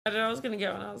I was gonna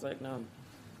get one. I was like, no.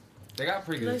 They got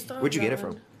pretty They good. still Where'd you have get it that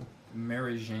from? one.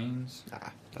 Mary Jane's.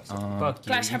 That's Fuck you.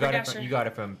 Flash You got, it Haberdasher. from, you got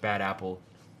it from Bad Apple.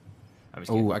 I'm just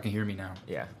kidding. Oh, I can hear me now.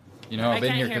 Yeah. You know, I I've been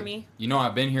can't here. hear 'cause- me. You know,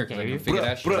 I've been here because I Can you can figure hear?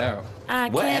 that shit out. I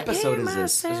What can't episode hear is this?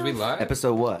 myself. Says we live.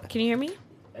 Episode what? Can you hear me?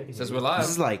 Says we're live.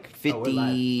 This is like Oh, we're 50. live.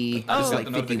 This is Oh. like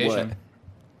The 50 what? notification.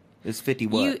 It's 50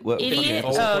 what? You what? idiot. Oh,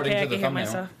 Oh, according okay, to I the can hear thumbnail.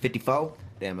 myself. 54?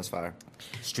 Damn, that's fire.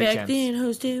 Street Back champs. then,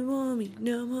 hosted want me.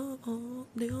 Now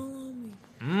they all want me.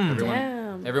 Everyone,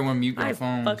 Damn. everyone mute I their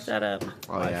phones. fucked that up.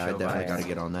 Oh, I yeah, I feel definitely bad. got to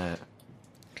get on that.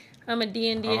 I'm a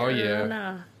D&D. Oh, yeah.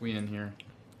 Nah. We in here.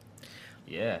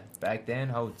 Yeah. Back then,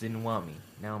 hoes didn't want me.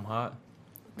 Now I'm hot.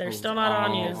 They're still not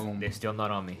on you. Oh, They're still not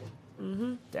on me.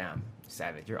 Mm-hmm. Damn.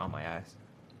 Savage. You're on my ass.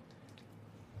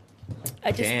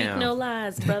 I just Damn. speak no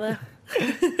lies, brother.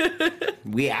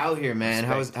 We out here, man.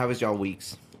 How was y'all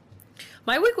weeks?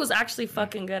 My week was actually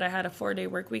fucking good. I had a 4-day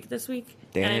work week this week.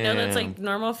 And I know that's like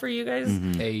normal for you guys.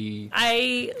 Hey.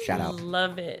 I Shout out.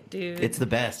 love it, dude. It's the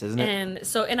best, isn't it?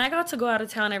 And I got to go out of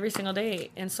town every single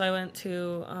day. And so I went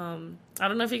to I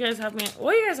don't know if you guys have me.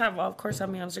 Well, you guys have, of course, have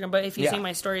me on Instagram. But if you Yeah. see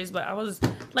my stories, but I was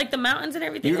like the mountains and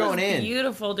everything. You were was going in.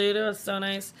 beautiful, dude. It was so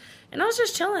nice. And I was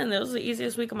just chilling. It was the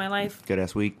easiest week of my life. Good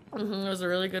ass week. It was a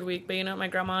really good week. But you know what my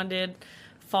grandma did?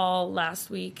 Fall last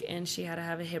week, and she had to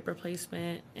have a hip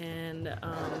replacement, and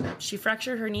she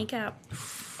fractured her kneecap.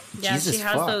 Yeah, Jesus she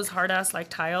has fuck. those hard ass like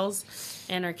tiles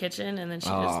in her kitchen, and then she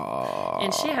just Oh,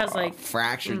 and she has like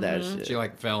fractured that shit. She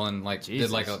like fell and like Jesus.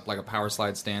 did like a power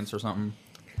slide stance or something.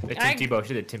 Tim I- Tebow.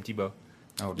 She did Tim Tebow.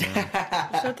 Oh damn.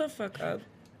 shut the fuck up.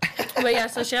 But yeah,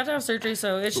 so she had to have surgery,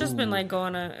 so it's just been like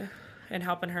going and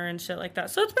helping her and shit like that.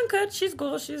 So it's been good. She's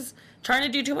cool. She's trying to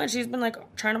do too much. She's been like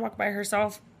trying to walk by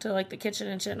herself to like the kitchen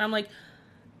and shit. And I'm like,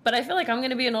 but I feel like I'm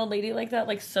gonna be an old lady like that,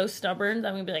 like so stubborn that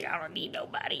I'm gonna be like, I don't need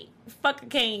nobody. Fuck a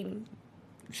cane.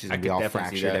 She's I gonna be could all definitely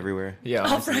see fractured that. everywhere. Yeah.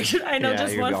 All honestly. fractured. I know, Yeah,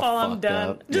 just you're one gonna be fall, all I'm fucked done.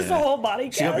 up. Just Yeah. a whole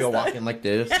body She's gonna be cast. walking like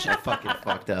this. She's fucking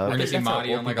fucked We're up. gonna see that's how Marty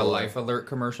old on like a people are. Life Alert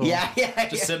commercial. Yeah, yeah,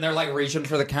 Just yeah. sitting there like reaching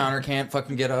for the counter, can't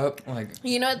fucking get up. Like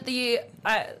You know what,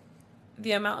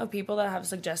 the amount of people that have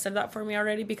suggested that for me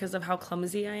already because of how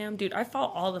clumsy I am, dude. I fall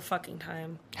all the fucking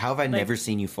time. How have I never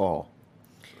seen you fall?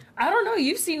 I don't know.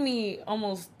 You've seen me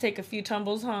almost take a few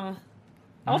tumbles, huh?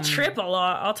 I'll trip a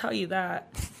lot. I'll tell you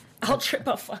that. I'll trip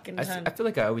a fucking ton. I feel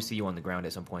like I always see you on the ground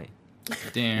at some point.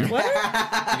 damn. What? You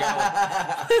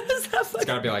gotta, Is that it's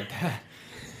gotta be like that.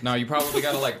 No, you probably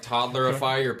gotta like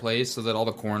toddlerify your place so that all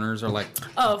the corners are like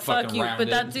Oh, fuck fucking you. But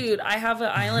that rounded. dude, I have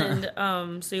an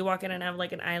island. So you walk in and I have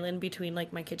like an island between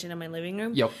like my kitchen and my living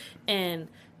room. Yep. And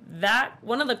that,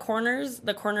 one of the corners,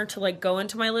 the corner to like go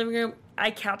into my living room, I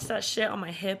catch that shit on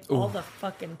my hip all the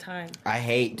fucking time. I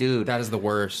hate, dude. That is the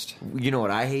worst. You know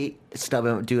what I hate?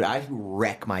 Stubborn, dude. I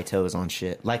wreck my toes on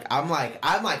shit. Like I'm like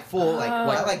full,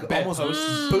 I like bed almost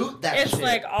posts. boot that It's shit.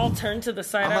 like I'll turn to the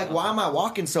side. I'm like, why am I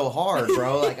walking so hard,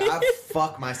 bro? Like I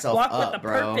fuck myself Walk with up, the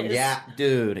bro. purpose. Yeah,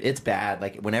 dude, it's bad.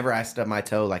 Like whenever I stub my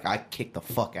toe, like I kick the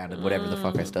fuck out of whatever the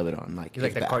fuck I stub it on. Like He's like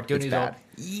it's the bad. cartoon. It's He's all, bad.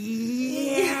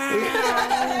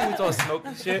 it's all smoke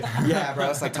and shit. Yeah, bro.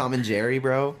 It's like Tom and Jerry,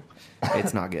 bro.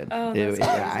 It's not good. Oh, that's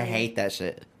Yeah, I crazy. hate that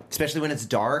shit. Especially when it's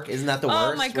dark. Isn't that the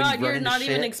worst? Oh my when god, you run you're into not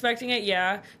even shit? expecting it.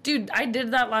 Yeah, dude, I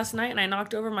did that last night and I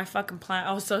knocked over my fucking plant.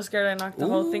 I was so scared I knocked the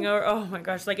whole thing over. Oh my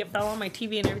gosh, like it fell on my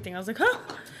TV and everything. I was like, huh.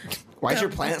 Why is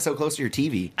your plant so close to your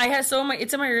TV? I had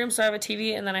it's in my room, so I have a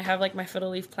TV, and then I have like my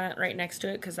fiddle leaf plant right next to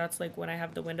it because that's like when I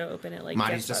have the window open, it like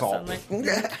Mine's gets just that all.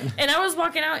 sunlight. And I was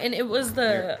walking out, and it was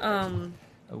the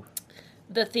Oh.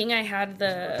 the thing I had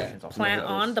the plant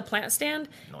on, the plant stand,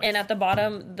 Nice. and at the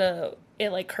bottom it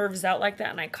like curves out like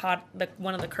that, and I caught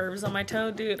one of the curves on my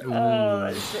toe, dude.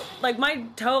 Like my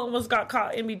toe almost got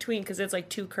caught in between because it's like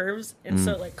two curves, and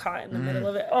so it like caught in the middle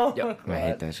of it. Oh Yep. my I hate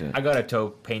god. that shit. I got a toe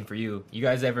pain for you. You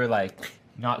guys ever like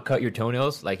not cut your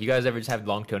toenails? Like you guys ever just have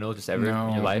long toenails just ever No,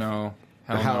 in your life? no.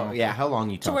 Hell How no. yeah? How long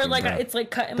you So talking? where like about? it's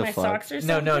like cut in The my fuck? socks or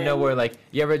No, something. no. Where like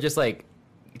you ever just like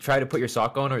try to put your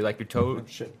sock on or like your Oh,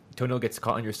 toenail gets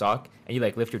caught in your sock and you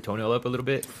like lift your toenail up a little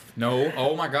bit. No.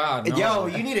 Oh my god. No. Yo,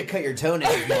 you need to cut your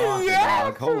toenails more often, Yeah,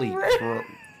 dog. Holy for real. crap.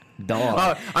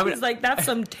 Dog. I mean, It's like that's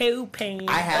some toe pain.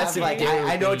 I have That's like a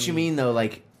I know what you thing. mean though.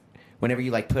 Like whenever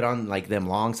you like put on like them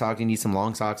long socks, you need some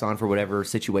long socks on for whatever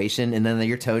situation, and then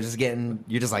your toe just getting.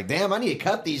 You're just like, damn, I need to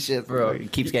cut these shit, bro.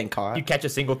 It keeps getting caught. you catch a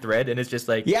single thread and it's just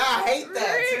like Yeah, I hate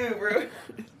that too, bro.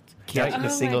 Catching Oh a my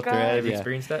single God. thread. Have you Yeah.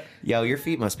 experienced that? Yo, your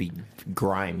feet must be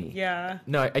grimy. Yeah.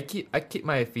 No, I keep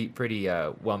my feet pretty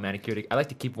well manicured. I like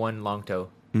to keep one long toe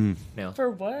nail. For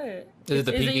what? Is it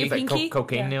the pinky? your It's like pinky?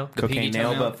 cocaine Yeah. nail. The Cocaine pinky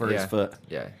nail, toenail? but for his Yeah. foot.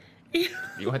 Yeah.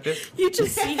 You want this? You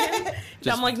just see him.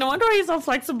 I'm like, no wonder he's so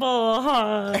flexible,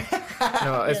 huh?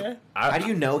 No, it's, Yeah. How do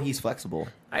you know he's flexible?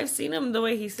 I've seen him the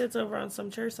way he sits over on some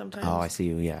chairs sometimes. Oh, I see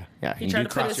you. Yeah, yeah. He You tried do to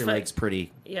put cross his your foot- legs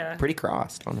pretty Yeah.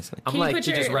 crossed, honestly. I'm Can you like, put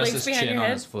He your just rests legs his behind chin your on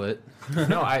head? his foot.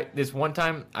 no, this one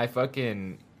time I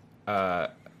fucking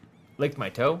licked my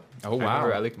toe. Oh, I wow.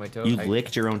 remember I licked my toe. You I-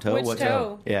 licked your own toe? Which What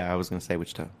toe? Yeah, I was gonna say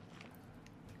which toe.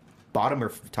 Bottom or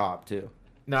top too?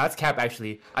 No, that's cap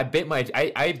actually. I bit my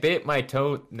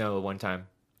toe one time.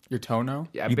 Your toenail?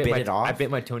 Yeah, I You bit my, it off? I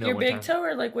bit my toenail Your one big time. toe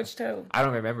or like which toe? I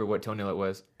don't remember what toenail it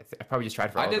was. I probably just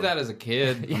tried for all I did of that them. as a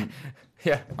kid. Yeah.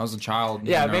 Yeah. I was a child.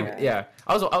 Yeah, you know? maybe yeah.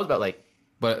 I was about like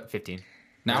But 15.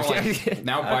 now,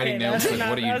 now biting nails. that's Like, not-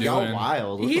 what are you that's- Y'all doing?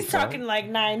 wild. What He's the fuck? talking like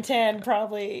 9, 10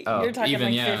 probably. Oh, You're talking even,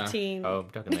 like yeah. 15. Oh, I'm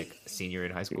talking like senior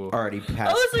in high school. Already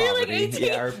past Oh, so you're like poverty. 18?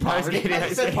 Yeah, or poverty. kidding, I I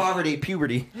was said kidding. poverty,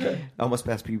 puberty. Almost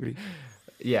past puberty.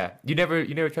 Yeah. You never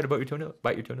tried to bite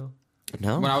your toenail?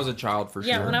 No. When I was a child, for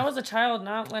Yeah, sure. when I was a child,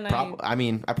 not when I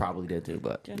mean, I probably did too,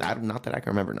 but not that I can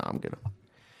remember. No, I'm good.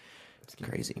 It's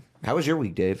crazy. How was your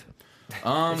week, Dave?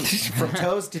 From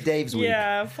toes to Dave's week.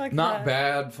 Yeah, fuck Not that.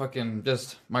 bad. Fucking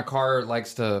just my car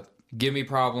likes to give me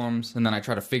problems, and then I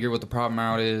try to figure what the problem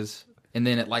out is, and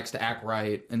then it likes to act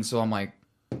right, and so I'm like,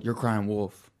 "You're crying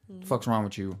wolf. The fuck's wrong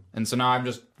with you?" And so now I'm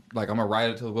just like, I'm gonna ride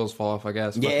it till the wheels fall off, I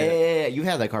guess. Fuck it. Yeah, you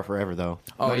had that car forever though.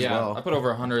 Oh Might as yeah. well. I put over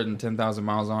 110,000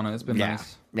 miles on it. It's been Yeah,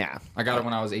 nice. yeah. I got it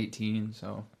when I was 18,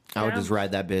 so. I would Yeah. just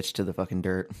ride that bitch to the fucking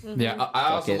dirt. Yeah,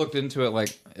 I also it. looked into it.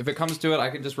 Like, if it comes to it, I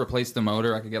can just replace the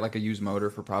motor. I could get like a used motor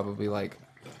for probably like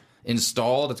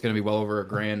installed. It's going to be well over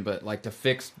 $1,000. But like to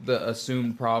fix the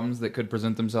assumed problems that could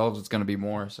present themselves, it's going to be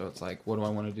more. So it's like, what do I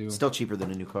want to do? Still cheaper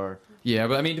than a new car. Yeah,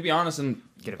 but I mean, to be honest,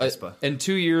 Get a Vespa. in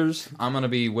 2 years, I'm going to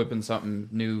be whipping something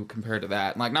new compared to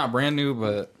that. Like, not brand new,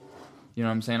 but you know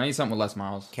what I'm saying. I need something with less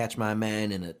miles. Catch my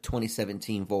man in a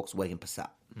 2017 Volkswagen Passat.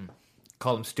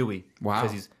 Call him Stewie. Wow.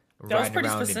 Because he's That was riding pretty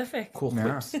around in specific. cool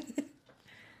Yeah. flips.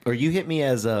 Or you hit me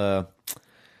as a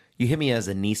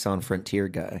Nissan Frontier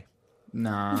guy.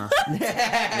 Nah.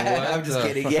 I'm just the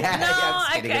kidding. fuck? Yeah, No, yeah, I'm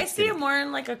just kidding, I I'm just see kidding. it more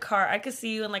in like a car. I could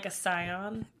see you in like a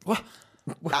Scion. What?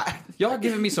 Y'all are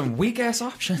giving me some weak ass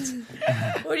options.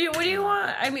 What do you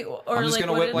want? I mean, or I'm just like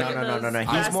gonna what whip, are like, like No. those He's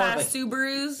fast more of ass a-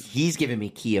 Subarus? He's giving me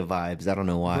Kia vibes. I don't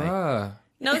know why. Bruh.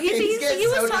 No, He's he getting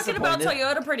was so talking about disappointed.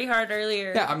 Toyota pretty hard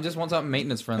earlier. Yeah, I'm just want something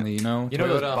maintenance friendly, you know? You know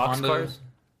those Toyota, box Honda. cars?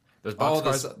 Those box Oh,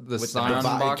 cars? the with Scion The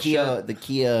box Kia, shit? the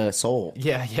Kia Soul.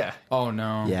 Yeah, yeah. Oh,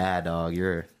 no. Yeah, dog,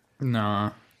 you're.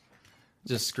 Nah.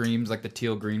 Just screams like the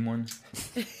teal green one.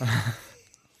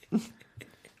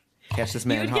 Catch this You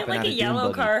man would hopping get like out a of yellow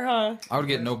dune buggy. car, huh? I would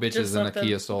get no bitches Just in a something.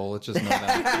 Kia Soul. Let's just know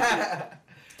that.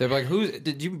 They'd be like, "Who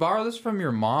did you borrow this from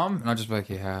your mom?" And I'd just be like,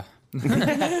 "Yeah."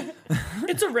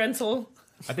 It's a rental.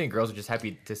 I think girls are just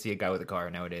happy to see a guy with a car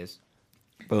nowadays.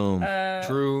 Boom.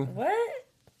 True. What?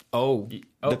 Oh.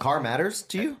 The car matters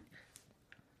to you?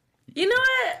 You know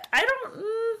what? I don't.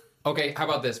 Okay, how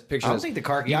about this? Picture I don't this. think the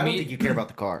car. You I don't meet- think you care about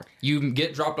the car. You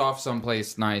get dropped off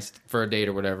someplace nice for a date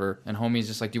or whatever, and homie's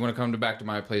just like, "Do you want to come back to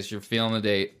my place?" You're feeling the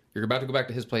date. You're about to go back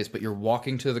to his place, but you're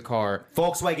walking to the car.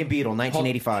 Volkswagen Beetle,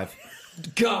 1985.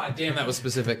 God damn, that was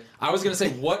specific. I was gonna say,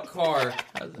 what car?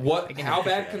 What? How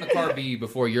bad can the car be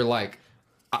before you're like,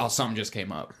 "Oh, something just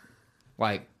came up."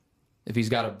 Like, if he's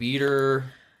got a beater,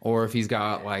 or if he's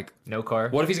got like, No car.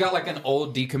 what if he's got like an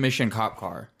old decommissioned cop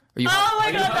car? Are you? Oh my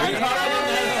are you- god, are you-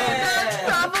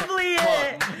 that's probably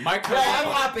it. My car. I'm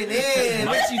hopping in.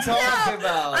 What you talking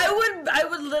about? I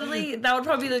would literally, that would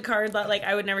probably be the car that like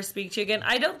I would never speak to again.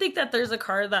 I don't think that there's a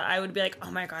car that I would be like,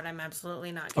 oh my god, I'm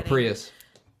absolutely not A getting. Prius.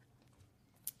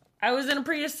 I was in a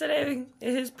Prius today.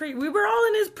 We were all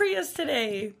in his Prius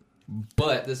today.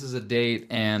 But this is a date,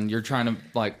 and you're trying to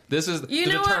like. This is You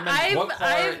to know what? determine what car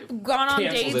I've gone on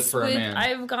cancels it dates for a with man.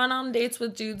 I've gone on dates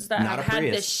with dudes that Not have a had the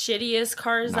Prius. shittiest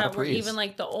cars Not a that were Prius. even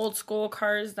like the old school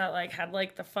cars that like had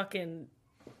like the fucking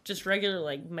just regular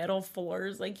like metal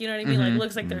floors, like you know what I mean? Mm-hmm. Like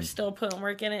looks like they're still putting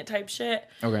work in it type shit.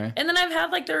 Okay. And then I've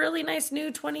had like the really nice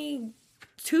new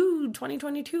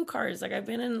 2022 cars. Like I've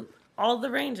been in all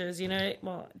the ranges, you know.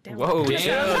 Well, damn. Whoa, Damn.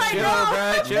 chill, Oh my chill,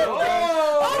 God. bro, chill.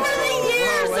 Over the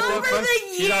years, What the over fuck? the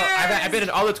She's all- years. I've been in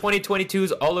all the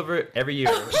 2022s all over every year.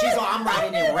 She's all, I'm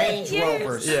riding in Range Yes.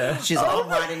 Rovers. Yeah. She's all, I'm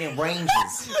riding in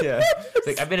Ranges. Yeah. It's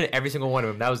like, I've been in every single one of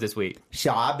them. That was this week.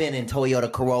 So I've been in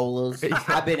Toyota Corollas.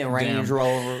 I've been in Range Damn.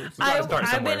 Rovers. gotta start I've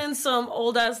somewhere. been in some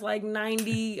old ass like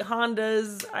 90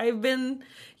 Hondas. I've been,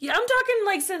 yeah, I'm talking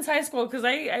like since high school because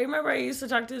I remember I used to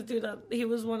talk to this dude that he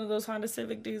was one of those Honda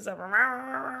Civic dudes that were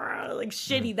like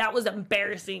shitty. That was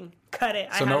embarrassing. Cut it.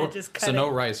 So I had no, to just cut so it. no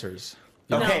ricers.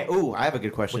 Okay. Ooh, I have a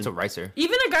good question. What's a ricer?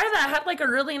 Even a guy that had like a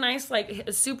really nice, like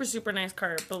a super, super nice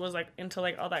car, but was like into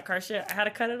like all that car shit, I had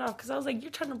to cut it off because I was like,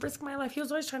 you're trying to risk my life. He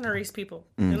was always trying to race people.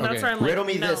 And that's Okay. where I'm like, Riddle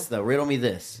me no. this, though. Riddle me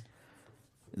this.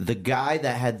 The guy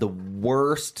that had the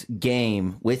worst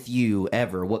game with you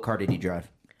ever, what car did he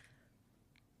drive?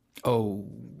 Oh,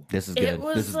 This is good. It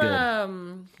was, this is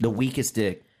good. The weakest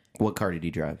dick, what car did he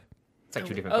drive? It's like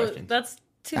two different Oh, questions. that's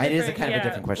two It different. is a kind of a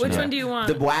different question. Which though. one do you want?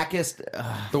 The wackest...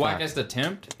 the wackest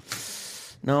attempt,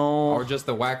 no. or just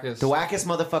the wackest? The wackest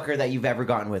motherfucker that you've ever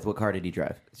gotten with, what car did he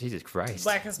drive? Jesus Christ.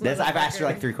 Wackest I've asked you motherfucker.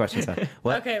 like 3 questions now.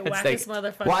 What? Okay, It's wackest like-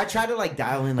 motherfucker. Well, I try to like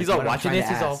dial in. Like, He's all what I'm watching trying this.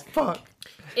 to He's all ask. fuck.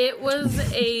 It was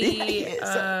He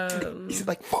a. He's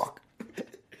like, fuck.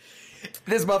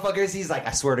 This motherfucker, he's like,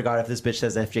 I swear to God, if this bitch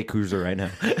says FJ Cruiser right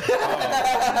now.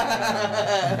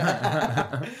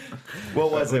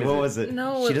 What was it? What was it?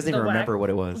 No, She doesn't even the remember what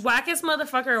it was. Wackest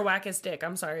motherfucker or wackest dick?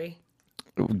 I'm sorry.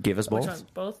 Give us Which both. one?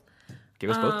 Both? Give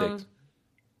us both dicks.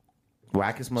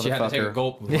 Wackest She had to take a motherfucker.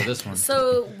 gulp for this one.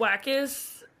 So,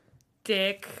 wackest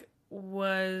dick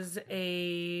was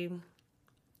a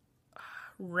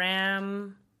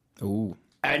Ram. Ooh,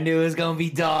 I knew it was gonna be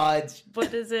Dodge.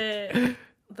 What is it?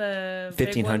 The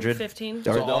 1500? 15? Or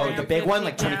So the big one,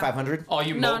 like 15, yeah. 2500, all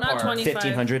you No, not Mopar, 20.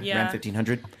 1500, Yeah. Ram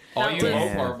 1500. all That you was-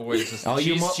 Mopar boys. All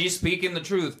you She's speaking the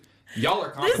truth. Y'all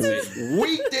are compensating.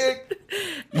 Weak dick.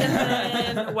 And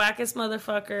then wackest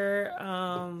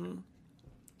motherfucker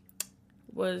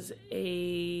was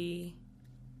a.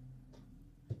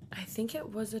 I think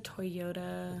it was a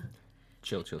Toyota.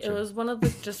 Chill. It was one of the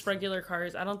just regular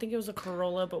cars. I don't think it was a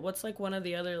Corolla, but what's like one of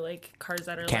the other like cars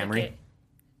that are Camry? like it?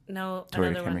 No, Toyota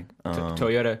another Camry. one.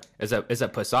 Toyota. Is that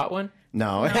Passat one?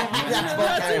 No, that's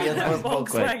Volkswagen. That's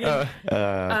Volkswagen. Volkswagen.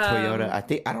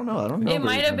 Toyota. I don't know. I don't know. It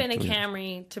might have been a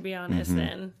Camry, to be honest.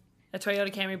 Then a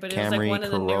Toyota Camry, but it was like Camry, one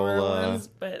of the newer Corolla. ones.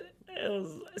 But it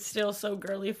was still so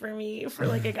girly for me for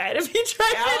like a guy to be driving it.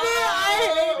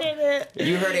 I hated it.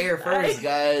 You heard it here first,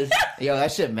 guys. Yo,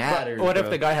 that shit matters. What if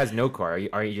bro. the guy has no car?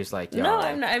 Are you just like, yo, No,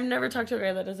 I've never talked to a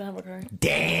guy that doesn't have a car.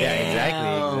 Damn. Yeah,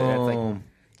 exactly. That's like,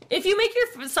 If you make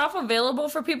yourself available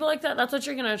for people like that, that's what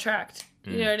you're gonna attract.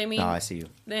 You know what I mean? Oh, I see you.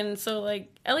 And so,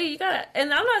 like, Ellie, you gotta.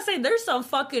 And I'm not saying there's some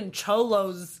fucking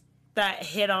cholos that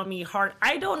hit on me hard.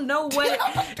 I don't know what.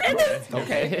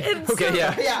 Okay. okay,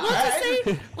 yeah. Yeah. Well,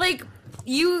 to say, like,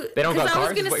 you. They don't got 'cause I was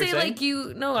cars, is gonna what you're say, saying? like,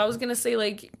 you. No, I was gonna say,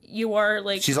 like, you are,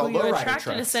 like, She's who all you lowrider attract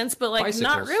in a trucks. sense, but, like, not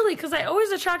Bicycles. really, because I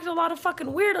always attracted a lot of fucking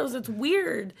weirdos. It's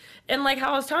weird. And, like,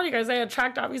 how I was telling you guys, I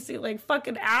attract, obviously, like,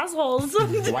 fucking assholes.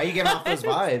 Why you giving off those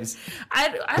vibes? I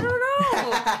don't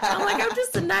know. I'm like, I'm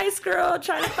just a nice girl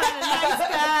trying to find a nice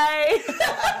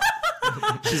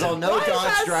guy. She's all no Why is Dodge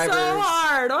that drivers. so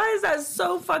hard? Why is that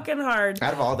so fucking hard?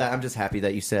 Out of all that, I'm just happy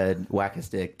that you said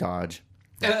wackest dick Dodge.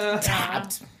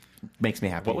 Makes me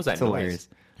happy. What was that It's noise? hilarious.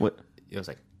 What? it was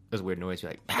like, it was a weird noise.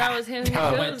 You're like, That was him.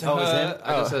 I It went was- to was her. it?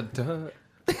 I just said, duh.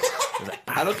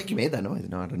 I don't think you made that noise.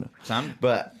 No, I don't know. Sam?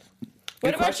 But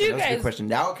What good about question. you That was a guys? good question.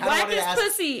 Now, I kind of wanted to Wackest ask.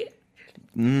 pussy.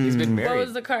 he's been married. What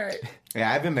was the card?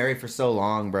 Yeah, I've been married for so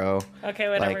long, bro. Okay,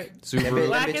 whatever. Like, Subaru. them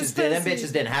Wackest them pussy.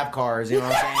 bitches didn't have cars. You know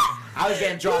what I'm saying? I was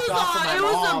getting dropped off from my it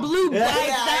was mom. a blue bike. Yeah,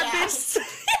 That yeah. bitch.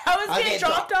 I was getting get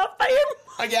dropped off by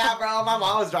him. Yeah, bro. My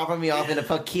mom was dropping me off in a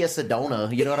fuck Kia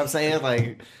Sedona. You know what I'm saying?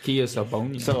 Like, Kia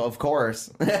Sabonia. so of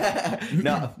course.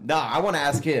 No. I want to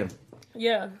ask him.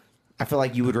 Yeah. I feel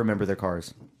like you would remember their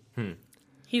cars.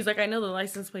 He's like, I know the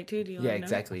license plate too. Do you Yeah, wanna know?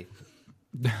 exactly.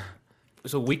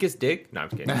 So weakest dick? No, I'm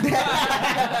just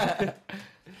kidding.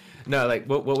 No, like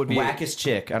what would be Wackest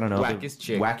chick. I don't know. Wackest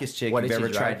chick. Wackest chick What you've did she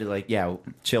ever tried drive? to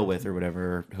like, chill with or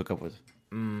whatever, or hook up with.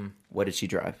 What did she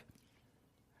drive?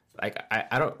 like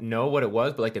I don't know what it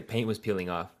was, but like the paint was peeling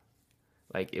off.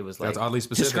 Like it was like That's oddly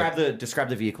specific. Describe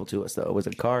the vehicle to us though. Was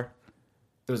it a car?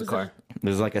 it was a car. It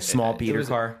was like a small beater was-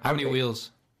 car. How many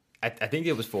wheels? I think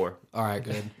it was 4. All right,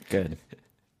 good. Good.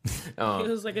 It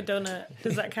was like a donut.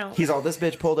 Does that count? He's all, this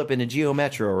bitch pulled up in a Geo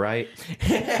Metro, right?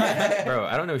 Bro,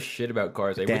 I don't know shit about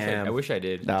cars. Damn. I wish I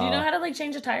did. No. Do you know how to like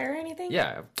change a tire or anything?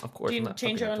 Yeah, of course. Do I'm you not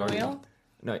change fucking your own retarded. oil?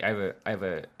 No, I have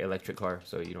a electric car,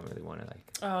 so you don't really want to like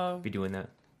Oh. be doing that.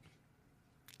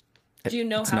 Do you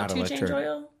know It's how not to change electric.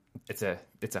 oil? It's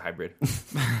a hybrid.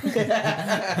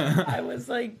 I was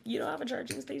like, you don't have a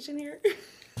charging station here.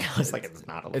 I was like, it's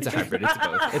not. It's a hybrid. It's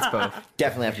both. It's both.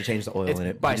 Definitely have to change the oil It's in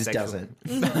it. But it just bisexual. doesn't.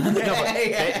 No, but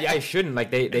yeah, I shouldn't.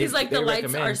 Like they He's like, they the lights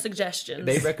recommend- are suggestions.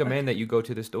 They recommend that you go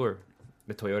to the store,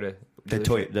 the Toyota.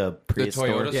 The Prius store.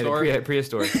 Toyota Yeah, store? the Prius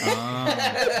store.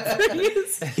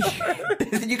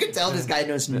 You can tell this guy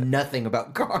knows nothing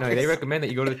about cars. No, they recommend that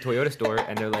you go to the Toyota store,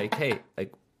 and they're like, hey,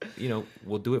 like,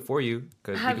 we'll do it for you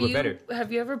because we Have do it you better.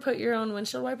 have you ever put your own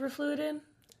windshield wiper fluid in?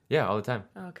 Yeah, all the time.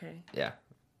 Okay. Yeah,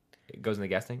 it goes in the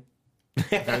gas tank.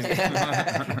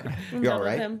 You all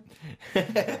right?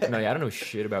 No, yeah, I don't know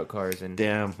shit about cars and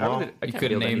Damn. I, Well, really, I You can't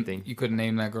couldn't build name anything. you couldn't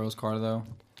name that girl's car though,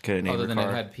 Couldn't name other the than car.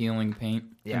 it had peeling paint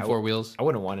Yeah, and four wheels. I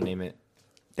wouldn't want to name it.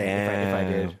 Damn. If I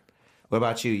did. What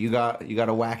about you? You got a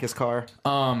wackest car?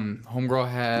 Homegirl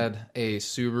had a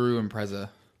Subaru Impreza.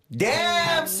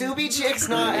 Damn, Subi chick's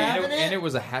not having And it. it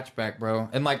was a hatchback, bro.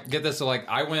 And like, get this, so like,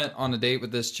 I went on a date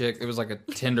with this chick. It was like a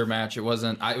Tinder match. It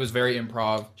wasn't. It was very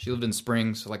improv. She lived in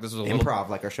Springs, so like, this was a Improv,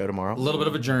 like our show tomorrow. little bit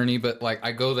of a journey. But like,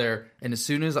 I go there, and as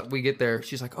soon as we get there,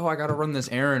 she's like, "Oh, I gotta run this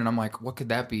errand," and I'm like, "What could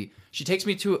that be?" She takes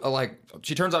me to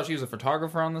she turns out she was a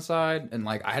photographer on the side, and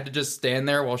like, I had to just stand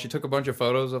there while she took a bunch of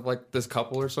photos of like this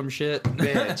couple or some shit.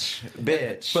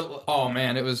 Bitch. But oh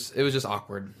man, it was just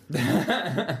awkward.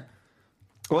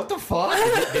 What the fuck?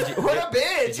 What a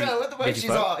bitch. What the fuck? did you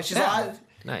fuck? She's all.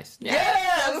 Nice.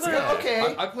 Yeah, let's go.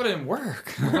 Okay. I put in work.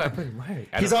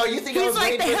 He's all, you think I He's was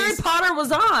like the waiting for Harry these... Potter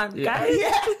was on, guys.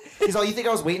 Yeah. He's all, you think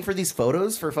I was waiting for these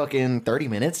photos for fucking 30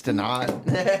 minutes to not?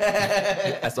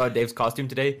 I saw Dave's costume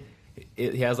today.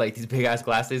 He has like these big ass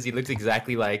glasses. He looks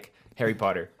exactly like Harry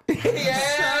Potter.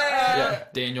 Yeah.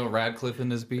 Daniel Radcliffe in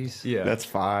this piece. Yeah, That's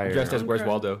fire. dressed as Where's Okay.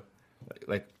 Waldo,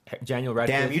 like Daniel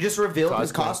Radcliffe. Damn, you just revealed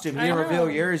his costume. You didn't I know. reveal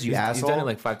yours, you He's asshole. done it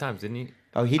like 5 times, didn't he?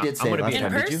 Oh, he did say I'm it gonna last be In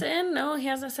time, did you? person? No, he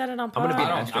hasn't said it on pod. gonna be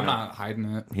an I'm not hiding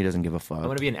it. He doesn't give a fuck. I'm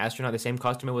gonna be an astronaut, the same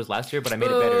costume it was last year, but I made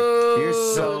it better. You're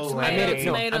so Tomato, lame. I made it.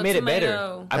 No, tomato, I made it better.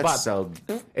 tomato. I That's bought. so...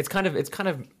 It's kind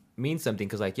of means something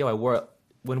because like I wore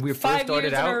when we first 5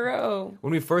 started years in a out. row.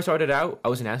 When we first started out, I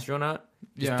was an astronaut,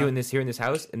 just Yeah. doing this here in this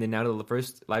house, and then now to the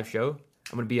first live show,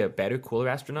 I'm gonna be a better, cooler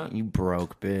astronaut. You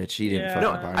broke, bitch. He didn't Yeah.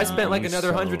 fucking No, buy I it. spent like You another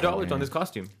so $100 lame. on this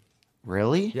costume.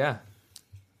 Really? Yeah,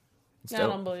 it's I dope.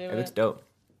 don't believe It looks it. dope.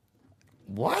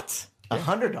 What?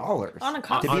 $100 On a to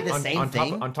costume. be the same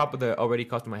thing? on top of the already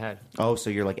costume I had. Oh, so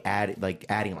you're like adding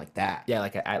like that? Yeah,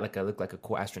 I look like a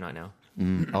cool astronaut now.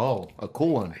 Oh, a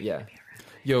cool one. Yeah,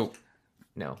 Yo,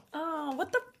 no, Oh,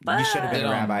 what the fuck? You should have been a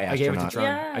rabbi I gave it to astronaut. Tron.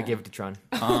 Yeah. I gave it to Tron.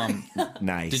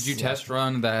 Nice. did you test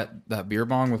run that beer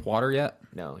bong with water yet?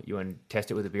 No, you want to test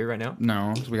it with a beer right now?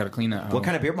 No, so we got to clean that. What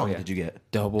kind of beer bong yeah. did you get?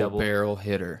 double barrel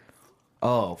hitter?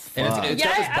 Oh, And fuck. it's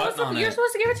got this Yeah, button on you're it.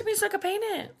 supposed to give it to me so I could paint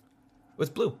it. What's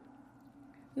blue?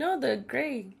 No, the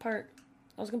gray part.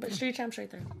 I was gonna put Street Champs right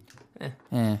there.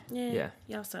 Eh. Yeah,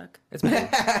 y'all suck. It's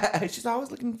blue. She's always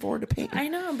looking forward to painting. I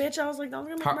know, bitch. I was like, I'm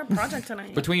gonna make How- my project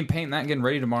tonight. Between painting that and getting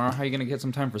ready tomorrow, how you gonna get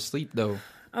some time for sleep though?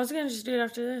 I was gonna just do it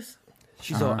after this.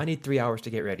 She's all, I need 3 hours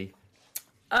to get ready.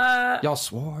 Y'all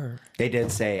swore. They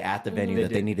did say at the venue They that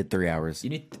they did. needed 3 hours. You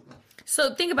need.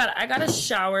 So think about it. I got a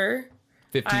shower.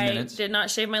 15 I minutes. did not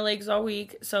shave my legs all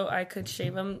week, so I could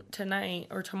shave them tonight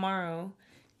or tomorrow,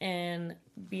 and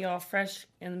be all fresh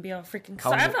and be all freaking.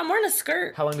 How So long I'm wearing a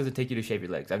skirt. How long does it take you to shave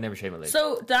your legs? I've never shaved my legs.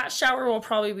 So that shower will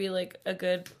probably be like a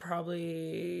good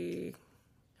probably.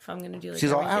 If I'm gonna do like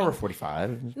She's all everything. hour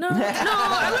 45. No,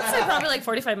 I would say probably like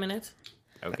 45 minutes.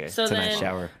 okay. So It's a then nice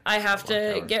shower. I have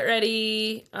to shower. get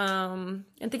ready, and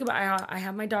think about I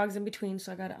have my dogs in between,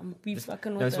 so I gotta be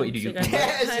fucking with That's them. what you do. So gotta-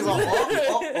 Yeah, she's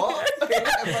all,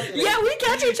 yeah, we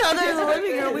catch each other in the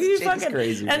living room. We It's fucking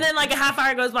crazy. and then like a half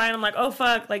hour goes by, and I'm like, oh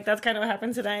fuck, like that's kind of what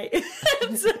happened tonight.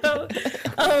 So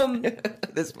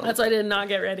This that's why I did not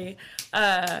get ready.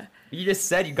 You just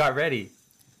said you got ready.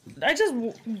 I just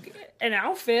an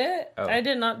outfit. Oh. I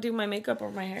did not do my makeup or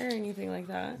my hair or anything like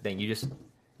that. Dang, you just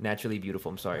naturally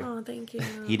beautiful. I'm sorry. Oh, thank you.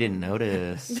 He didn't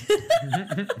notice.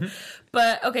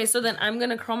 But okay, so then I'm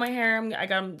gonna curl my hair.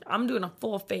 I'm doing a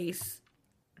full face,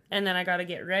 and then I gotta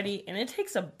get ready, and it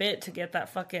takes a bit to get that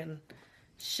fucking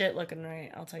shit looking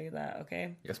right. I'll tell you that.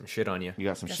 Okay, You got some shit on you. You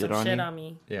got some got shit some on shit you? on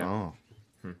me. Yeah. Oh.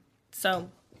 So I'm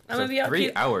So gonna be out 3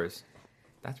 here. hours.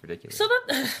 That's ridiculous. So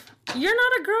that you're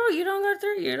not a girl, you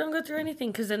don't go through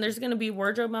anything, because then there's gonna be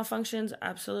wardrobe malfunctions.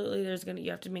 Absolutely, you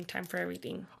have to make time for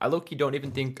everything. I low-key don't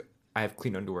even think I have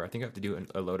clean underwear. I think I have to do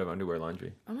a load of underwear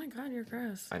laundry. Oh my god, you're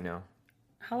gross. I know.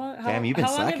 How long? Damn, you've been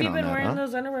how long have slacking you on been that, wearing huh?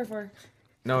 those underwear for?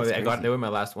 No, That's they crazy. were my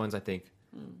last ones, I think.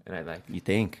 And I like. You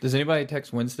think? Does anybody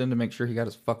text Winston to make sure he got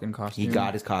his fucking costume? He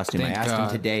got his costume. Thank I asked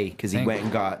God. him today because he Thank went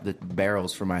and got the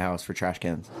barrels for my house for trash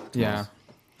cans. Yeah.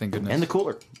 Thank goodness. And the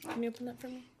cooler. Can you open that for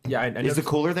me? Yeah, I Is the noticed,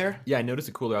 cooler there? yeah, I noticed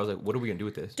the cooler. I was like, what are we gonna do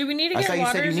with this? Do we need to I get thought you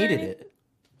said you waters or needed anything? it.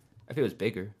 I feel it was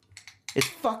bigger. It's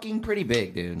fucking pretty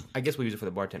big, dude. I guess we use it for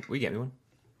the bartender. Will you get me one?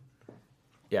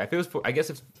 Yeah, if it was for, I guess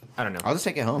if I don't know. I'll just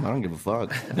take it home. I don't give a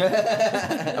fuck.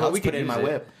 Well, we could put it in use my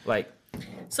whip. Like,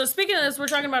 So speaking of this, we're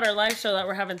talking about our live show that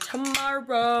we're having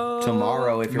tomorrow.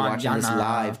 Tomorrow, if you're watching this Mañana.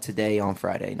 live today on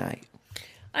Friday night.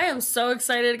 I am so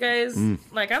excited, guys.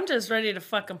 Like, I'm just ready to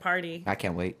fucking party. I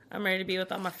can't wait. I'm ready to be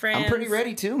with all my friends. I'm pretty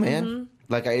ready too, man.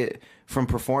 Like from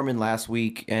performing last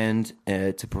weekend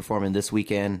to performing this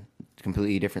weekend,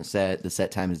 completely different set. The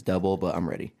set time is double, but I'm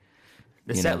ready.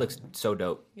 The You set know. looks so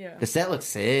dope. Yeah. The set looks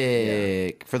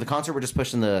sick. For the concert, we're just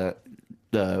pushing the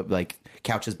like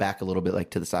couches back a little bit,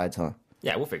 like to the sides, huh?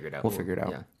 Yeah, we'll figure it out. We'll figure it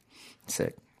out. Yeah.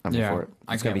 Sick. I'm Yeah, here for it.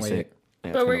 I It's gonna can't be wait. sick. Yeah,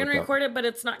 it's But we're gonna going to work out. record it, but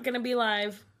it's not going to be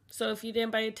live. So if you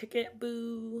didn't buy a ticket,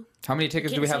 boo. How many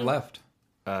tickets do we Can't have see. left?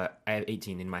 I have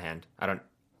 18 in my hand.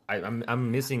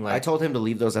 I'm missing like I told him to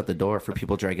leave those at the door for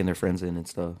people dragging their friends in and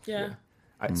stuff. Yeah.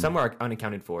 some are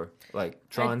unaccounted for. Like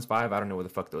Tron's 5, I don't know where the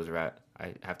fuck those are at.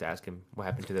 I have to ask him what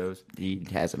happened to those. He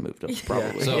hasn't moved up,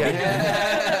 probably. So,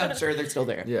 I'm sure they're still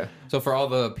there. Yeah. so for all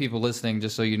the people listening,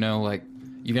 just so you know, like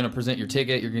you're gonna present your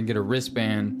ticket, you're gonna get a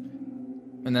wristband,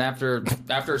 and then after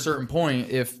a certain point,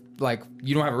 if like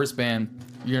you don't have a wristband,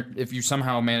 if you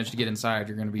somehow manage to get inside,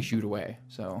 you're gonna be shooed away.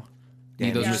 So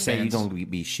Damn, those you Yeah. say you're wristbands. going to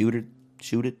be shooted?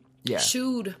 Yeah.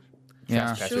 Shoot.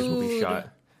 Yeah. Casters will be Shoot. shot.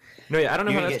 No, yeah, I don't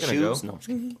know You're how going to that's get gonna go. shoes? No, I'm just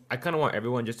kidding. I kind of want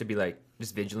everyone just to be like,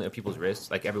 just vigilant of people's wrists.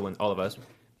 Like everyone, all of us,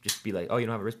 just be like, oh, you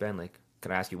don't have a wristband? Like,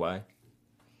 can I ask you why?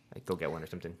 Like, go get one or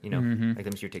something, you know? Like,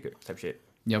 let me see your ticket type shit.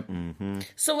 Yep.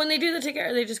 So when they do the ticket,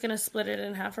 are they just going to split it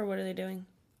in half or what are they doing?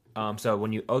 So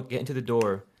when you get into the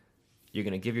door, you're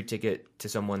going to give your ticket to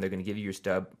someone. They're going to give you your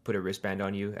stub, put a wristband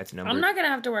on you. That's a number. I'm not going to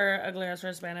have to wear an ugly ass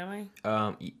wristband, am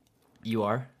I? You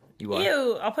are. You are.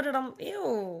 Ew. I'll put it on.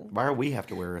 Ew. Why do we have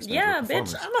to wear a wristband? Yeah, We're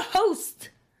bitch. performers. I'm a host.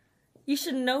 You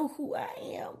should know who I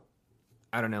am.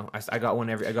 I don't know. I got one.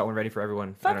 I got one ready for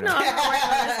everyone. I Fuck don't no, know. I'm not wearing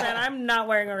a wristband. I'm not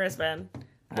wearing a wristband.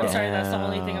 I'm sorry, that's the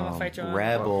only thing I'm gonna fight you on.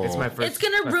 Rebel. It's my first. It's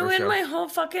gonna my first ruin show. my whole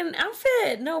fucking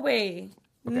outfit. No way.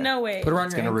 No way. Put it around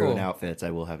It's your going to ankle. ruin outfits, I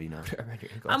will have you know.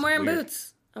 I'm wearing Weird.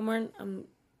 boots. I'm wearing.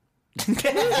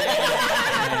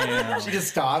 She just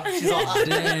stopped. She's all,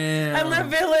 Damn. I'm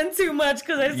revealing too much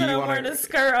because I said You I'm wanna- wearing a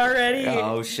skirt already.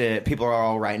 oh, shit. People are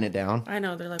all writing it down. I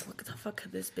know they're like, what the fuck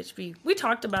could this bitch be? We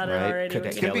talked about it Right. already. Could We're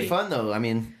it- gonna Could be be- fun, though. I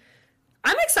mean,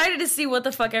 I'm excited to see what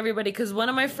the fuck everybody. Because one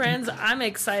of my friends, I'm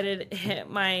excited.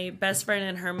 My best friend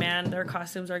and her man, their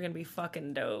costumes are gonna be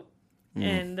fucking dope.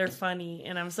 And they're funny,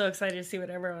 and I'm so excited to see what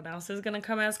everyone else is gonna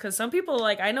come as. Because some people,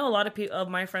 like, I know a lot of people of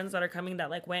my friends that are coming that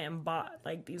like went and bought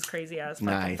like these crazy ass fucking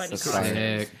Nice, funny that's costumes.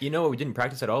 Sick. You know what? We didn't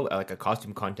practice at all. Like a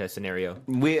costume contest scenario.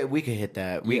 we could hit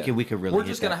that. We Yeah. could really We're hit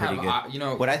just that gonna have, pretty good. you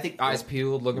know, What I think- eyes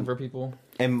peeled, looking for people.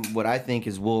 And what I think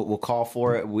is we'll call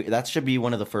for it. That should be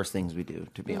one of the first things we do,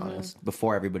 to be honest,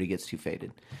 before everybody gets too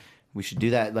faded. We should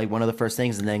do that, like one of the first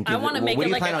things, and then give I want to it, make what it do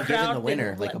you like plan a on giving crowd the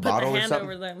winner? thing, Like a put bottle the or hand something?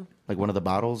 over them. Like one of the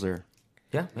bottles, or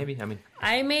Yeah, maybe. I mean,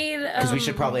 I made. because we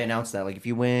should probably announce that. Like if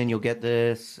you win, you'll get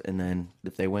this, and then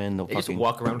if they win, they'll they just fucking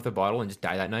walk around with a bottle and just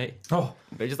die that night. Oh,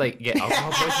 They just like get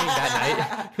alcohol poisoning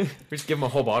that night. We just give them a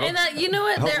whole bottle. And you know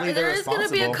what? Hopefully There they're is going to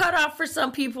be a responsible. cutoff for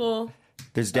some people.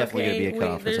 There's definitely gonna be a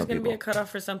cutoff for there's some gonna people. be a cutoff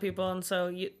for some people, and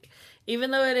so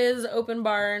even though it is open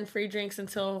bar and free drinks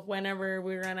until whenever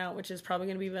we run out, which is probably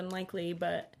gonna be unlikely,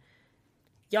 but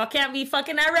y'all can't be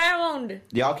fucking around.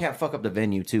 Y'all can't fuck up the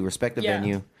venue too. Respect the Yeah.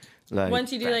 venue. Like,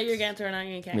 Once you do that, you're getting thrown out.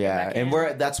 You can't. Get yeah, back and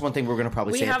in. that's one thing we're gonna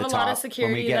probably We say have at a the top lot of when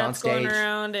security we get on that's stage. going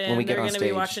around, when and we get they're on going to be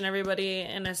stage. watching everybody.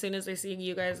 And as soon as they see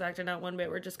you guys acting out one bit,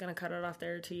 we're just going to cut it off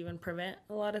there to even prevent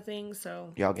a lot of things.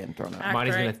 So Y'all getting thrown out. Act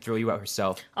Monty's right. gonna throw you out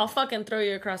herself. I'll fucking throw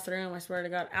you across the room. I swear to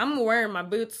God. I'm wearing my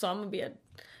boots, so I'm gonna be a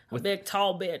big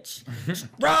tall bitch.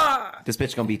 Rah! This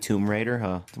bitch gonna be Tomb Raider,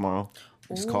 huh? Tomorrow.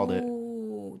 I just called it.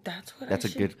 Ooh, that's what. That's I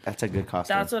a should, good. That's a good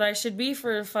costume. That's what I should be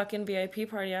for a fucking VIP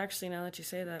party. Actually, now that you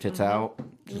say that, Tits Mhm. out.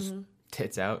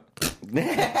 Tits out.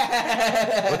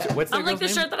 I What's the I'm like the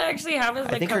girl's name? shirt that I actually have is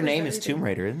like. think her covers name is everything. Tomb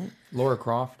Raider, isn't it? Laura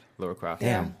Croft. Laura Croft.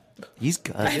 Damn. He's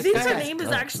good. I think her name is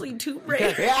actually Tomb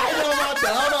Raider. Yeah, I know about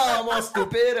that. I'm all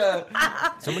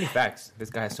stupid. So many facts. This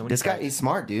guy has so many. This guy, facts. he's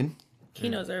smart, dude. He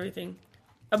knows everything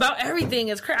about everything.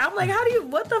 It's crazy. I'm like, how do you?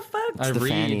 What the fuck? I The read.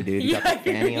 fanny, dude. You got Yeah, the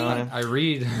fanny on him. I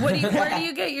read. Where do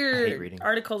you get hate your reading.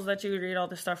 articles that you read all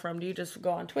this stuff from? Do you just go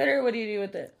on Twitter? What do you do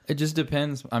with it? It just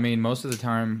depends. I mean, most of the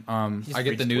time, just I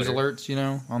get the reads news Twitter. alerts, you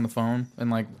know, on the phone, and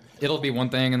like it'll be one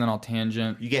thing, and then I'll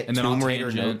tangent. You get and then Tomb I'll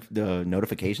Raider tangent. the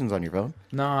notifications on your phone?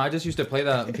 No, I just used to play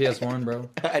that on PS1, bro.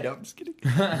 I know. I'm just kidding.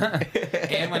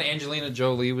 And when Angelina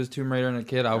Jolie was Tomb Raider and a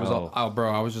kid, I was bro,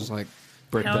 I was just like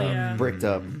bricked Hell up. yeah. Bricked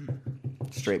up.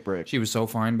 Straight brick. She was so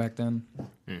fine back then.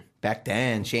 Back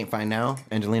then, she ain't fine now.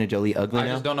 Angelina Jolie ugly I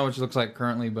now. just don't know what she looks like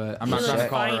currently, but I'm not She trying to looks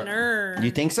call her. finer.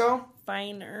 You think so?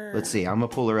 Finer. Let's see. I'm gonna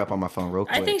pull her up on my phone real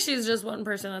quick. I think she's just one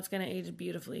person that's gonna age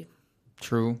beautifully.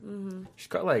 True. She's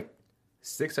got like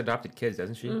 6 adopted kids,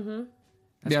 doesn't she? Mm-hmm.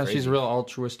 Yeah, crazy. she's a real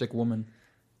altruistic woman.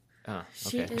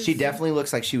 She Okay. is- She definitely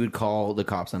looks like she would call the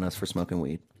cops on us for smoking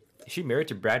weed. Is she married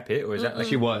to Brad Pitt, or is that like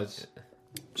She was.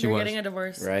 She They're was. getting a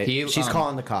divorce. Right? He, She's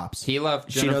calling the cops. He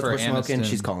left She knows Jennifer we're smoking. Aniston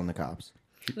She's calling the cops.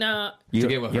 No, You, To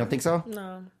get with you her. don't think so?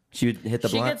 no. She would hit the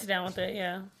She blunt? gets down with it,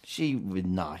 yeah. She would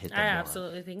not hit the I blunt.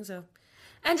 absolutely think so.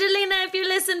 Angelina, if you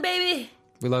listen, baby,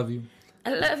 We love you.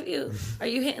 I love you. Are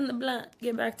you hitting the blunt?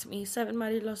 Get back to me. 7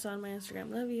 Marilosa on my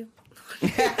Instagram. Love you.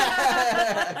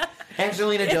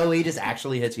 Angelina Jolie just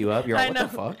actually hits you up. You're all, I what the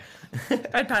know. fuck?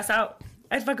 I'd pass out.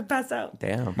 I'd fucking pass out.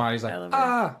 Damn. Marty's like, I love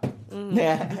her.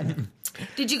 Yeah.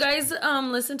 Did you guys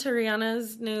listen to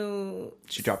Rihanna's new?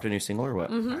 She dropped a new single or what?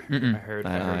 Mm-hmm. I heard.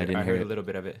 I didn't hear heard it. a little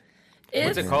bit of it. It's,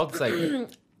 What's it called? It's like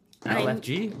I-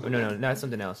 LFG. Oh, no, that's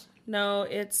something else. No,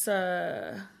 it's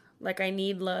like I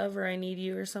Need Love or I Need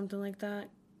You or something like that.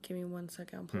 Give me 1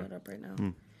 second. I'll pull it up right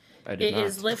now. I did It not.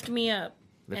 is Lift Me Up.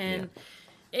 Lift Me and Up.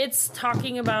 it's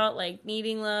talking about like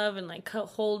needing love and like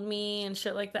hold me and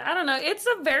shit like that. I don't know. It's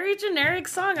a very generic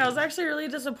song. I was actually really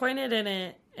disappointed in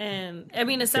it. And I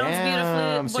mean, it sounds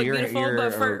Damn, so beautiful,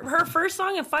 but for her first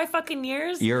song in 5 fucking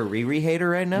years, You're a Riri hater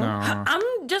right now? no.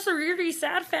 I'm just a really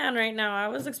sad fan right now. I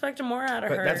was expecting more out of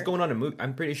But her. that's going on a movie.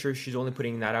 I'm pretty sure she's only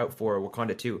putting that out for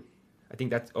Wakanda 2. I think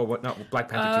that's not Black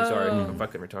Panther 2. Sorry, I'm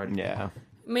fucking retarded. Yeah.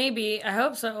 Maybe. I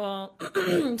hope so.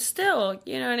 Well, still,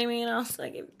 you know what I mean? I was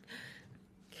like, bitch,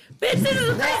 this is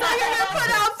the first song you're gonna put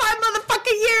out 5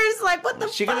 motherfucking years. Like, what the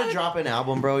She fuck? gonna drop an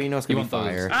album, bro. You know it's gonna You be want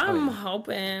those? fire. I'm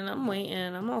hoping. I'm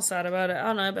waiting. I'm all sad about it. I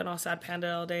don't know. I've been all sad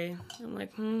panda all day. I'm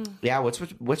like, Yeah, what's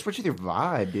with your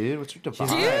vibe, dude? What's with the vibe,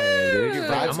 Dude. dude? Your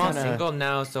vibe's I'm all kinda... single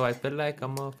now, so I feel like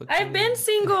I'm all. I've been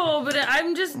single, but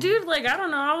I'm just, dude, like, I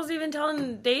don't know. I was even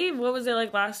telling Dave, what was it,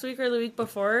 like last week or the week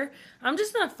before? I'm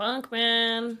just in a funk,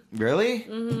 man. Really?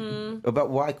 Mm-hmm. About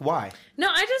why? No,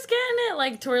 I just get in it,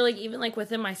 like, to where, like, even, like,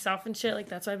 within myself and shit, like,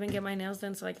 that's why I've been getting my nails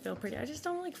done, so I can feel pretty. I just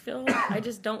don't, like, I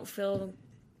just don't feel,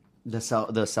 The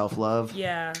self love.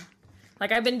 yeah.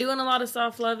 Like, I've been doing a lot of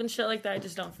self-love and shit like that. I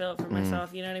just don't feel it for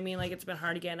myself, you know what I mean? Like, it's been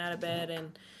hard getting out of bed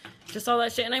and just all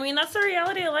that shit. And, I mean, that's the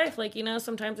reality of life. Like, you know,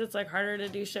 sometimes it's, like, harder to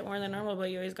do shit more than normal, but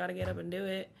you always got to get up and do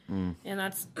it. And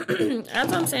that's, that's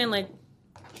what I'm saying, like,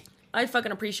 I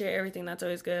fucking appreciate everything. That's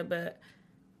always good, but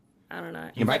I don't know.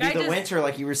 It might Like, be I the just- winter,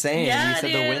 like you were saying. Yeah, you said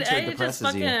dude, the winter I just depresses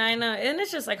fucking, you. I know. And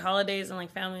it's just, like, holidays and,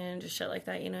 like, family and just shit like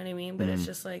that, you know what I mean? But it's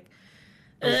just, like,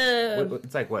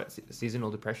 It's like what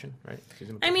seasonal depression, right?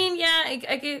 Seasonal I mean, yeah, I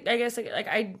guess like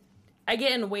I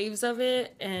get in waves of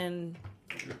it, and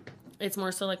it's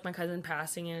more so like my cousin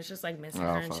passing, and it's just like missing her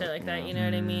and fuck, shit like that. yeah. You know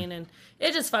what I mean? And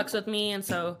it just fucks with me, and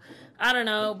so I don't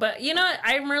know. But you know, what?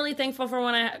 I'm really thankful for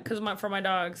for my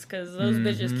dogs, because those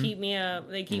bitches keep me up.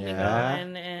 They keep me Yeah.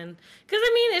 going, and because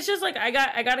I mean, it's just like I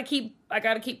gotta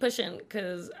keep pushing,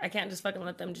 because I can't just fucking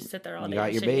let them just sit there all day. got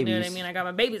and your shit, you know what I babies. mean? I got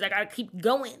my babies. I gotta keep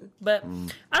going. But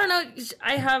I don't know.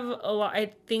 I have a lot.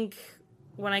 I think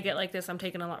when I get like this, I'm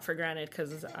taking a lot for granted,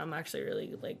 because I'm actually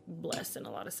really like blessed in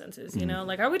a lot of senses. You know,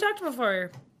 like how we talked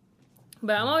before.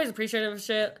 But I'm always appreciative of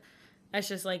shit. That's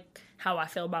just like how I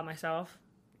feel about myself.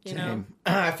 You know. Same.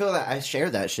 I feel that I share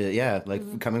that shit. Yeah,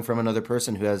 like coming from another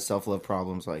person who has self love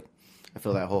problems, like I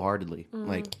feel that wholeheartedly.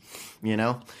 Like, you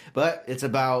know, but it's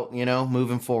about, you know,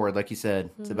 moving forward. Like you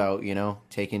said, it's about, you know,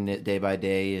 taking it day by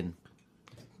day and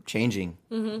changing,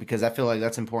 because I feel like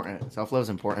that's important. Self love is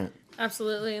important.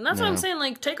 Absolutely, and that's what I'm Yeah. saying.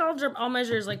 Like, take all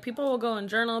measures. Like, people will go and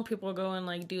journal. People will go and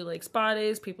like do like spa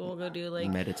days. People will go do like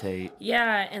Meditate.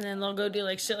 yeah, and then they'll go do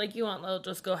like shit like you want. They'll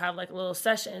just go have like a little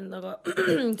session. They'll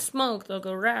go smoke. They'll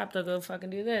go rap. They'll go fucking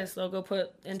do this. They'll go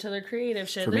put into their creative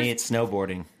shit. For me, it's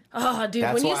snowboarding. oh, dude,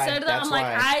 that's when you why- said that, that's I'm like,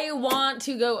 why- I want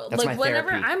to go. That's Like, my whenever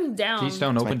therapy. I'm down.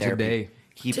 Keystone my open therapy. today.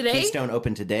 Today? Keystone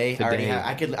open today. I already Today.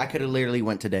 had, I could have literally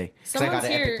went today. 'Cause I got Someone's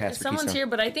an Epic here. Pass for Someone's Keystone. here,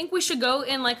 but I think we should go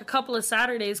in like a couple of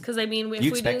Saturdays, because I mean, if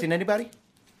You we expecting do, anybody?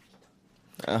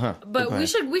 but Okay.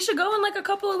 we should go in like a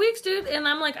couple of weeks, dude. And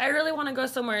I'm like, I really want to go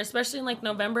somewhere, especially in like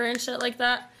November and shit like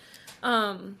that.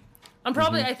 I'm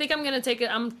probably. I think I'm gonna take it.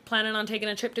 I'm planning on taking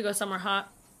a trip to go somewhere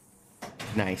hot.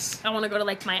 Nice. I want to go to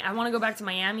like I want to go back to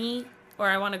Miami, or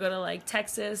I want to go to like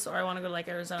Texas, or I want to go to like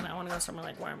Arizona. I want to go somewhere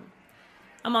like warm.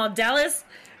 I'm all Dallas.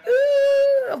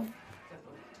 Ooh.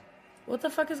 What the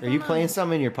fuck is Are going you on? playing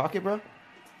something in your pocket, bro?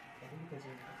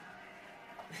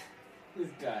 This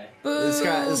guy. Boo, This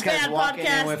guy's bad walking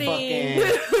in with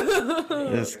podcasting.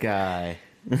 fucking this guy.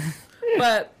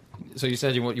 But So you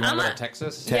said you want to I'm go a- to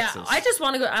Texas? Texas. yeah, I just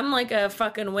want to go. I'm like a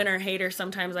fucking winter hater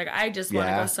sometimes. Like, I just want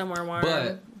to Yeah. go somewhere warm.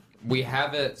 But we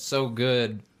have it so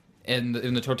good in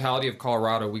the totality of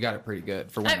Colorado, we got it pretty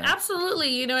good for winter. Absolutely,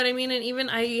 you know what I mean? And even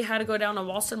I had to go down to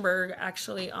Walsenburg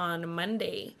actually on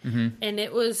Monday, and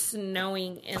it was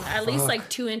snowing, and at least like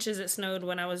 2 inches it snowed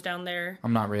when I was down there.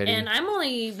 I'm not ready. And I'm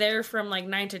only there from like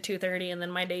 9 to 2:30, and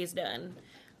then my day's done.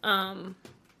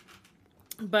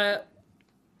 But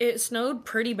it snowed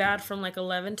pretty bad from like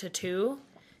 11 to 2.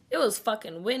 It was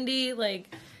fucking windy,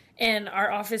 like... And our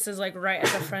office is like right at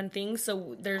the front thing,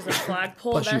 so there's a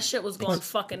flagpole. That shit was going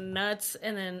fucking nuts.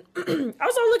 And then I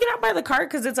was all looking out by the car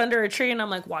because it's under a tree, and I'm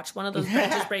like, watch one of those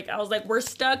branches break. I was like, we're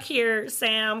stuck here,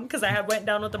 Sam, because I had went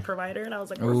down with the provider, and I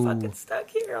was like, we're fucking stuck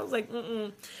here. I was like,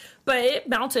 But it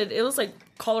mounted. It was like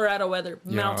Colorado weather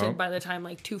mounted by the time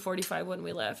like 2:45 when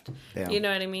we left. Yeah. You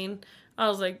know what I mean? I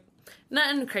was like,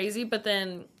 nothing crazy. But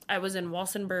then I was in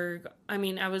Walsenburg. I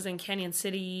mean, I was in Canyon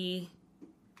City.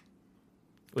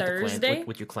 With Thursday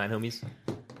with your clan homies.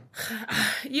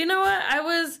 You know what?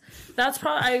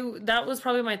 That was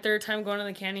probably my third time going to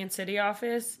the Canyon City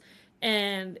office,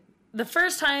 and the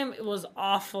first time it was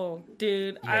awful,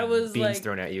 dude. I was beans like,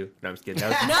 thrown at you. No, I'm just kidding. no,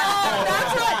 that's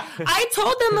what I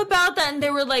told them about that, and they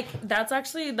were like, that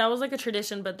was like a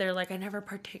tradition, but they're like, I never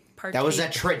partake. That was a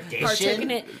tradition? Partake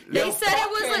in it. They Yo, said fuck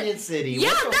it was Canyon like City. Yeah,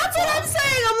 What the that's what I'm fuck?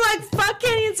 saying. I'm like, fuck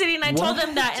Canyon City, and I told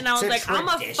them that, and I was It's a like, I'm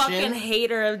a tradition? fucking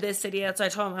hater of this city. That's what I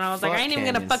told them, and I was like, Fuck I ain't even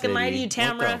gonna Canyon fucking lie to you, City.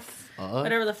 What the Tamra, fuck?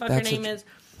 whatever the fuck That's her a name is.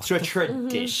 It's a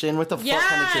tradition? What the fuck Yeah,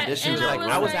 kind of tradition? and is I like, was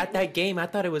I was like- at that game. I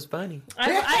thought it was funny. I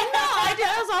know, I did.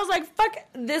 So I was like, fuck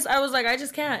this. I was like, I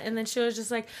just can't. And then she was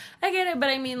just like, I get it. But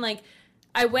I mean, like,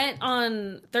 I went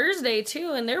on Thursday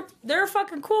too, and they're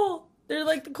fucking cool. They're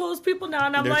like the coolest people now.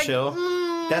 And I'm They're like, chill.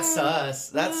 That's sus.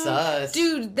 That's sus.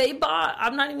 dude, they bought,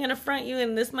 I'm not even going to front you,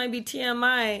 and this might be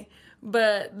TMI,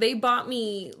 but they bought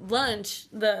me lunch,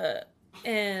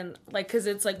 and like, cause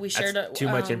it's like we shared That's too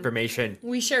much information.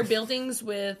 We share buildings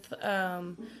with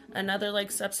another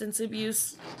like substance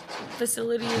abuse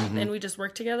facility, and we just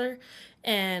work together.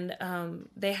 And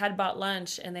they had bought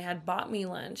lunch, and they had bought me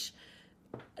lunch.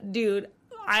 Dude,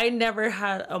 I never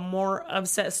had a more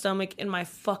upset stomach in my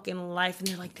fucking life. And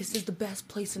they're like, this is the best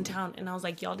place in town. And I was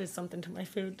like, y'all did something to my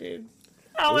food, dude.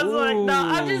 I was like, no,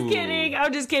 I'm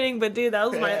just kidding. But dude,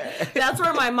 that's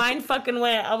where my mind fucking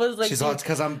went. I was like, She's all, it's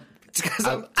because I'm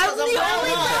I'm the only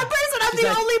brown person. I'm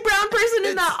the only brown person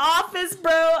in the office,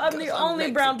 bro. I'm the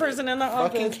only brown person in the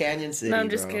office. fucking Canyon City. No, I'm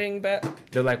just bro. kidding, but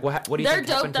They're like, what do you they're think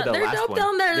dope. happened to the They're last dope one?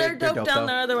 down there. They're dope down though.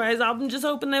 there. Otherwise, I'm just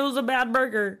hoping it was a bad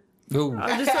burger. Ooh.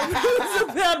 I'm just hoping it was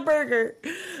a bad burger.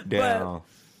 Damn. But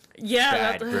yeah,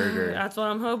 Bad burger. That's what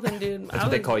I'm hoping, dude. That's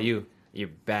what they call you. You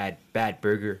bad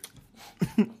burger.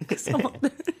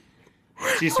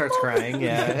 She starts crying.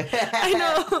 Yeah. I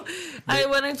know.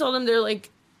 When I told them, they're like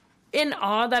in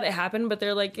awe that it happened, but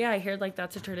they're like, yeah, I heard like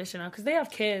that's a tradition now because they have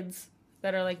kids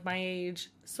that are like my age,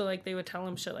 so like they would tell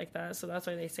them shit like that, so that's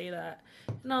why they say that.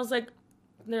 And I was like,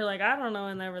 they're like, I don't know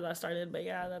whenever that started, but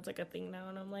yeah, that's like a thing now.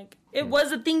 And I'm like, it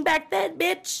was a thing back then,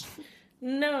 bitch.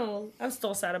 No, I'm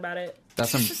still sad about it.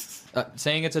 That's some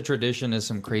saying it's a tradition is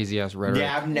some crazy ass rhetoric.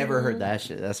 Yeah, I've never heard that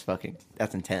shit.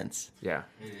 That's intense. Yeah.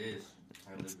 It is.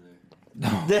 I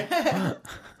live there.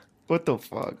 What the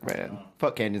fuck, man?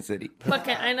 Fuck Canyon City. Fuck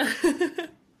it, I know.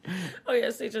 Oh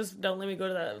yes, they just don't let me go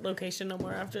to that location no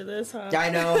more after this, huh? I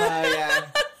know. Yeah.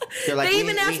 They're like, They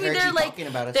even we asked me, heard they're you like, talking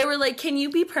about us. they were like, can you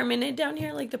be permanent down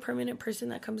here? Like the permanent person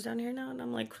that comes down here now? And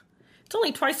I'm like, it's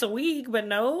only twice a week, but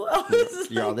no. I was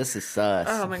Y'all, like, this is sus.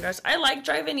 oh my gosh. I like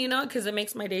driving, because it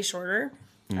makes my day shorter.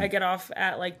 I get off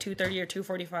at like 2:30 or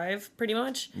 2:45 pretty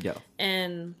much. Yeah.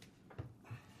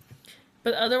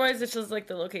 But otherwise it's just like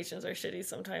the locations are shitty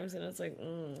sometimes, and it's like,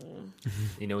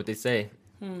 You know what they say?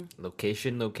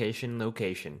 Location, location,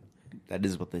 location. That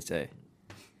is what they say.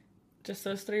 just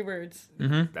those three words.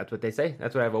 That's what they say.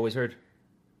 That's what I've always heard.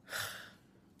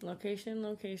 Location,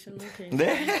 location, location.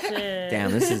 Shit.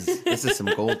 Damn, this is some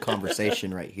gold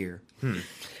conversation right here.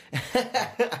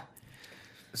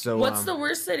 So What's the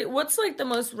worst city? What's like the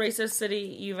most racist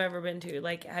city you've ever been to?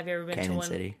 Like, have you ever been Canyon to one?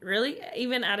 City. Really?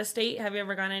 Even out of state? Have you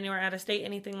ever gone anywhere out of state?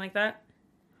 Anything like that?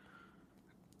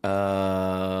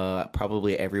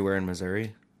 Probably everywhere in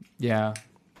Missouri. Yeah.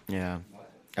 Yeah.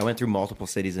 I went through multiple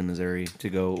cities in Missouri to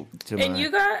go to And my...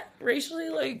 you got racially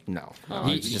like, No.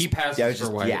 He passes Yeah, I was for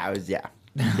just... white. Yeah, I was... Yeah.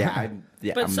 Yeah,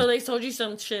 but I'm- so they told you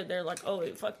some shit. They're like, oh,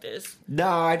 wait, fuck this. No,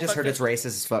 I just Fuck heard it. it's racist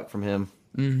as fuck from him.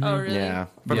 Oh, really? Yeah.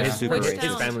 from Yeah. his, Super Which racist.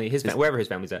 his town? family, wherever his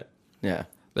family's at. Yeah.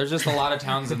 There's just a lot of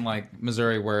towns in like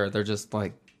Missouri where they're just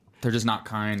not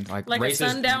kind. Like Like racist, a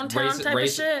sundown town type of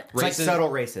shit? It's like Racist, subtle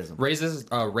racism.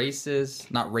 races,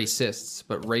 not racists,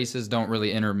 but races don't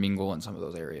really intermingle in some of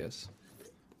those areas.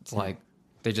 It's like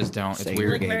they just don't. It's weird. Like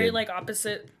Segregated. very like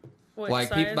opposite Which like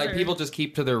size, or- people just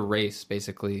keep to their race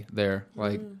basically there.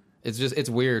 Like it's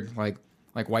weird. Like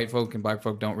white folk and black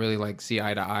folk don't really like see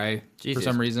eye to eye Jesus. for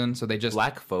some reason. So they just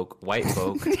Black folk, white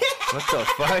folk. What the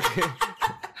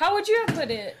fuck? How would you have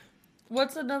put it?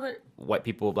 What's another? White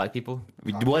people, black people.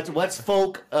 What's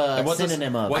folk what's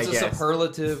synonym of? what's I a guess.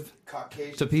 superlative?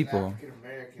 Caucasians To people. and African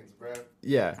Americans, bro.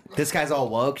 Yeah. This guy's all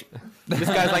woke. This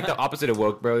guy's like the opposite of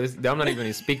woke, bro. I'm not even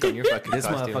gonna speak on your fucking This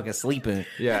costume. motherfucker sleeping.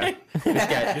 Yeah. This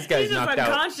guy's He's just knocked out.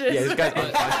 unconscious. Yeah, this guy's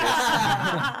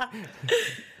unconscious.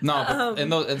 No,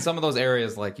 but in some of those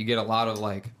areas, like you get a lot of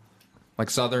like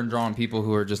southern drawn people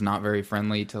who are just not very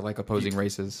friendly to like opposing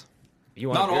races. You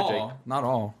want Not a beer, all, Jake? not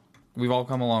all. We've all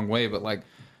come a long way, but like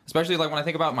especially like when I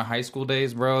think about my high school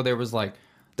days, bro, there was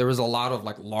a lot of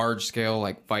like large scale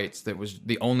like fights. That was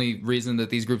the only reason that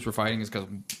these groups were fighting is because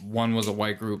one was a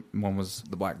white group and one was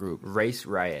the black group. Race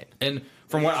riot. And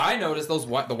from what I noticed, the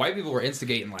white people were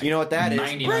instigating like You know what that is?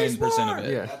 99% of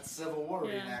it. Yeah. That's Civil War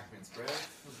Yeah. reenactments, bro.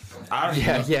 I don't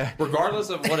Yeah, know. yeah. Regardless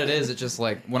of what it is, it's just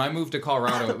like when I moved to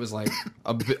Colorado, it was like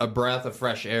a breath of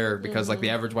fresh air because like the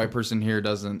average white person here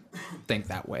doesn't think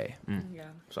that way. Yeah.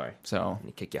 Sorry. So Let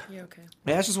me kick ya. You okay?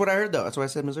 Yeah, that's just what I heard though. That's why I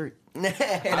said Missouri. and I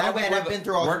don't think I've been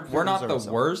through all. we're not the Missouri,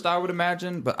 so. worst, I would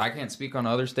imagine, but I can't speak on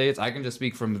other states. I can just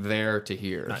speak from there to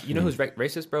here. You know who's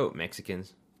racist, bro?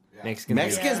 Mexicans. Yeah.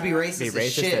 Mexicans be Yeah. racist, be as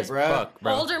racist shit, as bro. fuck,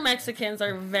 bro. Older Mexicans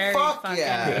are very Fuck fucking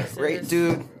yeah, racist. right,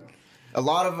 dude. A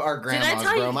lot of our grandmas,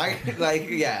 tell bro. you- My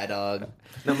yeah, dog.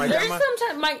 No, my There's grandma.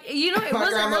 sometimes it My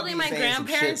wasn't grandma really be my saying some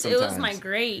shit grandparents. It was my sometimes.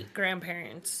 great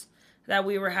grandparents that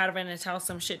we were having to tell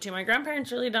some shit to. My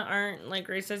grandparents really aren't like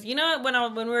racist. You know,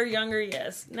 when we were younger,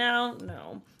 yes. Now,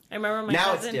 no. I remember my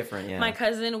Now cousin. it's different, yeah. My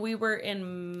cousin, we were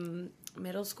in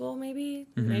middle school, maybe.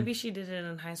 Mm-hmm. Maybe she did it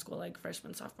in high school, like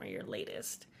freshman, sophomore year,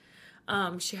 latest.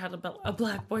 She had a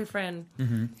black boyfriend,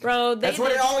 bro. That's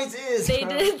what it always is. They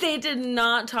bro. did. They did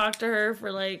not talk to her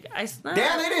for like Damn,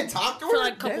 they didn't talk to her for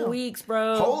like a couple Damn. weeks,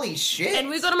 bro. Holy shit! And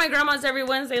we go to my grandma's every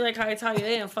Wednesday, like how I tell you,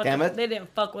 they didn't fuck. Damn it. They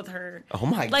didn't fuck with her. Oh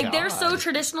my god! Like they're so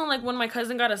traditional. Like when my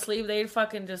cousin got asleep, they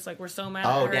fucking just like were so mad.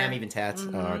 at Oh her. damn! Even tats.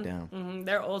 Oh damn!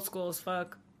 They're old school as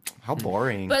fuck. How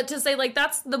boring. But to say like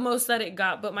that's the most that it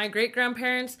got. But my great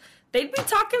grandparents, they'd be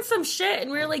talking some shit,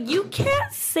 and we were like, you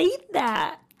can't say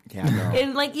that. yeah, no.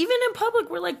 And like even in public,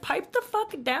 we're like, pipe the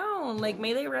fuck down. Like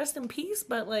may they rest in peace.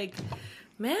 But like,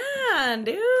 man,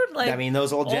 dude, like I mean,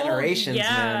 those old generations,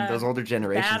 man. Those older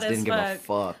generations bad as didn't give a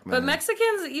fuck, man. But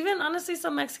Mexicans, even honestly,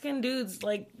 some Mexican dudes,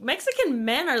 like Mexican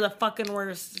men, are the fucking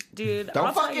worst, dude. Don't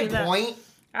I'll tell you fucking that. point.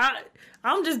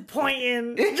 I'm just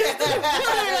pointing. okay,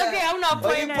 okay, I'm not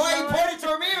Well, you pointing. at no one. pointed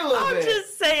toward me a little I'm bit.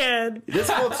 just saying. This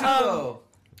cool too, though.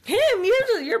 Him,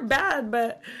 you're bad,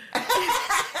 but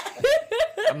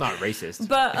I'm not racist.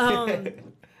 but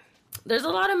there's a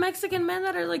lot of Mexican men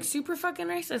that are like super fucking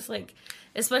racist, like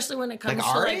especially when it comes Like to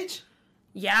our like age?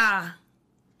 yeah.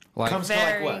 Like, Comes to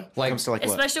Very. like what? Like- Comes to like what?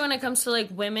 Especially when it comes to like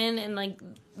women and like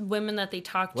women that they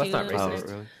talk Well, to. that's not Oh, racist.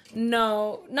 really?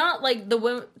 No, not like the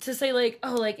women to say like,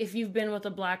 oh, like if you've been with a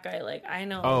black guy, like I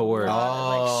know. Oh, word. a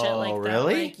lot of, like shit Oh, like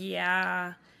really? that. Like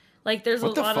yeah, like there's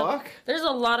What a the lot fuck? of there's a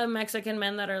lot of Mexican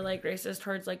men that are like racist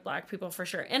towards like black people for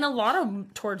sure, and a lot of 'em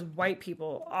towards white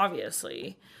people,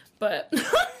 obviously, but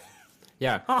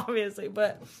Yeah. obviously,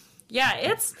 but yeah,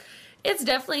 it's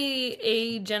definitely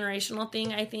a generational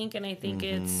thing, I think, and I think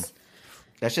Mm-hmm. it's.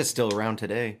 That's just still around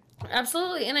today.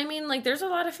 Absolutely. And I mean, like, there's a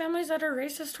lot of families that are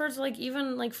racist towards, like,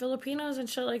 even, like, Filipinos and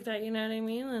shit like that, you know what I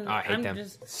mean? And Oh, I hate I'm them.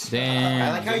 just... damn.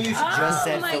 I like how you just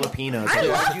said my- Filipinos. I Like,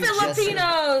 love you just said-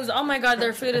 Filipinos! Oh, my God,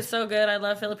 their food is so good. I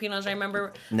love Filipinos. I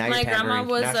remember Now my you're grandma pandering.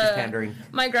 was Now she's pandering.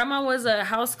 my grandma was a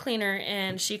house cleaner,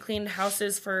 and she cleaned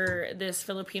houses for this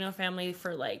Filipino family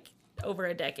for, like, over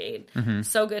a decade.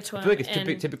 So good to I them. feel like it's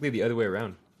and, typically the other way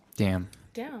around. Damn.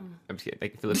 damn. I'm just kidding.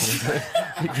 Like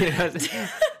Filipinos.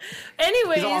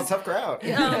 Anyways... He's all a tough crowd.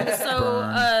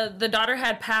 So the daughter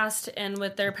had passed, and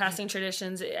with their passing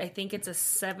traditions, I think it's a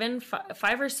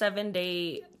 5 or 7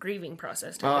 day grieving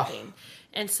process type of Ugh. thing.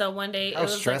 And so one day it How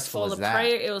was like stressful full is of that?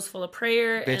 prayer. It was full of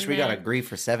prayer. Bitch, and we then, gotta grieve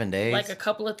for 7 days. like a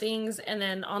couple of things, and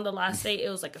then on the last day it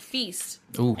was like a feast.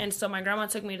 Ooh. And so my grandma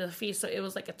took me to the feast. So it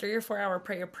was like a 3 or 4 hour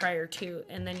prayer prior to,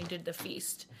 and then you did the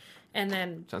feast, and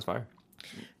then Sounds fire.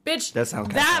 bitch, That sounds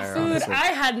kinda that fire, food, honestly. I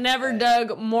had never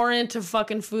dug more into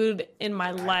fucking food in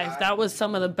my life. That was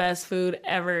some of the best food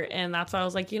ever. And that's why I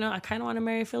was like, you know, I kind of want to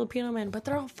marry a Filipino man, but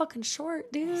they're all fucking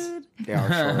short, dude. They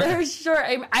are short. They're short.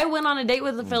 I went on a date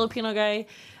with a Filipino guy.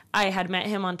 I had met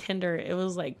him on Tinder. It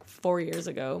was like 4 years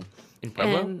ago. In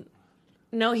Pueblo? And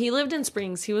No, he lived in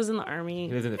Springs. He was in the Army.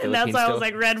 He lived in the and that's Philippines why I still? was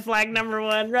like, red flag number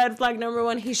one. Red flag number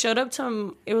one. He showed up to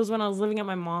him. It was when I was living at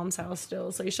my mom's house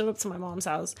still. So he showed up to my mom's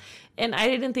house. And I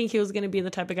didn't think he was going to be the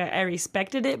type of guy. I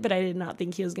respected it, but I did not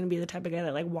think he was going to be the type of guy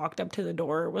that like walked up to the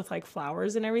door with like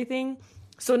flowers and everything.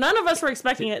 So none of us were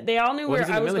expecting it. They all knew Well, where he's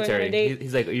in I the was military. going on a date.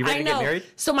 He's like, are you ready I to get know. married?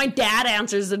 So my dad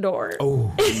answers the door.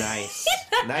 Oh, nice.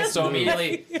 Nice. So move.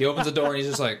 immediately he opens the door and he's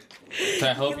just like, "Can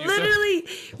I help you?" sir?"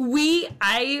 Literally,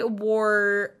 I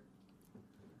wore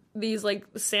these like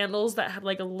sandals that had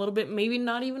like a little bit, maybe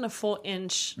not even a full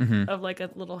inch of like a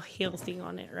little heel thing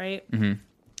on it, right?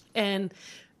 And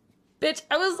bitch,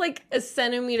 I was like a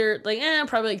centimeter, like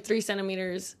probably like 3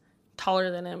 centimeters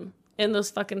taller than him in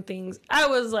those fucking things. I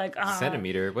was like,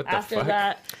 Centimeter? What the after fuck?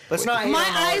 that. Let's not. hate My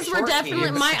on all eyes were short definitely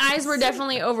kids. my eyes were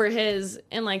definitely over his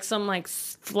and like some like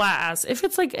flat ass. If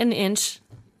it's like an inch,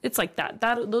 it's like that.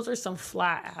 Those are some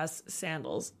flat ass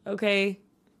sandals. Okay,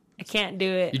 I can't do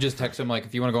it. You just text him like,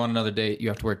 "If you want to go on another date, you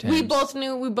have to wear Timbs." We both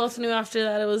knew after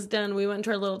that it was done. We went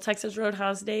to our little Texas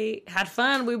Roadhouse date, had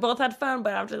fun. We both had fun,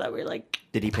 but after that we were like,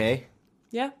 Did he pay?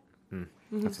 yeah.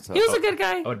 That's what's up. He was a good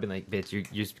guy. I would have been like, bitch, you're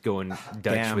just going Dutch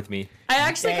Damn. with me. I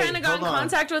actually Hey, kind of got in hold on.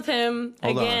 contact with him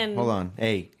again. Hold on.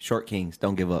 Hey, short kings,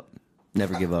 don't give up.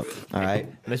 Never give up. All right.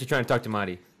 Unless you're trying to talk to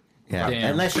Marty. Yeah.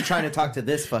 Damn. Unless you're trying to talk to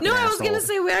this fucking. No, I was asshole. gonna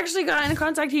say we actually got in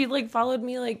contact. He like followed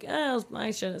me like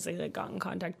I shouldn't say like got in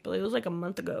contact, but it was like a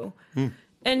month ago.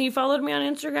 And he followed me on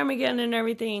Instagram again and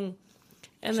everything.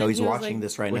 And So then he's he was watching like,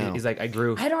 this right What, now. he's like, I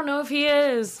grew. I don't know if he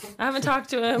is. I haven't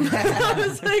talked to him. I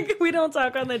was like, we don't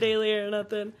talk on the daily or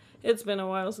nothing. It's been a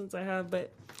while since I have,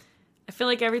 but I feel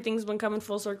like everything's been coming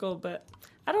full circle. But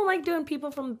I don't like doing people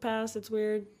from the past. It's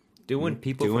weird. Doing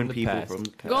people from the past. from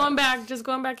the past. Just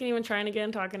going back and even trying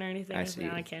again, talking or anything. I see.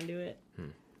 Now I can't do it.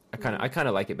 I kind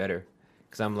of like it better.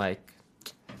 Because I'm like,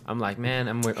 man,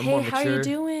 I'm more Hey, mature. how you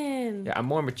doing? Yeah, I'm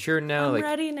more mature now. I'm like,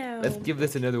 ready now. let's give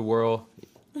this another whirl.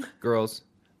 Girls.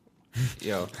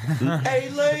 Yo. Hey,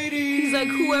 ladies. He's like,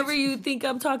 whoever you think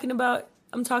I'm talking about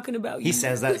you. He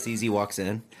says that. CZ walks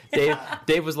in.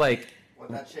 Dave was like,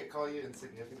 What that shit call you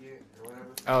insignificant or whatever?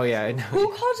 oh, yeah. I know. Who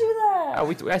called you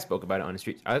that? I spoke about it on the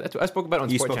street. I spoke about it on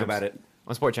You Sport spoke Champs. about it.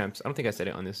 On Sport Champs. I don't think I said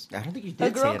it on this. I don't think you A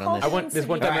did girl say it on called this. I went this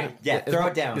one time. Alright, yeah, this throw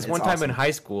one- it down. This It's one time in awesome.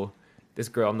 high school, this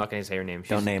girl, I'm not gonna say her name.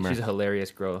 Don't name her. She's a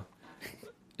hilarious girl.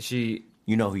 She,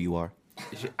 You know who you are.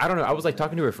 I don't know. I was like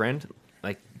talking to her friend,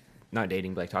 like not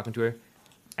dating, but like talking to her,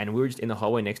 and we were just in the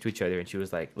hallway next to each other, and she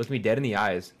was like, looking me dead in the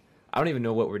eyes. I don't even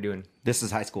know what we're doing. This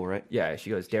is high school, right? Yeah, she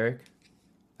goes, Derek,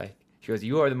 like she goes,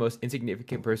 you are the most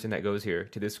insignificant person that goes here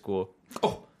to this school.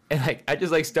 Oh. And like I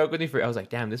just like stuck with me for. I was like,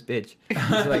 damn, this bitch.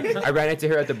 So, like I ran into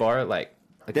her at the bar, like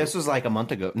This was like a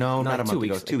month ago. No, not a month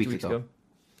ago. 2 weeks ago.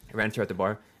 I ran into her at the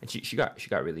bar, and she got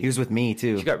really. He was with me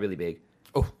too. She got really big.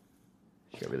 Oh.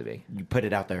 She got really big. You put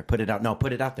it out there. Put it out. No,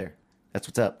 put it out there. That's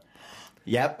what's up.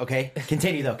 Yep. Okay.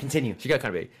 Continue though. Continue. She got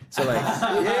kind of big. So like,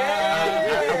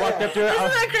 I walked up to her. I Isn't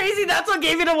was, that crazy? That's what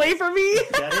gave it away for me.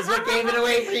 That is what gave it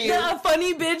away for you. Yeah,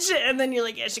 funny bitch. And then you're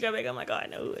like, yeah, she got big. I'm like, oh, I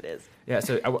know who it is. yeah.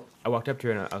 So I walked up to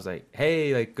her and I was like,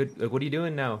 hey, like, good. Like, what are you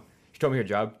doing now? She told me her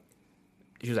job.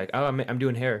 She was like, oh, I'm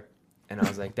doing hair. And I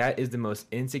was like, that is the most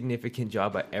insignificant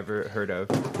job I ever heard of.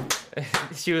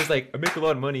 She was like, I make a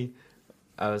lot of money.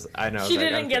 I know. She I was like,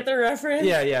 didn't okay. get the reference.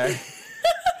 Yeah.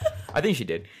 I think she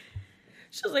did.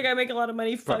 She was like, I make a lot of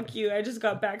money. Fuck you. I just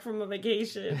got back from a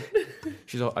vacation.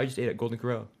 She's all, I just ate at Golden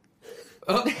Corral.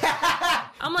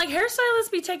 I'm like,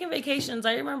 hairstylists be taking vacations.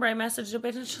 I remember I messaged a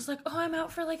bitch and she was like, oh, I'm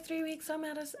out for like 3 weeks. I'm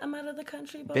out of the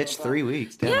country. Blah, Bitch, blah, blah. 3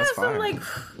 weeks. Damn, Yeah, that's so I'm fine. like,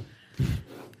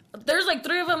 there's like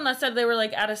 3 of them that said they were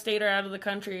like out of state or out of the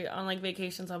country on like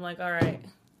vacations. I'm like, all right,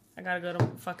 I gotta go to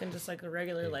fucking just like a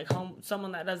regular like home,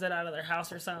 someone that does it out of their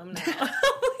house or something. Now.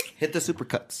 Hit the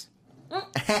supercuts.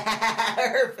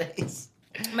 Her face.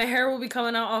 My hair will be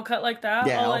coming out all cut like that,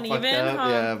 Yeah, all all uneven. fucked up. Huh?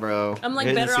 Yeah, bro. I'm like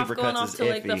Hitting the better off supercuts going off is to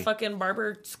like the iffy. fucking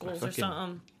barber schools or fucking-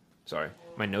 something. Sorry,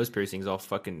 my nose piercing's all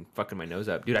fucking my nose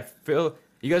up, dude. I feel.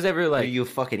 You guys ever like? Are you a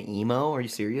fucking emo? Are you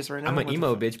serious right now? I'm What an the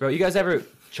emo fuck? bitch, bro. You guys ever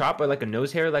chop like a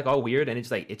nose hair like all weird and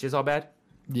it's like itches all bad?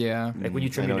 Yeah. Like when you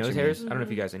trim I know your what nose you mean. hairs. I don't know if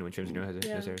you guys anyone trims your nose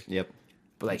Yeah. hairs. Yep.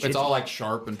 But like It's all like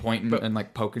sharp and pointing But- and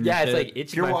like poking. yeah, your it's shit. like itching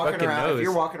If you're my walking fucking around, nose. if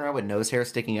you're walking around with nose hair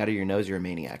sticking out of your nose, you're a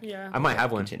maniac. Yeah. I might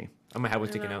have one. Continue. I might have one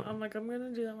And sticking out. I'm like, I'm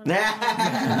gonna do that one. Nah.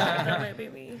 That might be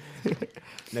me.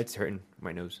 That's hurting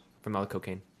my nose from all the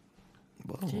cocaine.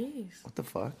 Whoa. Jeez. What the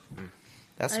fuck?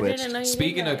 That I switched. didn't know you did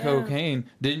Speaking that, of cocaine,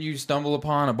 didn't you stumble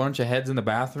upon a bunch of heads in the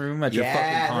bathroom at your fucking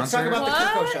Yeah, let's talk concert? about the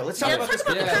What? Kirko show. Let's talk Yeah, about talk this.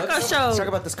 about the Yeah, Kirko let's- show. Let's talk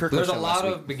about this Kirko There's show. a last lot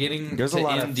week. of beginning There's a to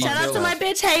lot end of- details. Shout out to my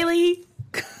bitch Haley.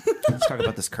 Let's talk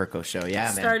about this Kirko show. Yeah,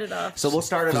 man. Started off. So we'll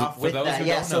start it off for with those that. who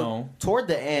Yeah. don't So know. toward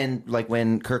the end, like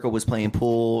when Kirko was playing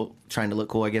pool, trying to look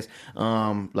cool, I guess.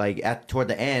 Toward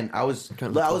the end, I was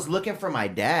looking for my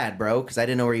dad, bro, because I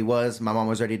didn't know where he was. My mom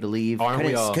was ready to leave. Aren't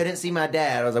we all? Couldn't see my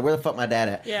dad. I was like, where the fuck my dad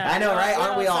at? Yeah. I know, right?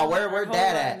 Aren't we all? Hold Where on,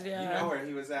 dad at? Yeah. You know where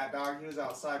he was at, dog. He was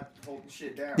outside holding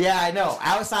shit down. Yeah, I know.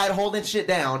 Outside holding shit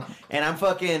down, and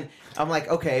I'm like,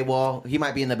 okay, well, he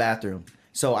might be in the bathroom.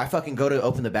 So I fucking go to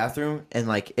open the bathroom, and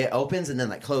like it opens and then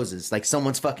like closes, like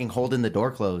someone's fucking holding the door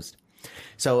closed.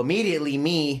 So immediately,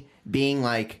 me being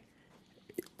like,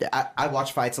 I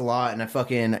watch fights a lot,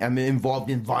 and I'm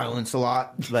involved in violence a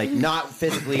lot, like not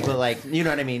physically, but like you know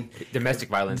what I mean. Domestic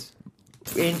violence.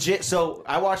 So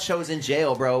I watch shows in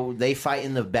jail, bro. They fight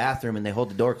in the bathroom and they hold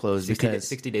the door closed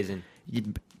 60 days in.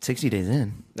 60 days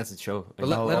in. That's the show. But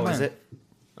let him is land. it?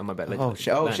 Oh my bad. Oh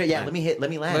shit! Yeah, let me land, Let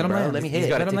him bro. land. Let me He's hit.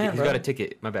 got a Let him ticket. land, He's bro. got a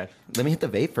ticket. My bad. Let me hit the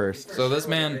vape first. So this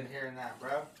man. Been hearing that,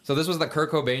 bro. So this was the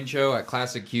Kurt Cobain show at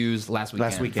Classic Q's last weekend.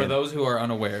 Last weekend. For those who are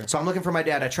unaware. So I'm looking for my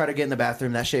dad. I try to get in the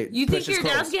bathroom. That shit. You think pushes your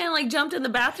dad's closed. getting like jumped in the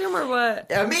bathroom or what?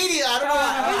 Immediately, I don't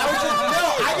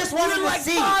know. I just wanted You're to like,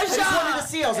 see. I just Pasha! wanted to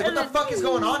see. I was like, what the fuck is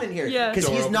going on in here? Yeah. Because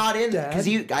he's not in. Because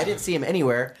I didn't see him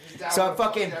anywhere. down So I with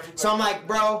fucking. everybody So I'm like, else.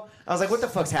 bro. I was like, what the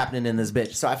fuck's happening in this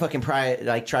bitch? So I fucking try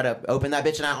to open that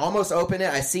bitch, and I almost open it.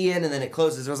 I see it, and then it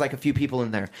closes. There was like a few people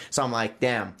in there. So I'm like,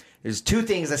 damn. There's two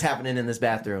things that's happening in this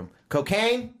bathroom: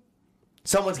 cocaine.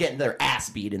 Someone's getting their ass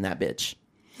beat in that bitch.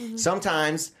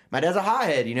 Sometimes my dad's a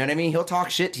hothead, you know what I mean? He'll talk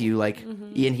shit to you, like,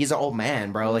 and he's an old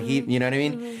man, bro. Like you know what I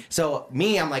mean? So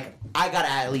me, I'm like, I gotta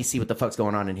at least see what the fuck's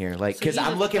going on in here, like, because you I'm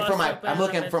just looking for bust my, open I'm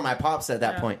looking the for my pops at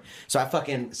that Yeah. point. So I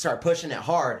fucking start pushing it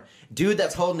hard. Dude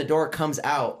that's holding the door comes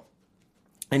out,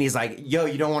 and he's like, "Yo,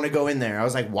 you don't want to go in there." I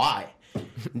was like, "Why?"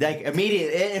 Like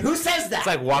immediately, who says that? It's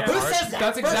like walk Who hard. says that?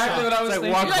 That's First exactly off, what I was It's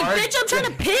like thinking. walk You're like, hard. bitch, I'm trying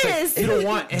to piss. You don't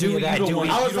want any Do of we- that, you do don't we?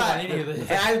 want- I was You don't like, want any of this.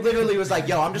 and I literally was like,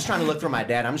 "Yo, I'm just trying to look for my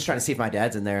dad. I'm just trying to see if my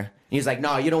dad's in there." And he's like,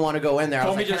 "No, you don't want to go in there." I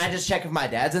was Homie like, "Can just- I just check if my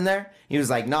dad's in there?" He was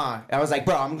like, "Nah." I was like,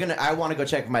 "Bro, I want to go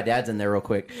check if my dad's in there real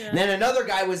quick." And then another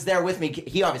guy was there with me.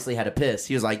 He obviously had a piss.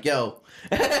 He was like, "Yo,"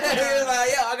 he was like,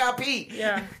 "Yo, I got pee."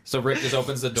 Yeah. So Rick just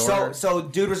opens the door. So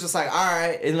dude was just like, "All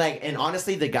right," and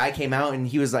honestly, the guy came out and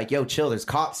he was like, "Yo, chill. There's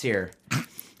cops here."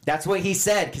 That's what he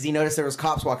said because he noticed there was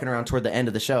cops walking around toward the end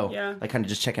of the show. Yeah. Like kind of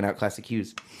just checking out Classic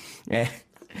Q's. Yeah.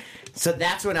 So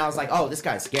that's when I was like, oh, this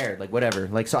guy's scared. Like, whatever.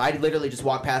 Like, so I literally just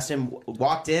walked past him,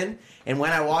 walked in, and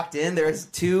when I walked in, there's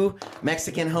two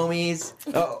Mexican homies.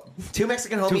 Oh, two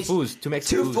Mexican homies. Two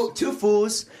Mexican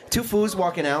fools. Two foos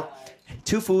walking out.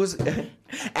 Two foos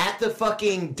at the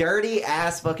fucking dirty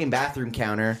ass fucking bathroom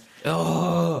counter.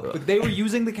 Oh, they were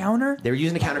using the counter? They were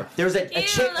using the counter. There was a Ew,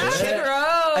 chick. that's A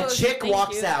gross. chick Thank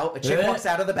walks you. out. A chick walks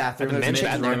out of the bathroom. The There's a men's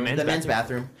chick's bathroom. room, the men's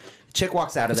bathroom. Chick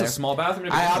walks out of It's there. a small bathroom.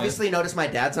 To I begin with. obviously noticed my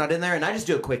dad's not in there, and I just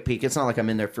do a quick peek. It's not like I'm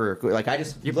in there for like I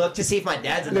just look to see if my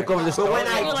dad's in there. Look over the But when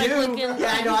stall. I You're like do, looking-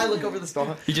 yeah, I know I look over the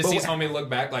stall. He just But sees homie look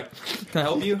back like, can I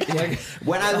help you? Like,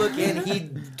 when I look in, he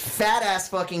fat ass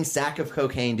fucking sack of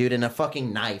cocaine, dude, and a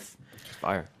fucking knife.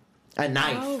 Fire. A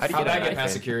knife. Oh, How do you how'd get I a get knife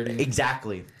past in? security?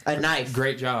 Exactly. A knife.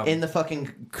 Great job. In the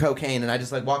fucking cocaine, and I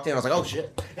just like walked in. I was like, oh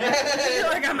shit. You're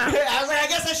like, I'm out. I was like, I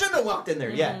guess I shouldn't have walked in there.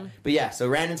 Yeah. But yeah, so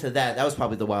ran into that. That was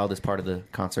probably the wildest part of the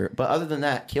concert. But other than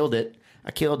that, killed it.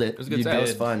 I killed it. It was a good That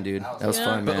was set. fun, dude. That was Yeah.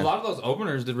 fun, But man. a lot of those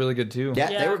openers did really good too. Yeah,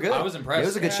 they Yeah. were good. I was impressed. It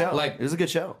was a good Yeah. show. Like- It was a good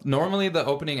show. Normally the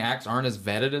opening acts aren't as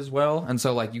vetted as well, and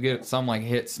so like you get some like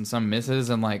hits and some misses,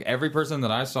 and like every person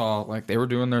that I saw, like they were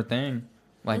doing their thing.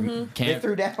 Like They can't.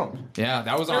 threw down. Yeah,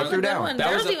 that was That was a on. good one. That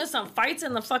There was was a- even some fights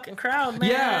in the fucking crowd, man.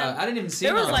 Yeah, I didn't even see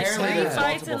There was them. like Apparently three there's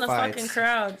fights in the multiple fucking fights.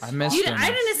 crowd. I missed them. I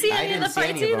didn't see I any of didn't the see fights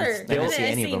any of them. either. I didn't see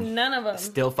any of them. None of them.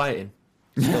 Still fighting.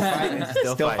 Still fighting.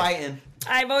 Still Still fighting. fighting.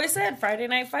 I've always said Friday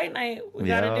night fight night. We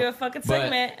Yeah. gotta do a fucking But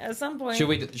segment at some point. Should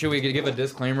we give a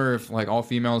disclaimer if like all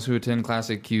females who attend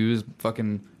Classic Q's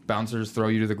fucking bouncers throw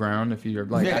you to the ground if you're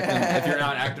like acting, if you're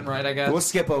not acting right, I guess. We'll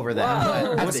skip over that. Whoa.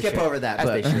 We'll As they skip should. over that. As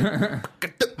they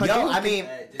But yo, I mean,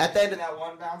 Did at the you end, see that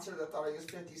one bouncer that thought he was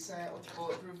 50 Cent with the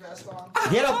bulletproof vest on?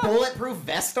 he had a bulletproof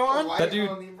vest on. White That dude-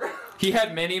 homie, bro. He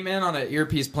had Many Men on an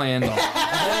earpiece playing. The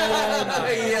whole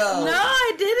night. Yo. No,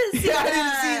 I didn't see Yeah, I that.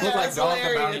 didn't see that. Looked like That's Dog the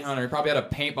hilarious. Bounty Hunter. He probably had a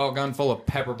paintball gun full of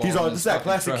pepper balls. He's in on his this at fucking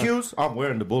Classic truck. Q's. I'm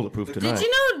wearing the bulletproof tonight. Did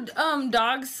you know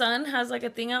Dog's son has like a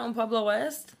thing out in Pueblo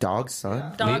West? Dog's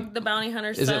son? Dog the Bounty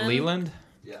Hunter's Is son. it Leland?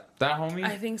 Yeah. That homie?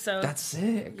 I think so. That's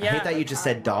sick. I hate that you just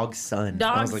said dog's son. I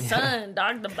Dog's was like, son.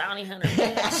 Dog the Bounty Hunter.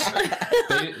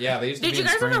 bitch. They used to Did be you in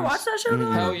guys ever Springs. watch that show?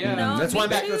 Though? Hell yeah. No, Let's me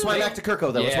wind back. too. Let's wind back to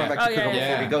Kirko though. Let's Yeah. wind back to Oh, Kirko yeah, before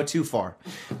yeah. we go too far.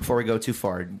 Before we go too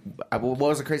far, what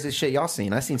was the craziest shit y'all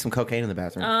seen? I seen some cocaine in the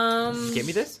bathroom. Get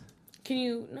me this? Can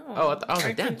you? No. Oh, I was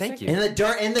like, damn, thank you. In the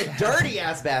dirty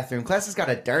ass bathroom. Class has got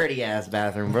a dirty ass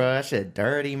bathroom, bro. That shit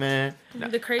dirty, man.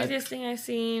 The craziest thing I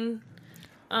seen.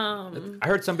 I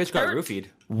heard some bitch got roofied.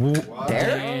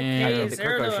 There? Okay, the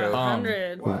 0 Kirko to show.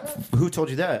 100. Who told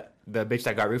you that? The bitch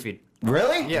that got roofied.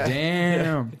 Really? Yeah.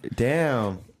 Damn.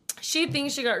 Damn. She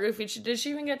thinks she got roofied. Did she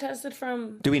even get tested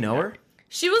from? Do we know her?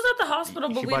 She was at the hospital,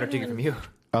 but She we bought her didn't ticket even- from you.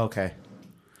 Okay.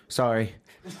 Sorry.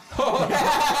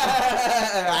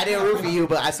 I didn't roofie you,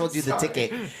 but I sold you the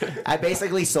ticket. I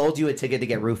basically sold you a ticket to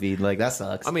get roofied. Like, that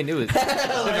sucks. I mean, it was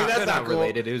that's not cool.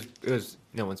 related. It was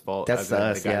no one's fault. That's other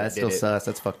than sus. the guy Yeah, that that's did still it. sus.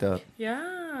 That's fucked up.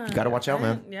 Yeah. You gotta watch out,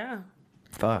 man. Yeah.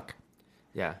 Fuck.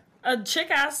 Yeah. A chick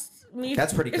asked me.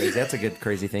 That's pretty crazy. That's a good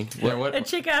crazy thing. Yeah, A what?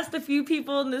 chick asked a few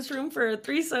people in this room for a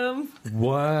threesome.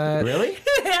 What? Really?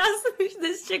 asked me,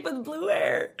 this chick with blue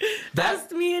hair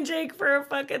asked me and Jake for a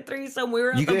fucking threesome. We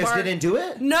were at You the guys bar. didn't do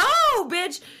it? No,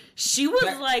 bitch. She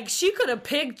was like, she could have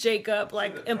picked Jake up,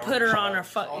 like, and put her on her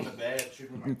On the fucking. bed,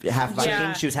 shooting my Half Viking?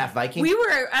 Yeah. She was half Viking? We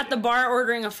were at the bar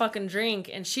ordering a fucking drink,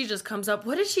 and she just comes up.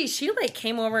 What did she? She like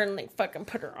came over and like fucking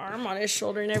put her arm on his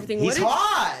shoulder and everything. He's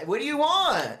hot. What do you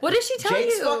want? What did she tell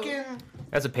Jake's you? fucking.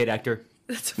 That's a paid actor.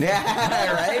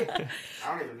 Yeah, right?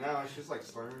 I don't even know. She was like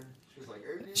slurring. She was like,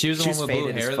 She was the She's one with blue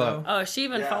faded as hair, fuck. though. Oh, she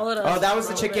even Yeah. followed us. Oh, that was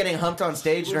the a chick little bit. getting humped on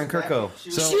stage during Kirko. She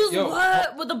was Yo,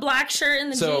 what? With the black shirt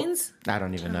and the So- jeans? I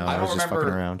don't even know. I I don't was just remember.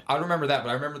 fucking around. I don't remember that,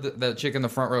 but I remember the chick in the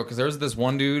front row because there was this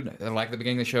one dude, like at the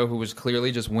beginning of the show, who was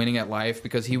clearly just winning at life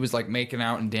because he was like making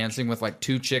out and dancing with like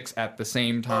two chicks at the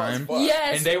same time,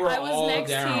 Yes, and they were I was all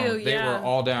next down. to you. They Yeah. were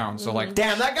all down. So like,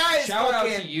 Damn, that guy is shout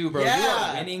fucking. out to you, bro. You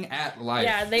are winning at life.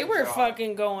 Yeah, they were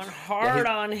fucking going hard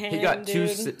he- on him. He got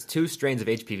dude. two strains of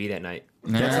HPV that night.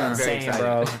 That's what I'm Very saying,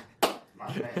 excited. bro. my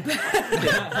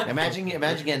man. Imagine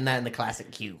getting that in the classic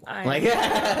Q. I Like, know.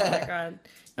 Oh my god.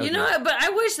 You know what? But I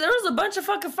wish there was a bunch of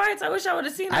fucking fights. I wish I would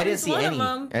have seen. I At didn't least see one any. of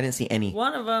them. I didn't see any.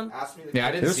 One of them. Ask me. Yeah,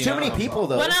 I didn't There's see too none many of them. people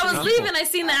though. When I was Uncle. leaving, I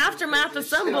seen the aftermath of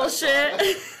some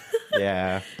bullshit.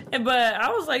 Yeah, But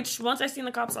I was like, once I seen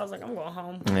the cops, I was like, I'm going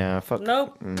home. yeah. Fuck.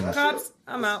 Nope. That's Cops, it.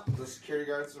 I'm out. The security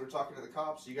guards were talking to the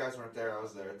cops. You guys weren't there. I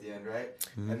was there at the end, right?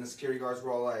 Mm-hmm. And the security guards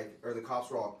were all like, or the cops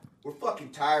were all, we're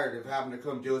fucking tired of having to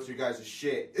come deal with you guys'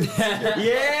 shit. The security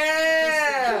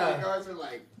Yeah. guards were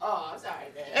like, oh, I'm sorry,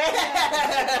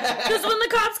 man. Because when the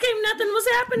cops came, nothing was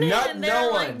happening. No- and they no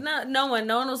were like, one. no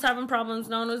one was having problems.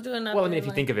 No one was doing nothing. Well, I mean, if you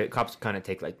like, think of it, cops kind of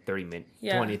take like 30 minutes,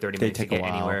 Yeah. 20, 30 They minutes to take a get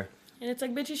while. anywhere. and it's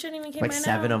like, bitch, you shouldn't even came Like right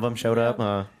 7 now. of them showed up.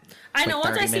 I know. like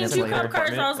Once I 30 seen minutes 2 later. cop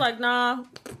cars, I was like, nah.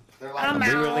 They're like, I'm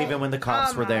We were out. leaving when the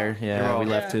cops were there. Yeah, You're we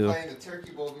all- left "We're too. playing the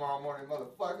turkey bowl tomorrow morning,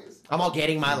 motherfuckers. I'm all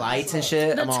getting my lights and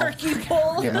shit. The I'm all turkey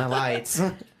bowl. getting my lights.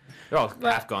 It They're all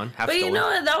half gone, half But stolen. you know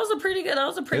what? That was a pretty good. That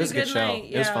was a pretty was a good show. night.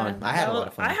 It was Yeah. fun. I had a That lot was-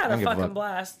 of fun. I had I a don't give a fucking fuck.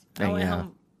 blast. I Dang, went yeah.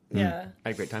 home. Yeah. I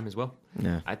had a great time as well.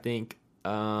 Yeah. I think.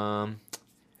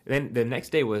 Then the next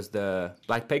day was the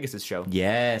Black Pegasus show.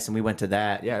 Yes, and we went to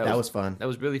that. Yeah, that was fun. That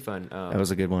was really fun. That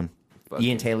was a good one. Fucking-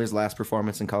 Ian Taylor's last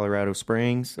performance in Colorado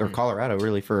Springs, or Colorado,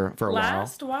 really, for a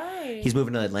Last? while. Why? He's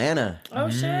moving to Atlanta, oh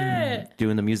shit.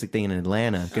 doing the music thing in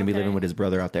Atlanta. Gonna be Okay. living with his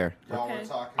brother out there. Y'all Okay. were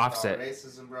talking Offset. about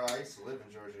racism, bro. I used to live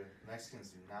in Georgia. Mexicans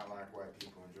do not like white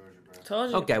people in Georgia, bro. Told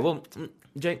you. Okay, well,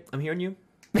 Jake, I'm hearing you.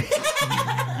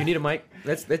 You need a mic.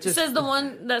 Let's It just. says the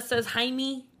one that says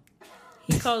Jaime.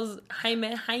 He calls Jaime.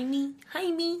 I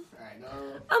know.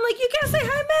 I'm like, you can't say Who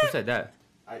Jaime. said that?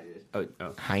 I did.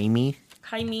 Oh. Jaime,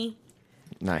 Jaime.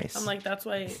 nice. I'm like, that's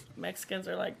why Mexicans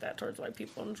are like that towards white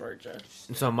people in Georgia.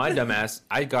 So my dumbass,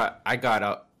 I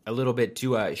got a little bit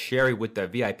too sherry with the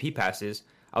VIP passes.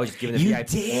 I was just giving the You VIP.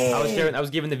 did. I was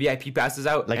giving the VIP passes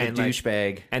out like a and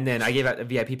douchebag. and then I gave out the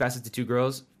VIP passes to 2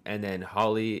 girls, and then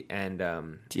Holly and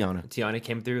Tiana.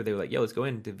 came through. They were like, "Yo, let's go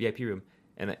in the VIP room,"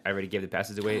 and I already gave the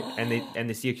passes away. And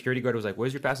the security guard was like,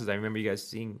 "Where's your passes? I remember you guys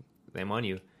seeing them on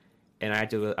you." And I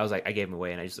was like, I gave them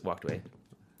away, and I just walked away.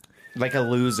 Like a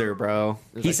loser, bro.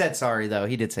 He like- said sorry though.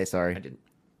 He did say sorry. I didn't.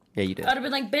 Yeah, you did. I'd have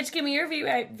been like, bitch, give me your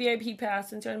VIP pass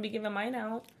since you're gonna be giving mine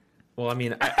out. Well, I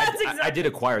mean, That's I exactly- did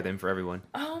acquire them for everyone.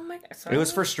 Oh my god. Sorry. It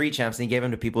was for street champs, and he gave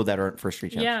them to people that aren't for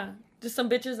street champs. Yeah, just some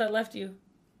bitches that left you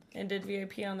and did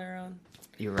VIP on their own.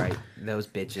 You're right. Those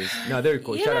bitches. No, they're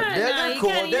cool. Yeah. Shut up. No, They're you cool.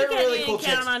 can't- you They're can't really even cool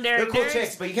count chicks. on They're Derek. cool Derek's-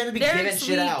 chicks, but you can't be giving Derek's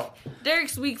shit weak. out.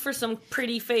 Derek's weak for some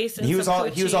pretty face. And He was some all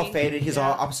coochie. faded. He's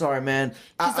Yeah. all, I'm sorry, man. He's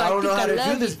I don't like, know how "I to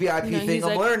love do this you." VIP No, thing. he's I'm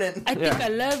like, learning. I think I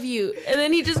love you, and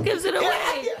then he just gives it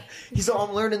away. He's all,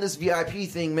 I'm learning this VIP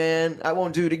thing, man. I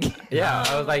won't do it again. Yeah,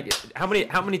 I was like, how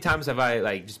many times have I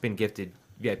like just been gifted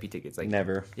VIP tickets? Like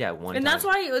Never. Yeah, one. And time. that's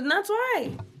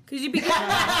why, because you be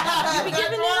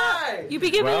giving, why. you be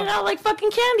giving Well- it out like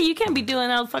fucking candy. You can't be doing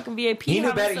out fucking VIP. He knew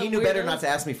having better. some He knew better weirdos. not to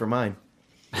ask me for mine.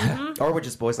 I Or we're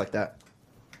just boys like that.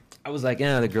 I was like,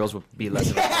 yeah, the girls would be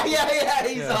less. Yeah.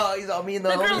 He's all me and the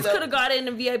The homies girls up. could have got in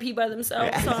a VIP by themselves.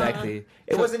 Yeah, Exactly.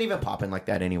 It wasn't even popping like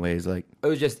that, anyways. Like, It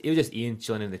was just Ian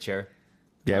chilling in the chair.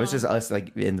 yeah, it was just us,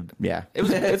 like in the It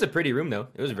was a pretty room though.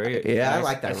 It was very Yeah, I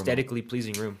like that room. aesthetically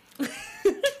pleasing room.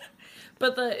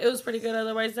 But it was pretty good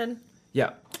otherwise then.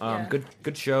 Yeah. Yeah.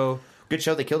 Good show. good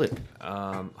show. They killed it.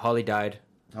 Holly died.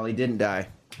 Holly didn't die,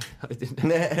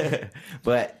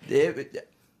 but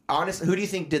honestly, who do you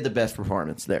think did the best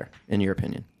performance there, in your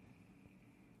opinion?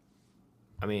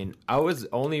 I mean, I was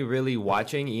only really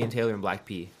watching Ian Taylor and Black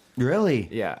P. Really?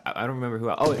 Yeah, I don't remember who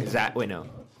else. Oh, is that? Wait, no.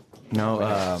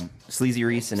 No. Sleazy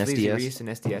Reese and Sleazy SDS. Reese and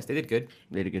SDS. They did good.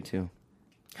 They did good too.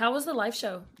 How was the live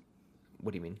show?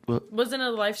 What do you mean? Wasn't it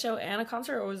a live show and a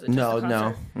concert, or was it just No, a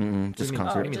no, concert? just What do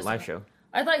concert. you mean just- live show?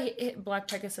 I thought Black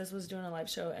Pegasus was doing a live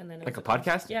show and then it Like was a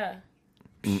podcast? Yeah.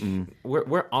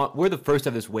 We're the first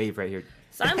of this wave right here.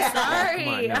 So I'm sorry.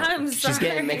 Come on, no. I'm sorry. She's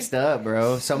getting mixed up,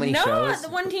 bro. So many No, shows.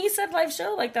 when he said live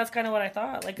show, like that's kind of what I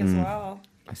thought, like as well.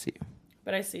 I see.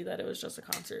 But I see that it was just a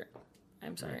concert.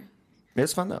 I'm sorry. It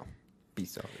was fun though. Be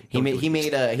sorry. He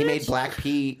made Black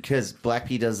P, because Black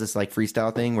P does this like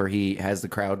freestyle thing where he has the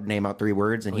crowd name out 3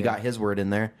 words, and he got his word in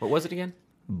there. What was it again?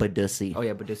 Badussy. Oh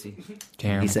yeah, Badussi.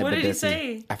 Damn. He said What did he Badussy.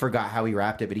 say? I forgot how he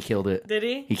rapped it, but he killed it. Did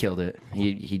he? He killed it.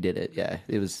 He did it. Yeah,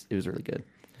 it was really good.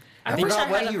 I wish forgot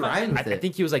I what had he a rhymed fucking- with I it.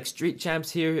 think he was like Street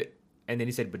Champs here, and then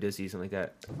he said Badussi, something like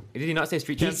that. Did he not say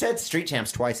Street He Champs? said Street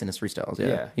Champs twice in his freestyles. Yeah,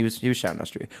 Yeah. he was shouting out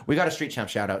Street. We got a Street Champ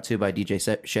shout out too by DJ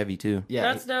Chevy too. Yeah,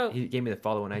 That's dope. He gave me the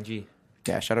follow on IG.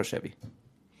 Yeah, shout out Chevy.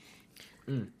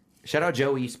 Shout out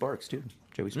Joey Sparks too.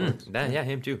 Joey Sparks. Yeah,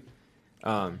 him too.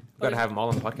 Gotta have them all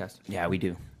on the podcast. Yeah, we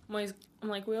do. I'm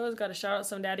like, we always got to shout out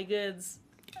some Daddy Goods.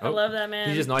 I Oh, love that man.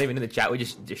 He's just not even in the chat. We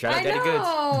just shout out I Daddy Goods.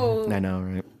 know. I know,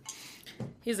 right?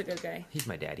 He's a good guy. He's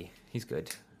my daddy. He's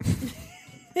good.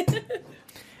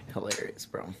 Hilarious,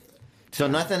 bro. So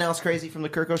nothing else crazy from the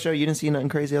Kirko show? You didn't see nothing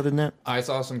crazy other than that? I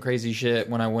saw some crazy shit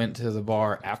when I went to the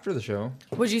bar after the show.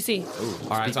 What'd you see? All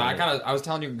right, so I was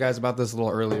telling you guys about this a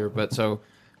little earlier, but so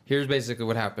here's basically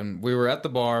what happened. We were at the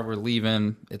bar, we're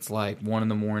leaving. It's like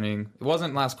 1 a.m. It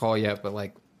wasn't last call yet, but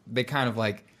like they kind of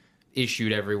like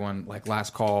issued everyone like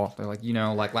last call. They're like,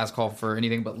 like last call for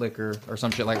anything but liquor or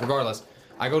some shit. Like regardless,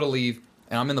 I go to leave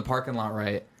and I'm in the parking lot,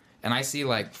 right? And I see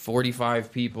like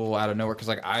 45 people out of nowhere because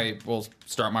like I will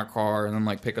start my car and then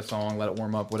like pick a song, let it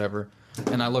warm up, whatever.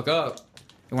 And I look up.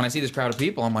 And when I see this crowd of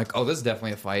people, I'm like, oh, this is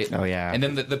definitely a fight. Oh, yeah. And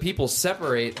then the people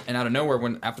separate, and out of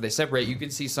nowhere, after they separate, you can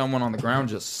see someone on the ground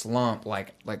just slump,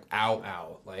 like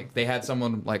ow. Like, they had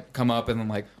someone, like, come up and then,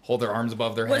 like, hold their arms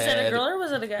above their Was head. it a girl or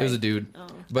was it a guy? It was a dude. Oh.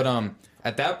 But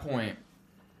at that point,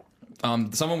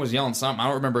 someone was yelling something. I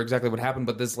don't remember exactly what happened,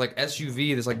 but this, like,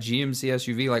 SUV, this, like, GMC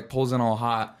SUV, like, pulls in all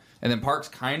hot. And then parks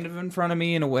kind of in front of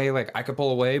me in a way, like, I could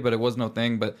pull away, but it was no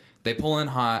thing. But they pull in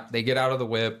hot. They get out of the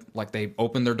whip. Like, they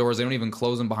open their doors. They don't even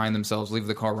close them behind themselves, leave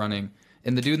the car running.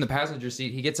 And the dude in the passenger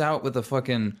seat, he gets out with a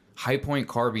fucking Hi-Point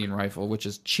carbine rifle, which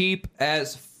is cheap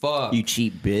as fuck. You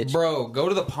cheap bitch. Bro, go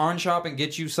to the pawn shop and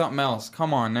get you something else.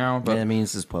 Come on now. But Yeah, I mean,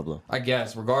 this is Pueblo. I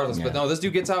guess, regardless. Yeah. But no, this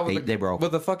dude gets out with, They broke.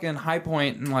 with a fucking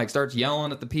Hi-Point and, like, starts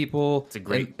yelling at the people. It's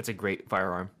a great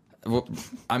firearm. Well,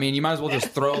 I mean, you might as well just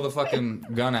throw the fucking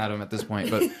gun at him at this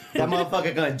point. But That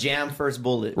motherfucker gonna jam first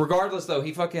bullet. regardless, though,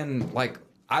 he fucking, like,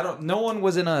 no one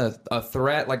was in a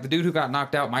threat. Like, the dude who got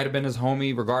knocked out might have been his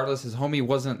homie. Regardless, his homie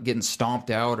wasn't getting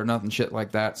stomped out or nothing shit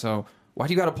like that. So why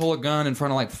do you got to pull a gun in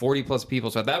front of, like, 40 plus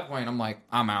people? So at that point, I'm like,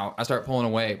 I'm out. I start pulling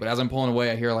away. But as I'm pulling away,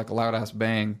 I hear, like, a loud ass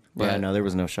bang. But Yeah, no, there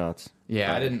was no shots.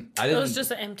 yeah, I didn't. It was just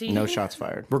an empty. No shots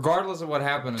fired. Regardless of what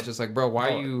happened, it's just like, bro,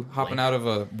 why are you hopping out of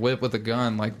a whip with a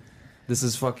gun? Like, this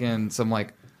is fucking some,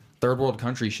 like, third world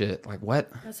country shit. Like,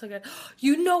 what? That's so good.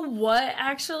 You know what?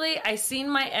 Actually, I seen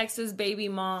my ex's baby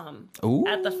mom Ooh.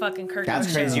 at the fucking Kirkland That's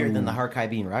show. crazier than the Harkai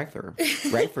being Rifer.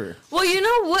 Rifer. Well, you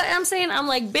know what I'm saying? I'm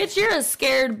like, bitch, you're a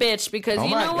scared bitch because Oh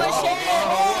you my know what God.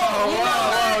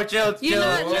 she. You know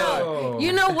what? Whoa.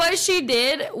 You know what she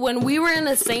did when we were in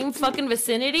the same fucking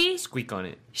vicinity? Squeak on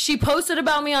it. She posted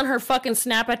about me on her fucking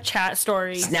Snapchat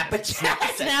story.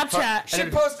 Snapchat. She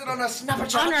posted on a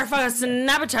Snapchat. on her fucking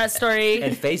Snapchat story.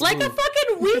 And Facebook. Like a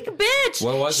fucking weak bitch.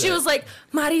 What was she it? was like,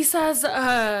 Marisa's,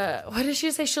 what did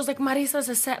she say? She was like,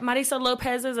 Marisa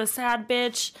Lopez is a sad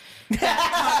bitch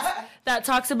that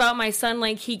talks about my son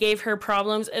like he gave her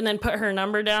problems and then put her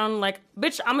number down. Like,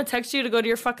 bitch, I'm gonna text you to go to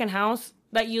your fucking house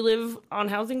that you live on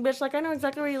housing, bitch. Like, I know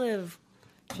exactly where you live.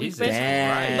 Jesus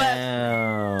bitch.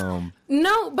 Damn.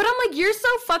 No, but I'm like, you're so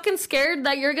fucking scared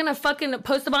that you're gonna fucking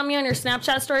post about me on your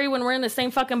Snapchat story when we're in the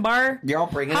same fucking bar. You're all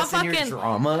bringing How us in your fucking-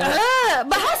 drama.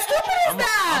 But how stupid is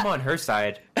that? I'm on her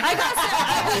side.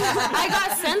 I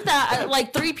got sent that.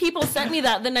 Like 3 people sent me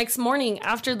that the next morning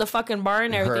after the fucking bar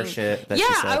and everything. Her shit that yeah,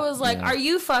 she said. I was like, Yeah. "Are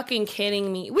you fucking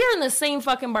kidding me?" We were in the same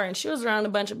fucking bar, and she was around a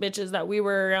bunch of bitches that we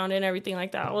were around and everything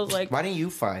like that. I was like, Why didn't you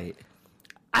fight?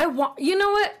 "I want." You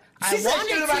know what? She said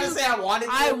she was about to say I wanted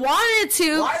to. I wanted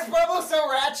to. Why is Bravo so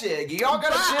ratchet? Y'all gotta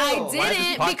But chill. I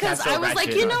didn't podcast because so I was like,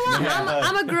 ratchet? you know what? Yeah.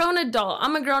 I'm a grown adult.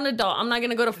 I'm not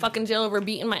gonna go to fucking jail over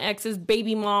beating my ex's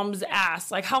baby mom's ass.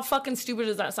 Like, how fucking stupid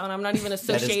does that sound? I'm not even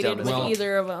associated dumb with as fuck.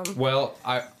 either of them. Well,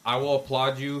 I will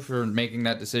applaud you for making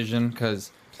that decision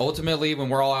because ultimately, when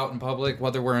we're all out in public,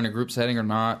 whether we're in a group setting or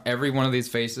not, every one of these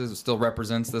faces still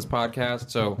represents this podcast.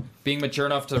 So being mature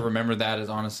enough to remember that is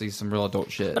honestly some real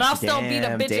adult shit. But I'll still beat a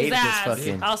Damn, bitch's Dave just ass.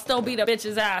 fucking- I'll still beat a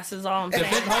bitch's ass. Is all I'm saying.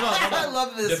 Hold on. I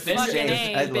love this. Defend Fucking James.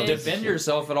 A, I love bitch. this. Defend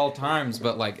yourself at all times,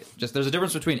 but like, just there's a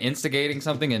difference between instigating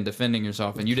something and defending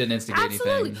yourself, and you didn't instigate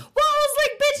Absolutely. anything. Well, I was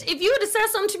like, bitch, if you would have said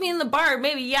something to me in the bar,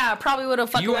 maybe, yeah, I probably would have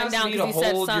fucking You went asked down me because to you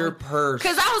said hold something. your purse.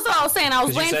 Because that was what I was saying. I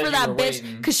was 'Cause you waiting said for you that were bitch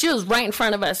waiting. because she was right in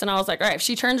front of us. And I was like, all right, if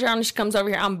she turns around and she comes over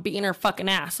here, I'm beating her fucking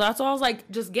ass. So that's why I was like,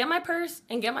 just get my purse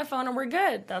and get my phone and we're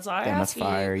good. That's all I Damn, that's asked you.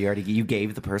 fire. You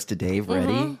gave the purse to Dave.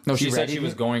 Ready? No, she said ready she to-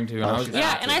 was going to. And I was she-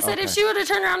 Yeah, and I said if she would have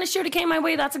turned around and she would have came my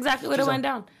way, that's exactly what it went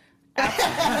down.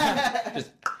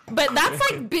 But that's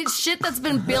like bitch shit that's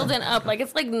been building up. Like,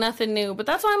 it's like nothing new. But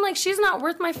that's why I'm like, she's not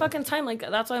worth my fucking time. Like,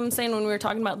 that's what I'm saying when we were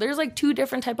talking about there's like 2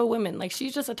 different type of women. Like,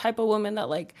 she's just a type of woman that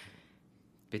like,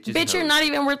 Bitches bitch, you're knows. not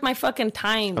even worth my fucking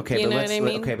time. Okay, you but know what I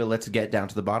mean? okay, but let's get down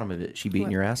to the bottom of it. She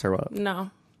beating your ass or what? No,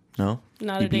 No,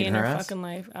 not You a day beating in her ass? fucking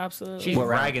life. Absolutely. She's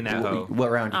ragging that hoe. What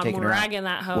round you I'm taking her out? ragging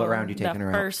that hoe. What round you taking the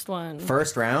her out? first one.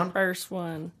 First round. First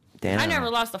one. Damn. I never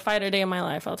lost a fight a day in my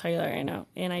life. I'll tell you that right now,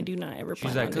 and I do not ever. She's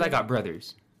plan like, on because I doing got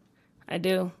brothers. I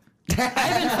do.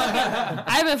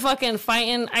 I've been fucking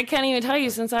fighting. I can't even tell you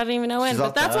since I didn't even know when. She's But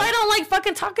off that's the why I hook. don't like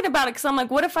fucking talking about it. Because I'm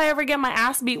like, what if I ever get my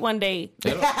ass beat one day?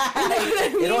 It'll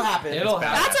happen. It'll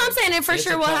That's what I'm saying. It for It's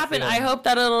sure a will tough happen. feeling. I hope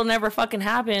that it'll never fucking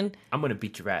happen. I'm going to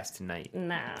beat your ass tonight.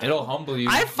 Nah. It'll humble you.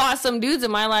 I've fought some dudes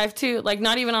in my life too. Like,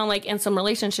 not even on like in some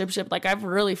relationship shit. Like, I've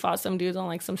really fought some dudes on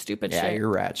like some stupid Yeah, shit. you're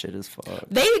ratchet as fuck.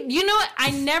 You know what?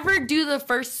 I never do the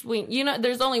first swing. You know,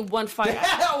 there's only one fight.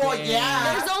 Well,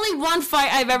 yeah. There's only one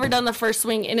fight I've ever done the first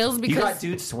swing, and it was You because got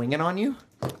dudes swinging on you?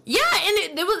 yeah,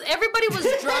 and it was everybody was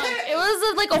drunk. It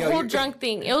was like a whole drunk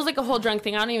thing. It was like a whole drunk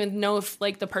thing. I don't even know if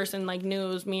like the person like knew it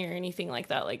was me or anything like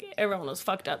that. Like everyone was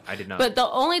fucked up. I did not. But the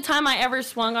only time I ever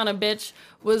swung on a bitch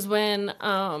was when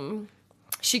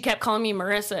she kept calling me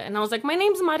Marissa, and I was like, my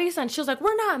name's Marisa, and she was like,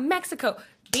 we're not in Mexico.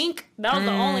 Dink. That was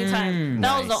the only time.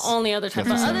 That was the only other time.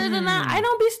 But other than that, I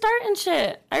don't be starting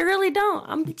shit. I really don't.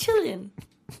 I'm be chilling.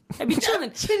 I be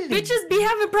chilling. Bitches be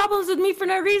having problems with me for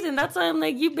no reason. That's why I'm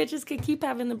like, you bitches can keep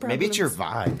having the problems. Maybe it's your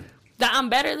vibe. That I'm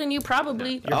better than you,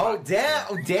 probably. Oh, damn.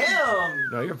 Oh, damn.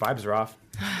 No, your vibes are off.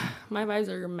 My vibes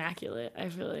are immaculate, I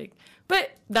feel like.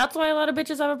 But that's why a lot of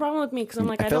bitches have a problem with me, because I'm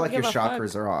like, I, I feel don't like give your a fuck.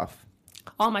 chakras are off.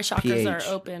 All my chakras pH. are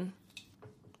open.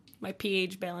 My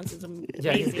pH balance is amazing.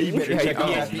 Yeah, you better check Oh,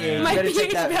 that. man. My You better check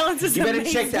pH that- balance is You better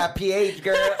amazing. check that pH,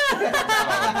 girl.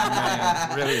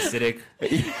 Really acidic.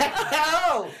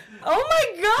 Oh, Oh my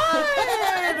she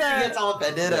god! gets all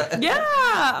offended. Yeah,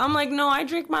 I'm like, no, I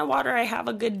drink my water. I have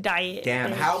a good diet. Damn,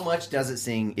 Like, how much does it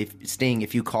sting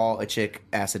if you call a chick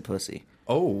acid pussy?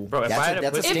 Oh, Bro, if I had a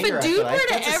That's a pussy, If stinger, a I dude feel were like. to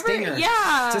That's a ever, stinger.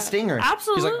 yeah, It's a stinger.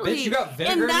 absolutely. "Bitch, you got vinegar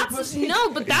and in your that's pussy?" no,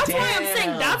 but that's why I'm saying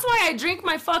Damn. that's why I drink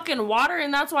my fucking water,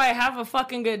 and that's why I have a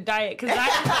fucking good diet, because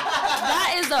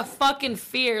that is a fucking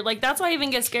fear. Like that's why I even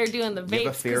get scared doing the vapes. You have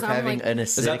a fear of 'cause I'm having like, an acidic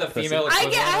is that the pussy? female? I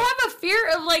equivalent? have a fear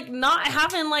of like not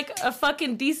having like a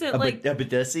fucking decent like a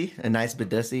badussi, a nice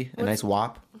badussi, a nice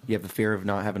wop. You have a fear of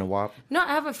not having a wop, no, I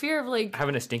have a fear of like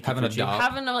having a stinky Having a coochie. dog.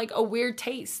 having a weird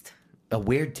taste. a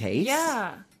weird taste.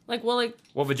 Yeah, like well, like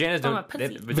Well, vaginas From a don't.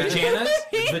 pussy. Vaginas?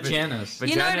 Vaginas.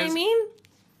 you know what I Vaginas- mean?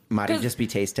 Might he 'Cause- just be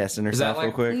taste testing that herself real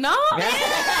like- quick? No.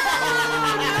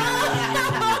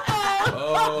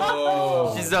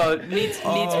 Oh. She's needs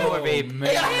more vape.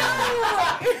 Man.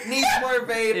 Needs more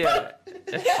vape. Yeah.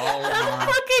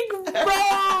 Oh, Fucking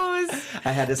gross.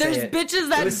 I had to say There's it. bitches It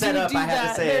that was set do up, I had to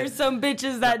that. say it. There's some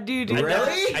bitches that do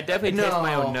Really? I definitely taste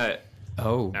my own nut.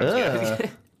 oh. Ugh.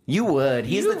 You would.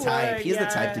 He's You the type. would, He's the yeah.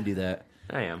 type to do that.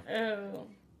 I am. that. Oh.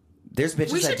 There's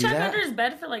bitches We that should do check that. under his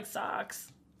bed for like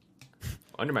socks.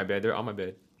 Under my bed. They're on my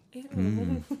bed.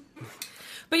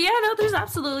 But yeah, no, there's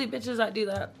absolutely bitches that do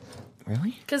that.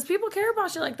 Really? Because people care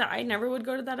about shit like that. I never would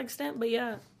go to that extent, but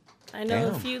yeah. I know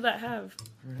a Damn. few that have.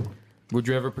 Would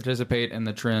you ever participate in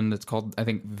the trend that's called, I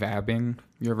think, vabbing?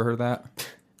 You ever heard of that?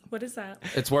 What is that?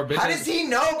 It's where bitches... How does he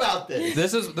know about this?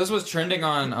 This was trending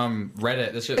on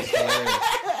Reddit. This shit was hilarious.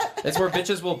 It's where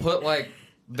bitches will put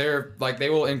they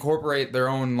will incorporate their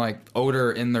own like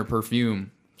odor in their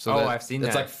perfume. So that I've seen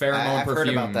it's that. like pheromone I've perfume. heard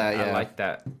about that. Yeah. I like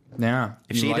that. Yeah.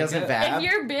 If You she like doesn't it? vab If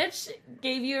your bitch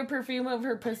gave you a perfume of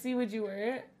her pussy, would you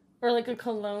wear it? Or like a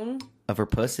cologne? of her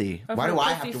pussy, Of why her do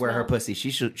I pussy have to wear her smell. pussy?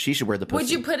 She should wear the pussy.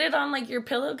 Would you put it on like your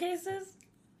pillowcases?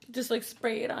 Just like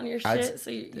spray it on your I'd- so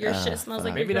your shit smells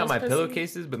like Maybe your not my girl's pussy?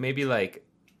 pillowcases, but maybe like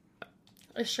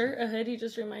A shirt, a hoodie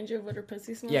just reminds you of what her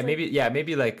pussy smells yeah, like?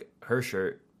 maybe like her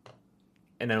shirt,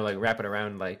 and then like wrap it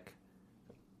around like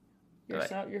Your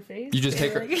face? You just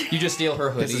take her. You just steal her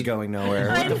hoodie. This is going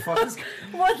nowhere. I What the know. fuck is?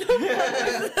 What the fuck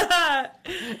is that?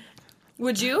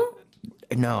 Would you?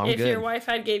 No, I'm if good. your wife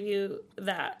had gave you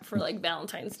that for like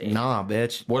Valentine's Day? Nah,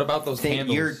 bitch. What about those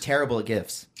candles? You're terrible at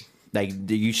gifts. Like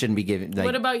you shouldn't be giving. Like,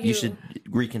 What about You you? should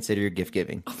reconsider your gift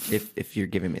giving if you're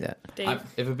giving me that. Dave?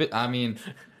 if a bit, I mean,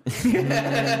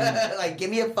 Like, give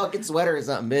me a fucking sweater or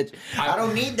something, bitch. I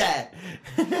don't need that.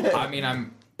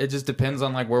 It just depends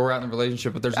on like where we're at in the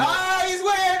relationship. But there's no. Oh, he's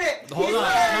wearing it. Hold He's on.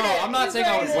 wearing No, it. I'm not He's saying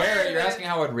I would wearing wear it. it. You're asking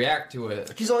how I'd react to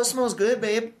it. He's all, it smells good,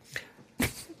 babe.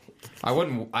 I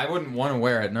wouldn't want to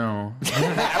wear it. No.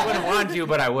 I wouldn't want to,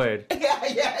 but I would.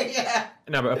 Yeah.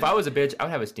 No, but if I was a bitch, I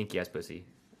would have a stinky ass pussy.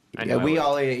 I Yeah, know I we would.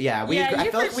 all. Yeah, we. Yeah, I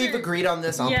you feel for like we've sure- agreed on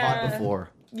this on Yeah. pod before.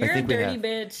 You're I a think we dirty have.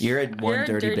 bitch. You're a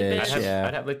dirty bitch. I'd have, Yeah.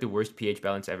 I'd have like the worst pH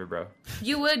balance ever, bro.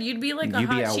 You would. You'd be like a You'd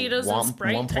be hot a Cheetos one- and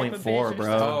Sprite type of 1.4, bitch or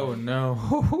bro. something.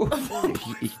 Oh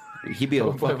no. He'd be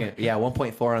a fucking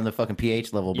 1.4 on the fucking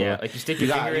pH level, bro. Yeah, like you stick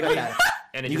your finger in got it, that.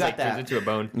 and it You just got like that. turns into a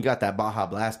bone. You got that Baja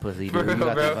Blast pussy, dude. You Bro,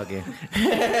 got that bro. fucking.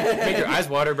 Make your eyes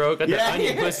water, bro. Got that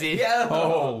onion pussy. Yeah.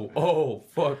 Oh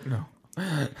fuck no.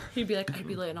 He'd be like, I'd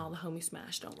be letting all the homies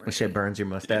smash. Don't worry. That shit burns your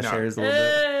mustache No. hairs a little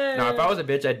bit. No, if I was a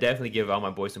bitch, I'd definitely give all my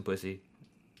boys some pussy.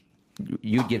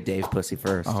 You'd give Dave pussy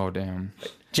first. Oh damn.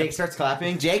 Jake starts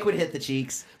clapping. Jake would hit the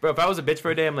cheeks. Bro, if I was a bitch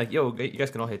for a day, I'm like, yo, you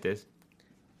guys can all hit this.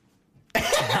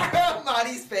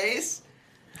 Monty's face.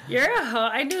 You're a hoe.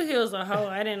 I knew he was a hoe.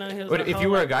 I didn't know he was But a if hoe you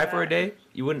were a like guy that. for a day,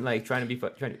 you wouldn't like trying to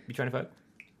fuck. You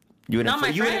wouldn't. Not my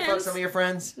you wouldn't fuck friends. some of your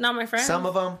friends. Not my friends. Some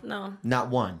of them. No. Not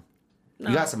one. No.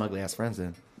 You got some ugly ass friends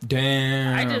then.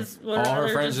 Damn. I just- all our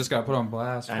they're friends just- just got put on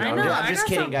blast. I I'm know, just- I I'm just got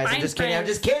kidding, some guys. I'm fine just kidding. I'm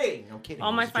just friends. kidding. I'm kidding.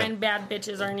 All my Just fine joking. bad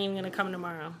bitches aren't even gonna come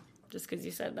tomorrow, just because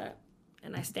you said that,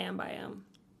 and I stand by them.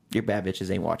 Your bad bitches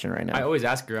ain't watching right now. I always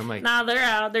ask her, I'm like, Nah, they're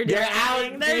out. They're doing They're out their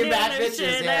thing. They're doing doing bad their bitches,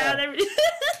 shit. yeah.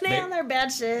 They're on their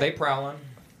bad shit. They prowling.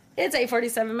 It's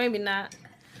 8:47, maybe not.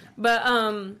 But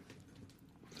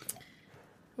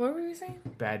what were we saying?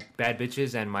 bad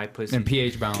bitches and my pussy. And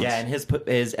pH balance. Yeah, and his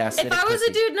acidic If I was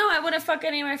pussy. a dude, no, I wouldn't fuck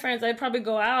any of my friends. I'd probably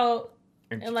go out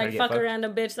and try to like get fuck a fucked.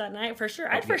 random bitch that night for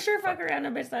sure. I'd for sure fuck a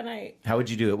random bitch that night. How would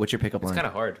you do it? What's your pickup It's line? kind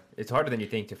of hard. It's harder than you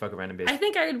think to fuck a random bitch. I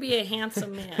think I would be a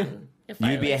handsome man. If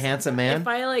I, You'd be a like, handsome man. If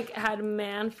I like had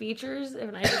man features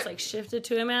and I just like shifted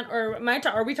to a man, or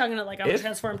are we talking to like I would If?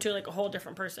 transform to like a whole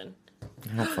different person?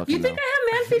 I don't fucking You think know.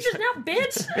 I have man features now,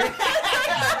 bitch?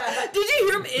 Did you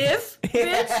hear him? If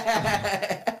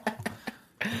bitch,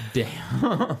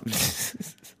 Damn.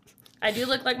 I do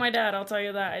look like my dad. I'll tell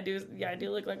you that. I do. Yeah, I do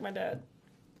look like my dad.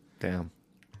 Damn.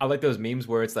 I like those memes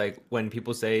where it's like when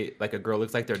people say like a girl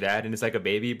looks like their dad and it's like a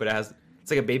baby, but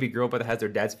it's like a baby girl, but it has their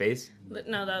dad's face.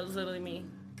 No, that was literally me.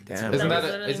 Damn. Isn't That that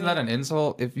was literally isn't that an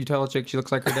insult if you tell a chick she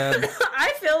looks like her dad?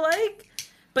 I feel like,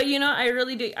 but you know, I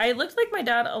really do. I looked like my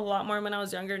dad a lot more when I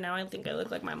was younger. Now I think I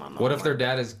look like my mom. What if their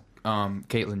dad is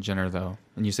Caitlyn Jenner though,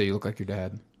 and you say you look like your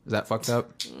dad? Is that fucked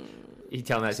up? You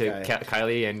telling that to This guy.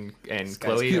 Kylie and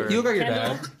Chloe? You, Or... you look like your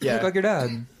Kendall? dad. Yeah. You look like your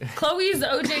dad. Chloe's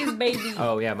OJ's baby?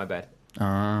 Oh yeah, my bad.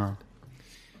 Ah.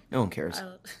 No one cares.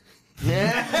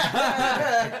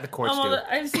 The courts do.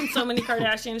 I've seen so many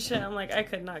Kardashian shit. I'm like, I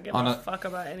could not give On a a- fuck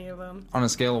about any of them. On a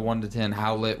scale of 1 to 10,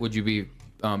 how lit would you be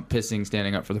pissing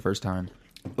standing up for the first time?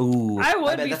 Ooh, I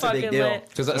would bet be that's a big fucking deal. lit.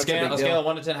 Because That's a scale big deal. of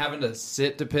 1 to 10, having to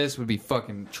sit to piss would be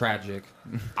fucking tragic.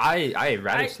 I'd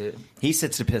rather I- sit. He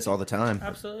sits to piss all the time.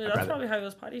 Absolutely, that's rather- probably how he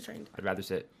was potty trained. I'd rather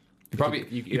sit.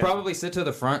 You probably sit to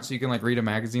the front so you can like read a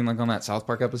magazine like on that South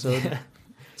Park episode.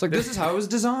 It's like, this is how it was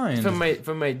designed. From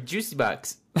my juicy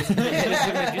box. This is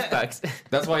my juice box.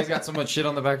 That's why he's got so much shit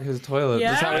on the back of his toilet.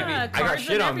 Yeah, That's how I got cards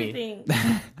shit and on me.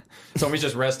 everything. Somebody's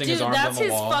just resting Dude, his arms on that's the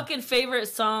his wall. fucking favorite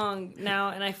song now,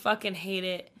 and I fucking hate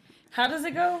it. How does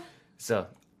it go? So,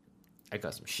 I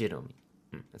got some shit on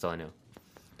me. That's all I know.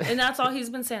 And that's all he's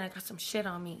been saying. I got some shit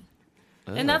on me.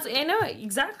 And that's, I know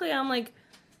exactly. I'm like,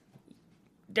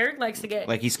 Derek likes to get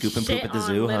Like he's scooping shit poop at the on,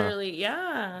 zoo, huh? literally.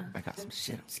 Yeah. I got some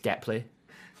shit. Scat play.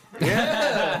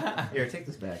 Yeah. Here, take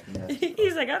this back. Yeah.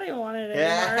 He's like, I don't even want it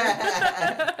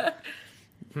anymore.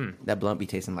 That blunt be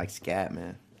tasting like scat,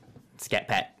 man. Scat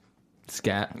pat.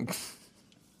 Scat.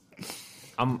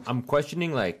 I'm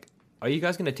questioning, like, are you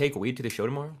guys gonna take weed to the show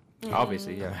tomorrow?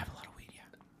 Obviously, I yeah. have a lot of weed. Yeah.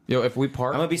 Yo, if we I'm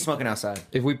park, gonna be smoking outside.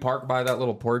 if we park by that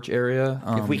little porch area,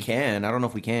 If we can, I don't know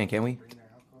if we can we?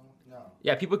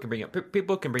 Yeah, people can bring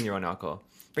people can bring their own alcohol.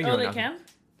 Bring your Oh, own they alcohol. can?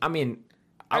 I mean,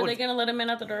 Are they going to let him in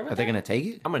at the door with Are they them? gonna take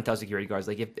it? I'm gonna tell security guards,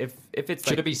 like, if it's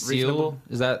should like, it be reasonable- sealed?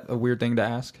 Is that a weird thing to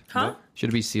ask? Huh? Should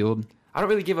it be sealed? I don't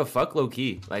really give a fuck, low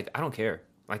key. Like, I don't care.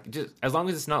 Like, just as long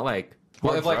as it's not like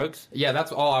hard if, like, drugs. yeah,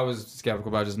 that's all I was skeptical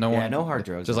about. Just no Yeah, one, no hard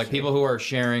drugs Just and like shit. people who are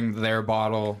sharing their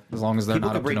bottle, as long as they're People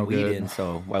not could up to bring no weed good. in,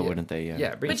 so why wouldn't they? Yeah.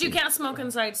 Yeah, bring But you can't smoke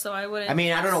inside, so I wouldn't. I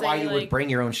mean, I don't know why say, you like, would bring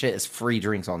your own shit as free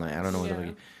drinks all night. I don't know what Yeah. the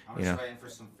I'm you just know. waiting for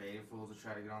some faded fools to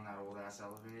try to get on that old ass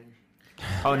elevator.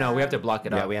 Oh no, we have to block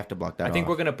it Yeah, up. we have to block that. I think off.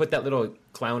 we're gonna put that little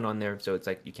clown on there, so it's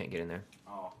like you can't get in there.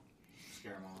 Oh,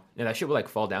 scare them off. Yeah, that shit will like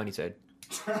fall down. He said.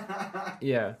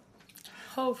 Yeah.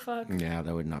 Oh, fuck. Yeah,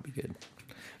 that would not be good.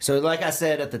 So, like I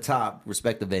said at the top,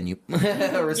 respect the venue.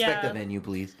 Respect Yeah. the venue,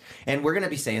 please. And we're gonna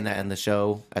be saying that in the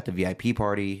show at the VIP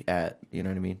party. At you know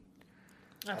what I mean.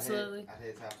 Absolutely. I'd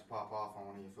hate to have to pop off on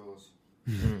one of you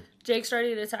fools. Jake's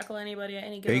ready to tackle anybody at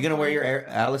any given Are you gonna wear point. your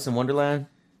Alice in Wonderland?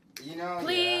 You know,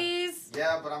 Please.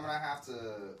 Yeah, but I'm gonna have to.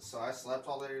 So I slept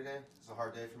all day today. It's a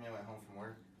hard day for me. I went home from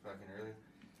work fucking early.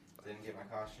 Didn't get my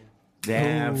costume.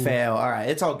 Damn, fail. All right,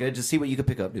 it's all good. Just see what you can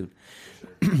pick up, dude.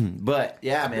 But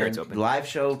yeah, man, Spirit's open. live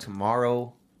show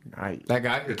tomorrow night. That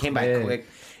guy It came back quick. quick.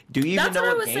 Do you even That's know what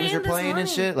I what was games saying you're this playing and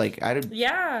morning. shit? Like,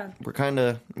 Yeah. we're kind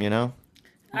of, you know.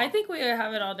 I think we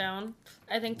have it all down.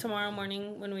 I think tomorrow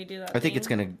morning when we do that. I think thing. it's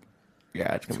gonna.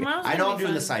 Yeah, it's gonna Tomorrow's be. I gonna know be I'm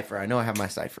doing the fun. cipher. I know I have my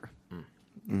cipher.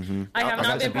 I have I'll not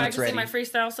got the been beats practicing my ready.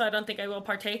 freestyle, so I don't think I will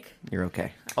partake. You're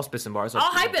okay. I'll spit some bars. I'll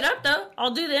hype it up though.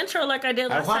 I'll do the intro like I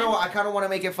did I last time. kind of want to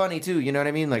make it funny too. You know what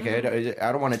I mean? Like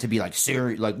I don't want it to be like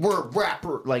serious. Like we're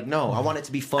rapper. Like no, I want it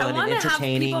to be fun and wanna have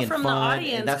entertaining people and from the fun.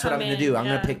 audience And that's what I'm come gonna in, do. I'm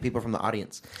yeah. gonna pick people from the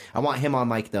audience. I want him on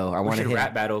mic though. I We want to should hit.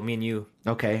 rap battle, me and you.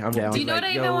 Okay, I'm down. Do you know Like, what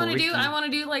I even yo, want to do? Ricky. I want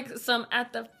to do like some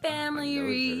at the family I know this.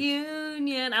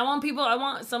 reunion. I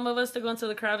want some of us to go into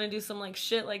the crowd and do some like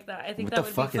shit like that. I think What that the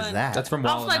would fuck be fun. is that? That's from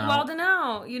Off Wild like Out. Wild and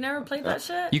Out. You never played that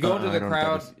shit? You go into I the don't know what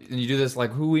crowd that and you do this like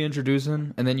who we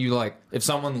introducing, and then you like if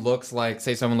someone looks like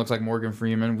say someone looks like Morgan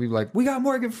Freeman, we like we got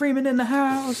Morgan Freeman in the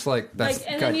house. Like that's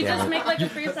Like, and then you God damn just it. make like a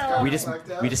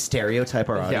freestyle. we just stereotype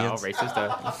our Yeah, all audience. racist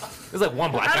stuff. There's like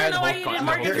one black I guy. don't know the why whole you co- didn't the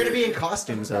market whole- They're gonna be in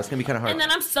costumes though. It's gonna be kind of hard. And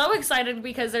then I'm so excited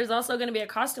because there's also going to be a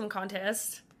costume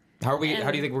contest. how do you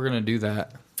think we're gonna do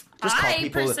that? Just call I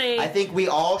people. per se, I think we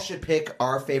all should pick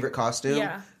our favorite costume.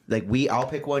 Yeah. Like I'll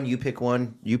pick one. You pick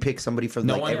one. You pick somebody from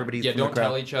No like one, everybody. yeah, from the don't crowd.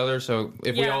 tell each other. So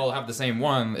if we Yeah. all have the same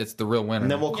one, it's the real winner.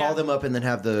 And then we'll call Yeah. them up and then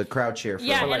have the crowd cheer. For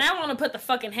yeah, them. and I want to put the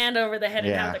fucking hand over the head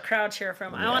and Yeah. have the crowd cheer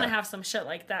from. I Yeah. want to have some shit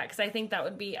like that because I think that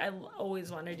would be. I always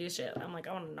want to do shit. I'm like,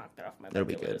 I want to knock that off my That'll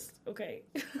be bucket good. list. Okay,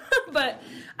 but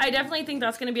I definitely think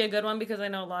that's going to be a good one because I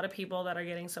know a lot of people that are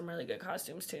getting some really good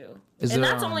costumes too. Is And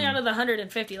there, that's only out of the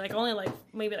 150. Like only like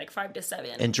maybe like 5 to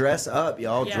 7. And dress up,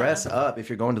 y'all. Yeah. Dress up if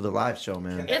you're going to the live show,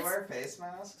 man. Can they It's- wear face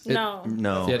masks? no.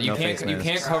 No, yeah, you no can't face you masks.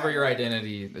 can't cover your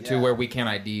identity to Yeah. where we can't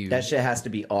ID you. That shit has to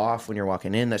be off when you're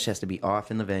walking in. That shit has to be off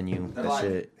in the venue. They're That like,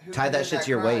 shit. who Tie that did shit to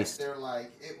your crime? waist. They're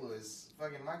like, it was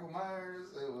fucking Michael Myers.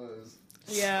 It was.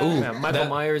 Yeah. Ooh. Yeah, Michael That-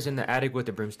 Myers in the attic with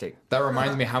the broomstick. That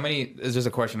reminds me, how many? Is just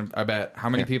a question. I bet how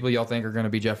many people y'all think are gonna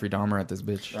be Jeffrey Dahmer at this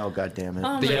bitch? Oh god damn it.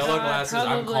 Oh The my yellow God, glasses, I'm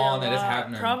probably calling a it. It's lot.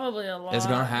 happening. Probably a lot. It's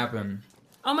gonna happen.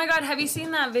 Oh my God, have you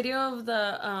seen that video of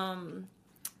the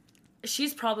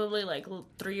she's probably like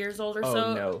 3 years old or Oh,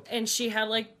 so, no. and she had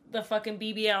like the fucking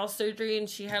BBL surgery, and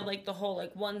she had like the whole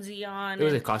like onesie on. It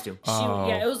was a and costume. she,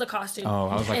 yeah, it was a costume. Oh,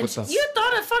 I was like, And what the- You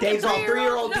thought a fucking Dave's all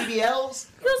 3-year-old 3-year-old BBLs.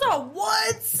 He was all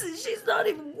what? She's not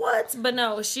even what? But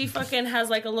no, she fucking has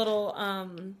like a little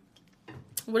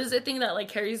what is it thing that like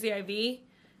carries the IV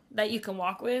that you can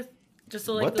walk with? Just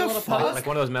so like What the the little fuck? pose. Like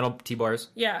one of those metal T-bars.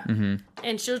 Yeah.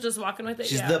 And she was just walking with it.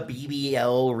 She's yeah. the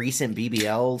BBL recent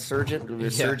BBL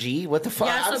surgery. What the fuck?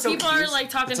 Yeah, I'm so people are confused. like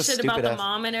talking That's a shit about stupid the ass-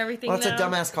 mom and everything. Well, that's a now.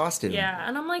 dumbass costume. Yeah,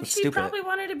 and I'm like, That's she stupid. probably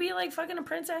wanted to be like fucking a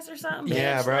princess or something.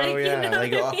 Yeah, bitch. bro. Like, you yeah. know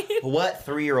Like, what I mean? what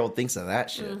 3-year-old thinks of that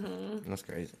shit? That's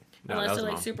crazy. No, that Unless was they're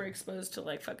like mom. super exposed to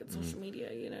like fucking social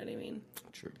media, you know what I mean?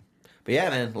 True. But yeah,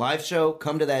 man, live show.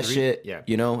 Come to that shit. Yeah.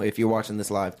 You know, if you're watching this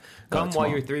live, Come while tomorrow.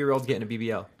 your 3-year-old's getting a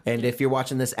BBL. And if you're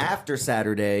watching this after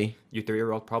Saturday, Your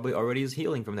 3-year-old probably already is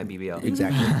healing from that BBL.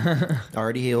 exactly,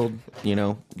 already healed. You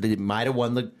know, they might have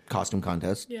won the costume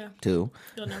contest. Yeah. Too.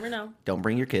 You'll never know. Don't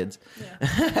bring your kids.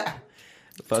 Yeah.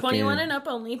 Fucking- 21 and up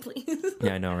only, please.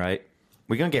 Yeah, I know, right?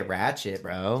 We're gonna get ratchet,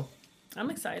 bro. I'm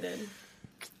excited.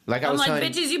 Like I I'm was like,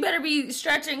 telling bitches, you better be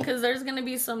stretching because there's going to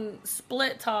be some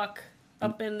split talk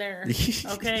up in there.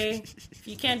 Okay? If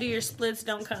you can't do your splits,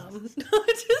 don't come. No,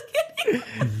 just kidding.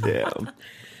 Damn.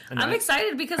 I'm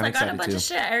excited because I'm I got a excited bunch too. of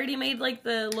shit. I already made like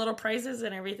the little prizes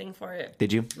and everything for it.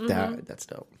 Did you? That's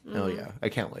dope. Hell yeah. I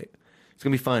can't wait. It's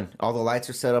gonna be fun. All the lights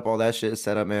are set up, all that shit is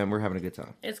set up, man. We're having a good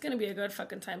time. It's going to be a good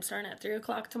fucking time starting at 3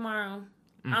 o'clock tomorrow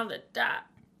on the dot.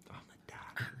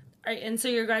 All right, and so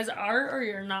you guys are or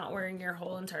you're not wearing your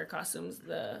whole entire costumes?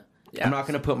 I'm not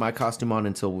gonna put my costume on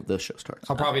until the show starts.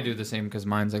 I'll probably do the same because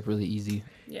mine's like really easy.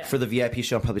 Yeah. For the VIP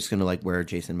show, I'm probably just gonna like wear a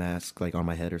Jason mask like on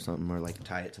my head or something, or like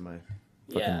tie it to my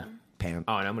yeah. pants.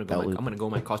 Oh, and I'm gonna go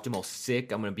in my costume all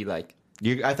sick. I'm gonna be like,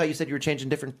 I thought you said you were changing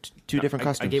two different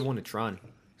costumes. I gave one to Tron.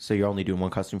 So you're only doing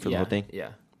one costume for the whole thing?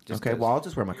 Yeah. Just Okay, 'cause well I'll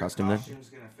just wear my Your costume then. costume's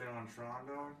gonna fit on Tron,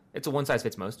 dog? it's a one size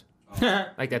fits most.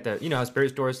 Like at the how Spirit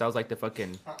Store sells like the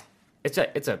fucking. It's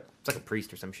like a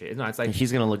priest or some shit. No, it's like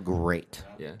He's gonna look great.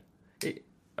 yeah.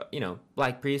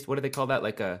 Black priest. What do they call that?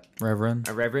 Like a Reverend.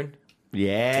 reverend.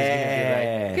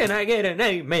 Yeah. Like, can I get an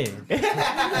amen? But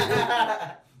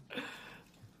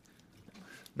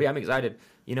yeah, I'm excited.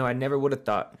 I never would have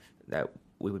thought that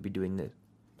we would be doing this.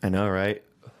 I know, right?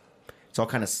 It's all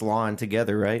kind of slawing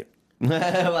together, right?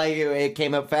 Like it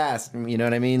came up fast. You know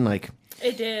what I mean? Like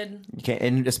It did. you can't,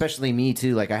 and especially me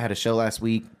too. Like I had a show last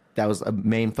week that was a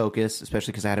main focus,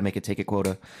 especially because I had to make a ticket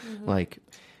quota. Like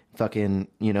fucking,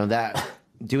 that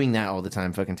doing that all the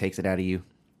time fucking takes it out of you.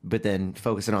 But then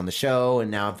focusing on the show, and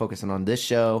now I'm focusing on this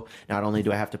show. Not only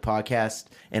do I have to podcast,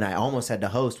 and I almost had to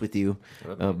host with you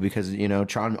because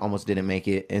Tron almost didn't make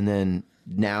it, and then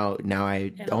now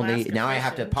I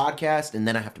have to podcast, and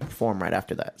then I have to perform right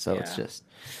after that. So it's Yeah. just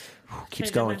keeps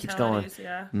Changing going. mentalities,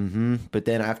 Yeah. But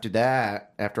then after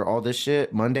that, after all this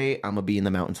shit, Monday I'm gonna be in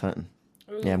the mountains hunting.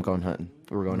 Yeah, I'm going hunting.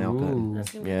 We're going elk hunting.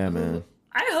 That's gonna be- Yeah, man.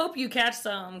 I hope you catch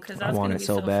some because that's I want gonna it be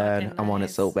so bad. fucking I want it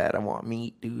nice. so bad. I want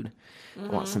meat, dude. I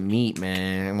want some meat,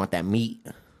 man. I want that meat.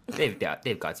 They've got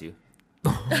you.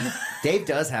 Dave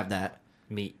does have that.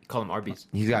 Meat. Call them Arby's.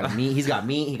 He's got meat. He's got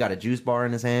meat. He got a juice bar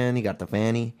in his hand. He got the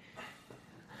fanny.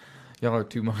 Y'all are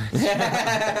too much. No,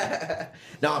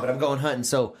 but I'm going hunting.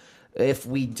 So if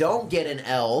we don't get an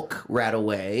elk right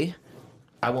away,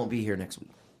 I won't be here next week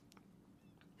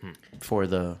for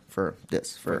this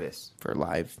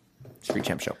live Street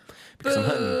Champ show because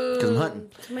I'm hunting.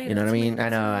 Tomato, You know what I mean?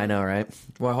 tomato, I know, right?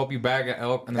 Well, I hope you bag an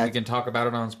elk and then we can talk about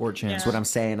it on Sport Channel. That's what I'm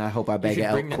saying. I hope I You bag should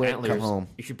an bring elk the quick. antlers. Come home.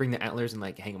 You should bring the antlers and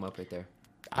like hang them up right there.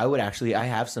 I would actually. I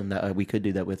have some that we could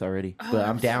do that with already, but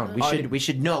I'm down. We absolutely.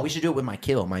 should do it with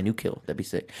my new kill. That'd be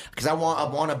sick. Because I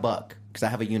want a buck. Because I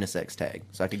have a unisex tag,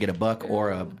 so I could get a buck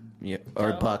or a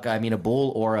buck. I mean a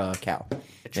bull or a cow.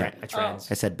 A trans.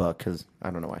 I said buck because I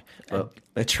don't know why. But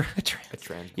a trans. A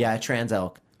trans. Yeah, a trans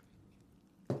elk.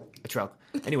 A truck.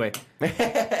 Anyway,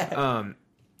 I'm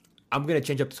gonna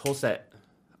change up this whole set.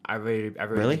 I really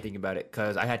Really? been thinking about it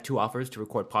because I had 2 offers to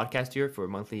record podcast here for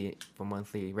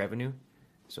monthly revenue.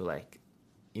 So like,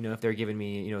 if they're giving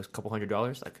me a couple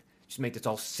 $100, like just make this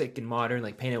all sick and modern,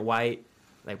 like paint it white,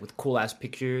 like with cool ass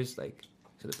pictures, like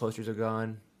so the posters are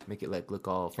gone, make it like look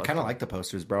all. I kind of like the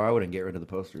posters, bro. I wouldn't get rid of the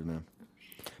posters, man.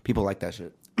 People like that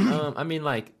shit. I mean,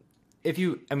 like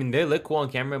they look cool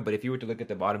on camera, but if you were to look at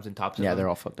the bottoms and tops, of Yeah, them, they're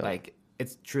all fucked up. Like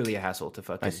it's truly a hassle to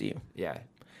fucking. I see you. Yeah.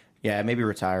 Yeah, maybe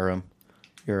retire them.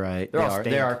 You're right. They're all They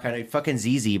stained. are kind of fucking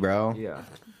ZZ, bro. Yeah.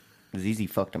 ZZ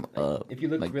fucked them up. If you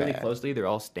look like really bad. closely, they're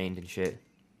all stained and shit.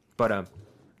 But I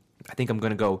think I'm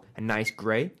gonna go a nice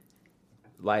gray,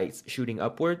 lights shooting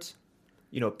upwards.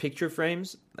 Picture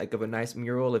frames like of a nice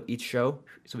mural of each show,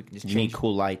 so we can just You need change.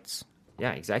 cool lights.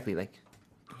 Yeah, exactly. Like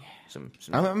some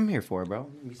I'm here for it, bro.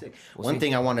 Be sick. One see.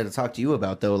 thing I wanted to talk to you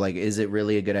about, though, like, is it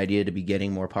really a good idea to be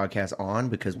getting more podcasts on?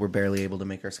 Because we're barely able to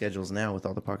make our schedules now with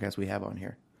all the podcasts we have on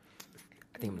here.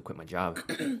 I think I'm gonna quit my job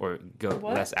or go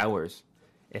What? less hours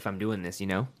if I'm doing this. If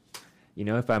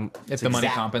I'm If the money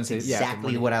compensates. Yeah, if the Exactly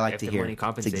money- what I like if to the hear. money It's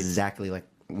compensates. exactly like,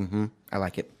 I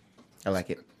like it. I like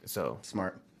it. So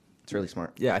Smart. It's really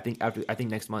smart. yeah, I think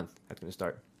next month that's gonna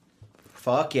start.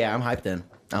 Fuck yeah, I'm hyped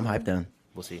then.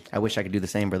 We'll see. I wish I could do the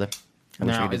same, brother. I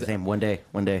wish I Now, could do is the it- same. One day.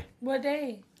 What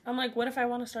day? I'm like, what if I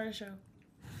want to start a show?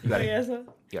 You got it. Yeah, so-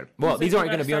 Well, these you aren't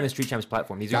gotta gonna be on the start- Street Champs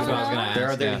platform. These That's are what I was gonna ask.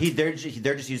 They're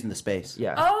yeah. just using the space.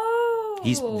 yeah. Oh.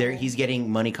 He's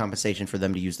getting money compensation for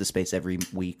them to use the space every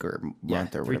week or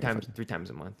month or three whatever. times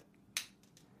a month.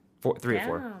 Three or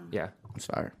four. Damn. Yeah. It's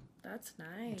fire. That's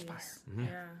nice. Mm-hmm.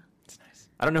 Yeah. It's nice.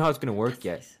 I don't know how it's gonna work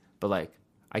yet, but like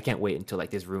I can't wait until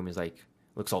like this room is like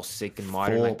looks all sick and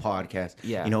modern. Full Like, podcast.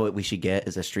 Yeah. You know what we should get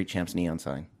is a Street Champs neon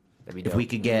sign. that'd be If dope.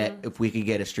 we could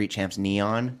get a Street Champs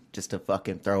neon just to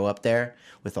fucking throw up there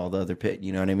with all the other pit,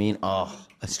 you know what I mean? Oh,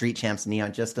 a Street Champs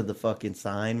neon just of the fucking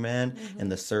sign, man,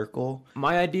 and the circle.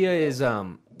 My idea is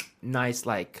nice,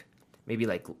 like maybe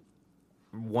like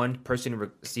one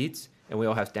person seats and we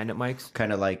all have stand up mics.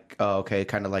 Kind of like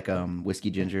kind of like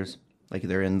Whiskey Gingers. Like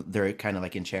they're kind of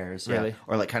like in chairs, yeah. Really?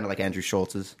 Or like kind of like Andrew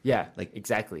Schultz's. Yeah, Like-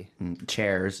 exactly.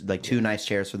 Chairs, like two nice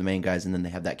chairs for the main guys, and then they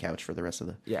have that couch for the rest of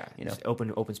the Yeah, you know, just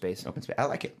open space. open space. I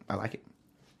like it.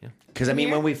 Yeah. Because I mean,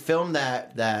 Yeah. when we filmed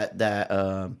that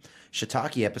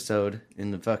Shiitake episode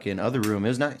in the fucking other room, it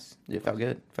was nice. It felt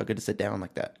good. Felt good to sit down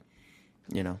like that.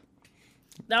 You know,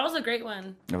 That was a great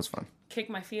one. it was fun. Kick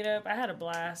my feet up. I had a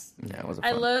blast. Yeah, it was.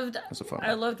 I loved was a fun I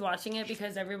one. loved watching it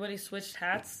because everybody switched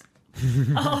hats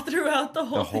all throughout the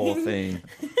whole the whole thing.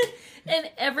 And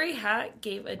every hat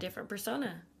gave a different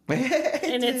persona.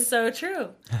 And it's so true.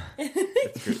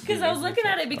 Because I was looking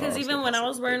at it because even when I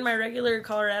was wearing my regular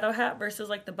Colorado hat versus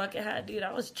like the bucket hat, dude,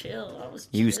 I was chill.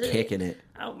 You was chilling. kicking it.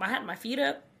 I had my feet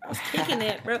up. I was kicking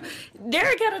it, bro.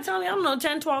 Derek had to tell me, I don't know,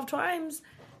 10, 12 times.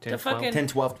 10, to 12? fucking 10,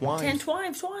 12 twines. 10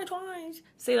 twice.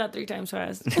 Say that 3 times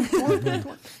fast.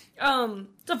 To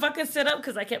fucking sit up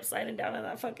because I kept sliding down on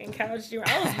that fucking couch, dude.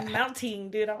 I was melting,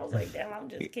 dude. I was like, damn, I'm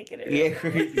just kicking it.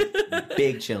 Yeah,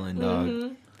 big chilling,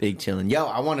 dog. Big chilling. Yo,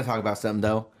 I want to talk about something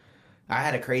though. I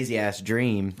had a crazy ass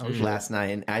dream last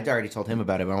night, and I'd already told him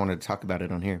about it, but I wanted to talk about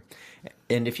it on here.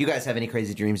 And if you guys have any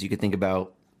crazy dreams you could think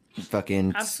about,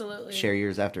 fucking Absolutely. share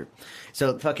yours after.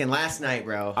 So fucking last night,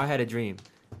 bro. I had a dream.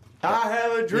 I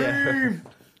have a dream.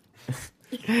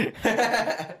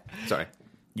 Sorry.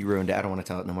 You ruined it. I don't want to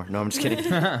tell it no more. No, I'm just kidding.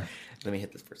 Let me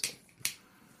hit this first.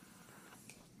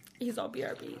 He's all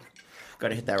BRB.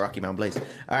 Gotta hit that Rocky Mountain Blaze.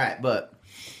 All right, but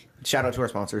shout out to our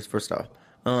sponsors first off.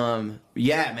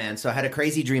 Yeah, man. So I had a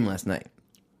crazy dream last night.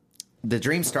 The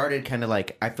dream started kind of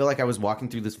like, I feel like I was walking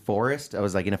through this forest. I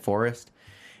was like in a forest.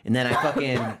 And then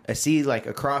I see like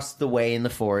across the way in the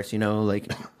forest, you know,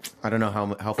 like, I don't know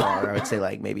how far. I would say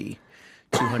like maybe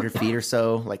 200 feet or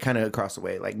so, like kind of across the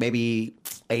way, like maybe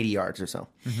 80 yards or so.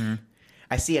 Mm-hmm.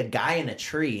 I see a guy in a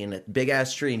tree, in a big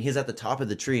ass tree, and he's at the top of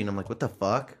the tree. And I'm like, what the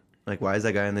fuck? Like, why is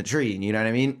that guy in the tree? You know what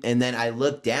I mean? And then I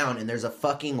look down and there's a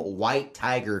fucking white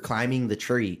tiger climbing the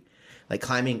tree, like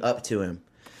climbing up to him.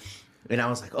 And I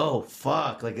was like, oh,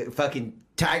 fuck. Like, a fucking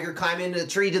tiger climbing into the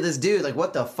tree to this dude. Like,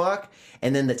 what the fuck?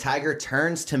 And then the tiger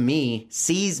turns to me,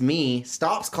 sees me,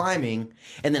 stops climbing,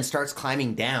 and then starts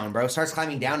climbing down, bro. Starts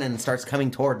climbing down and starts coming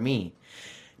toward me.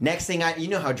 Next thing you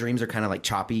know how dreams are kind of like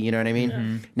choppy, you know what I mean?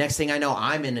 Mm-hmm. Next thing I know,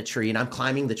 I'm in a tree and I'm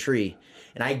climbing the tree.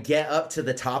 And I get up to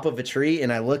the top of a tree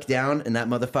and I look down and that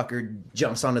motherfucker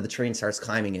jumps onto the tree and starts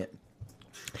climbing it.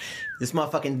 This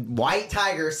motherfucking white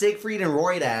tiger, Siegfried and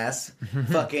Royd ass,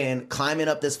 fucking climbing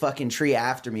up this fucking tree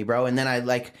after me, bro. And then I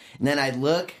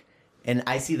look and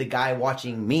I see the guy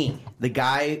watching me. The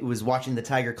guy who was watching the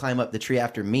tiger climb up the tree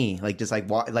after me, like just like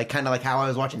kind of like how I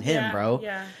was watching him, bro.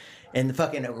 Yeah. And the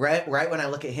fucking right when I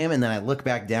look at him and then I look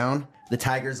back down, the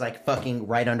tiger's like fucking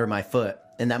right under my foot.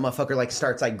 And that motherfucker like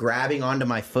starts like grabbing onto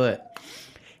my foot.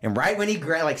 And right when he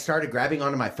started grabbing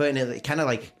onto my foot, and it kind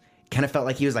of felt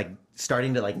like he was like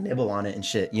starting to like nibble on it and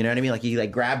shit. You know what I mean? Like he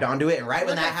like grabbed onto it, and right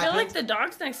when Look, that I feel happened, like the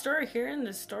dogs next door are hearing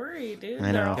this story, dude.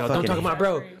 I know. They're all Yo, don't Fucking talk about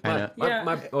bro. I know.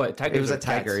 What, tiger? it was a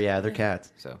tiger. Cats. Yeah, they're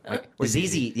cats. So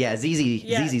ZZ, yeah,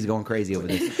 Yeah. ZZ's going crazy over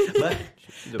this.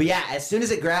 But yeah, as soon as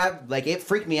it grabbed, like it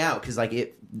freaked me out because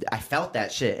I felt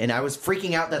that shit, and I was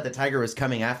freaking out that the tiger was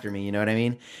coming after me. You know what I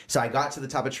mean? So I got to the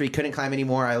top of the tree, couldn't climb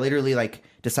anymore. I literally like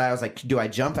decided, I was like, do I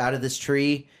jump out of this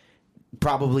tree?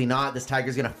 Probably not. This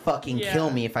tiger's gonna fucking kill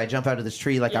me if I jump out of this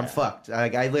tree. Like I'm fucked.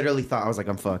 I literally thought, I was like,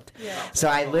 I'm fucked. Yeah. So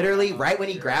I literally, right when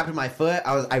he grabbed my foot,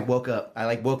 I woke up. I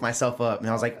like woke myself up, and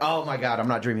I was like, oh my god, I'm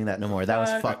not dreaming that no more. That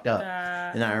was fucked up.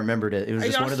 And I remembered it. It was Are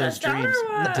just y'all one of those stressed out dreams. or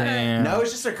what? Damn. No,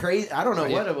 it's just a crazy. I don't know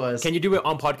what it was. Can you do it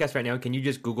on podcast right now? Can you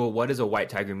just Google what does a white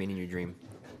tiger mean in your dream?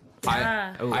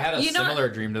 Yeah. I had a You know similar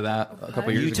dream to that a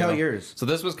couple years ago. You tell yours. So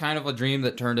this was kind of a dream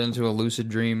that turned into a lucid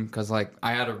dream because like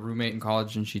I had a roommate in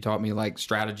college and she taught me like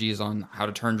strategies on how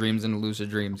to turn dreams into lucid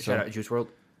dreams. Shout out Juice World.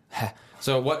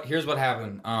 So here's what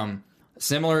happened.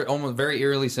 Similar, almost very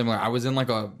eerily similar. I was in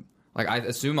I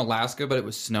assume Alaska, but it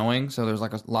was snowing, so there's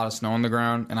like a lot of snow on the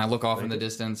ground, and I look off in the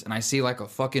distance and I see like a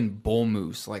fucking bull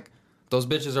moose. Like those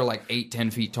bitches are like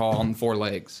 8-10 feet tall on 4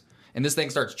 legs. and this thing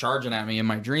starts charging at me in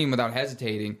my dream without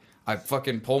hesitating. I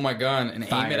fucking pull my gun and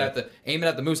aim it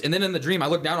at the moose. And then in the dream, I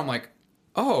look down. I'm like,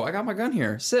 oh, I got my gun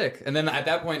here. Sick. And then at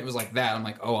that point, it was like that. I'm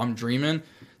like, oh, I'm dreaming.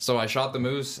 So I shot the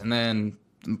moose, and then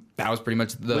that was pretty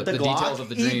much the details of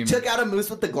the dream. He took out a moose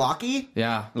with the Glocky?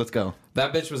 Yeah. Let's go.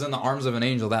 That bitch was in the arms of an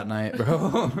angel that night,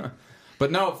 bro. But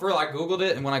no, I Googled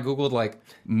it, and when I Googled, like,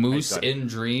 moose in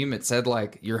dream, it said,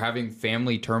 like, you're having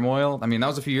family turmoil. I mean, that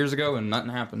was a few years ago, and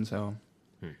nothing happened, so.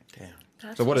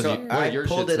 Damn. So what did I your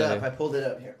pulled shit it say? up. I pulled it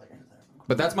up here.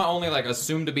 But that's my only, like,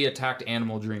 assumed to be attacked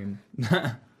animal dream.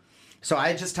 So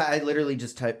I literally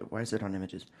just typed. Why is it on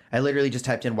images? I literally just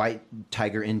typed in white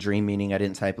tiger in dream, meaning I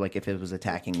didn't type like if it was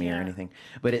attacking me or anything.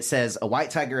 But it says a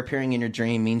white tiger appearing in your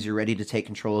dream means you're ready to take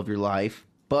control of your life,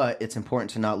 but it's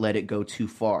important to not let it go too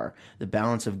far. The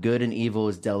balance of good and evil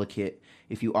is delicate.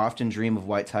 If you often dream of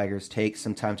white tigers, take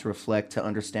some time to reflect to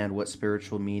understand what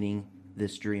spiritual meaning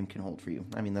this dream can hold for you.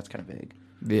 I mean, that's kind of vague.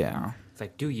 Yeah. It's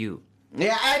like, do you?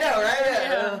 Yeah, I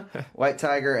know, right? White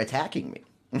tiger attacking me.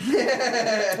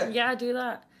 Yeah, do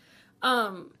that.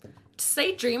 To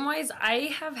say dream wise,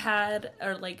 I have had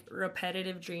like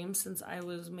repetitive dreams since I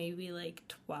was maybe like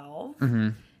 12. Mm-hmm.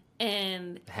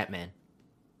 And The Hat Man.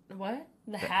 what?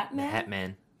 The Hat Man? The Hat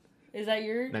Man. Is that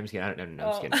your? No, I'm just kidding. I don't know.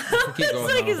 I'm just kidding. Keep It's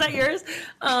going, like, though. is that yours?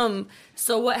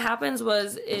 So what happens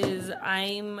is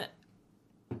I'm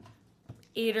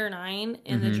 8 or 9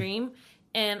 in the dream,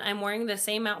 and I'm wearing the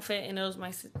same outfit, and it was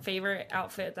my favorite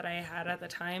outfit that I had at the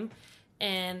time.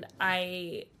 And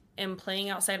I am playing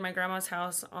outside my grandma's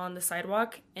house on the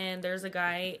sidewalk, and there's a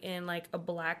guy in like a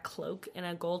black cloak and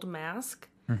a gold mask.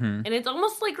 And it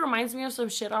almost like reminds me of some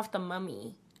shit off The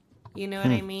Mummy. You know what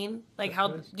I mean? Like how,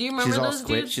 do you remember those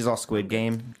dudes? She's all Squid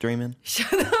Game dreaming.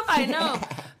 Shut up, I know.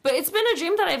 But it's been a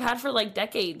dream that I've had for like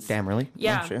decades. Damn, really?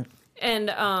 Yeah. Oh, shit.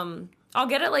 And I'll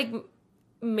get it like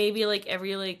maybe like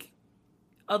every like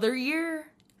other year,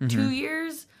 2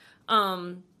 years.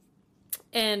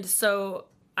 And so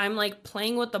I'm like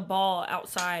playing with the ball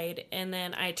outside, and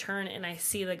then I turn and I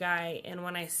see the guy, and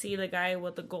when I see the guy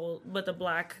with the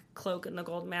black cloak and the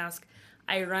gold mask,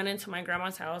 I run into my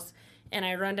grandma's house, and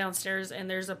I run downstairs, and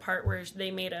there's a part where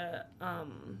they made a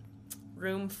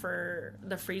room for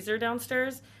the freezer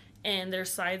downstairs, and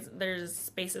there's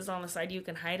spaces on the side you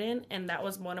can hide in, and that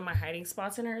was one of my hiding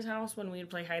spots in her house when we'd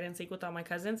play hide and seek with all my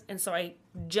cousins. And so I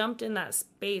jumped in that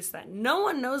space that no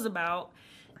one knows about,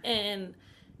 and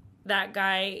that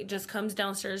guy just comes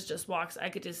downstairs, just walks. I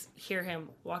could just hear him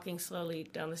walking slowly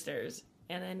down the stairs,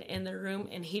 and then in the room,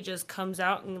 and he just comes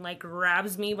out and like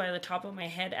grabs me by the top of my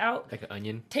head out, Like an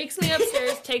onion. takes me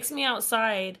upstairs, takes me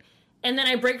outside, and then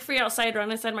I break free outside,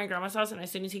 run inside my grandma's house, and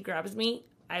as soon as he grabs me,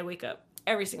 I wake up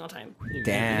every single time. You need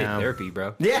Damn. therapy,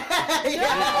 bro. Yeah.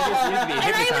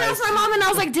 And I even asked my mom, and I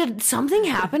was like, "Did something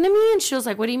happen to me?" And she was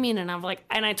like, "What do you mean?" And I'm like,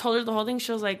 and I told her the whole thing.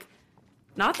 She was like,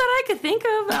 "Not that I could think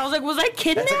of." And I was like, "Was I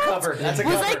kidnapped? That's a cover. That's a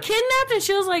Was cover. I kidnapped?" And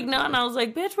she was like, "No." And I was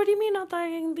like, "Bitch, what do you mean? Not that I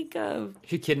can think of."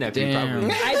 She kidnapped you, Damn.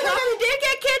 probably. I probably did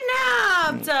get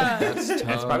kidnapped. That's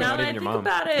tough. probably now not that I even your think mom.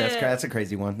 about it, That's a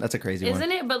crazy one. That's a crazy one.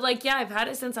 isn't it? But like, yeah, I've had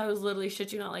it since I was literally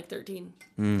shit you not like 13.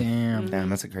 Damn. Damn,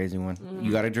 that's a crazy one.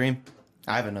 You got a dream?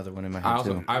 I have another one in my I head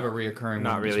too. also I have a reoccurring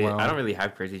Not one really. as well. I don't really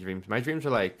have crazy dreams. My dreams are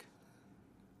like,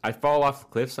 I fall off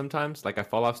cliffs sometimes. Like I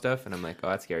fall off stuff, and I'm like, oh,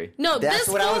 that's scary. No, That's this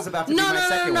what I fool- was about to do my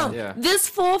second one. Yeah. This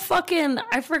full fucking,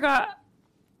 I forgot.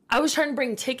 I was trying to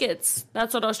bring tickets.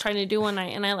 That's what I was trying to do one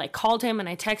night. And I like called him and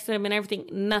I texted him and everything.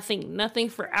 Nothing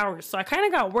for hours. So I kind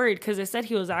of got worried because it said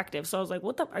he was active. So I was like,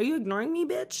 what the, are you ignoring me,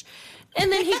 bitch? And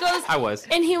then he goes, I was.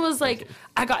 And he was like,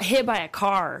 I got hit by a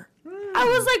car. I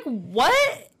was like,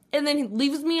 what? And then he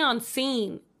leaves me on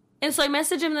scene. And so I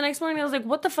messaged him the next morning. I was like,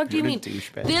 what the fuck do you What a mean?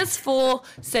 douchebag. This fool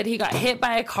said he got hit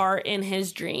by a car in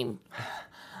his dream.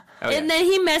 Oh, yeah. And then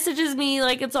he messages me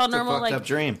like it's all normal. fucked Like, up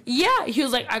dream. yeah, he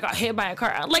was like, I got hit by a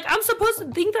car. Like, I'm supposed to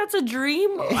think that's a dream.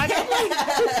 I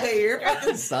don't like. You're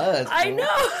fucking sus. I know.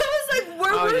 I was like,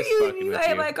 where I was were just you when fucking you with got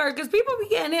hit you. by a car? Because people be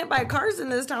getting hit by cars in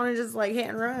this town and just like hit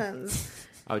and runs.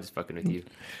 I was just fucking with you.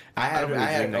 I don't really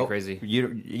dream that crazy.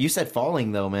 You said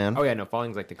falling though, man. Oh yeah, no,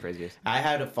 falling's like the craziest. I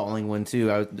had a falling one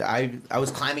too. I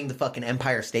was climbing the fucking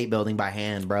Empire State Building by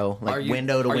hand, bro. Like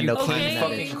window to window Okay. climbing. that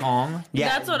fucking bitch. Kong? Yeah,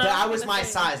 That's what but I I was was gonna my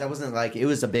say. size. I wasn't like it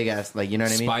was a big ass like you know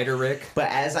what I mean. Spider Rick? But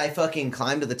as I fucking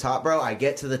climb to the top, bro, I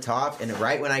get to the top, and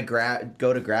right when I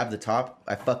go to grab the top,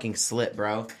 I fucking slip,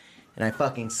 bro. And I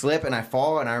fucking slip, and I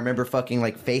fall, and I remember fucking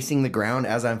like facing the ground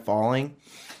as I'm falling,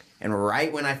 And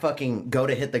right when I fucking go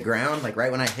to hit the ground, like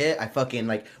right when I hit, I fucking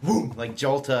like, whoom, like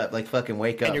jolt up, like fucking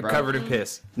wake up, And you're bro. covered in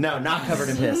piss. No, not covered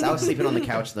in piss. I was sleeping on the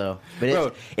couch though, but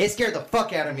Bro. it scared the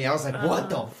fuck out of me. I was like, "What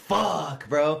the fuck,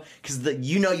 bro?" Because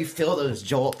you feel those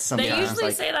jolts They sometimes. usually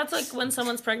like, say that's like when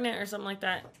someone's pregnant or something like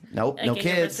that. nope, Like no in your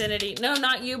kids. vicinity. No,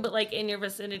 not you, but like in your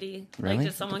vicinity. Really? Like, did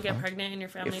What someone the get fuck? pregnant in your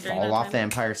family You during fall that off time? the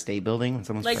Empire State Building when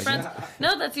someone's Like pregnant. friends,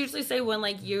 no, that's usually say when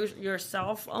like you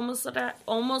yourself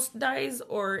almost dies,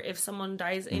 or if someone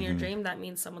dies in Mm-hmm. your dream, that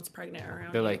means someone's pregnant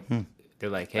around. They're you.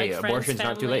 like, hey, Like friends, abortion's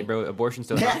not too family. late, bro. Abortion's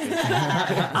still happening.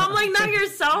 I'm like not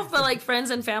yourself, but like friends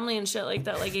and family and shit like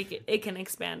that. Like it can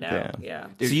expand out. Yeah.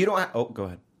 So you don't. Oh, go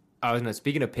ahead. I was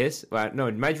speaking of piss. No,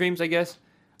 in my dreams, I guess.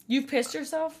 You've pissed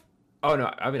yourself? Oh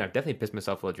no, I mean I've definitely pissed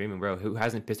myself while dreaming, bro. Who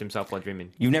hasn't pissed himself while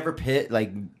dreaming? You've never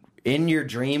like in your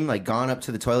dream, like gone up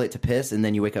to the toilet to piss, and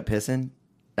then you wake up pissing.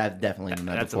 I've definitely done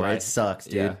that That's a before. lie. It sucks,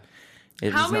 dude. Yeah.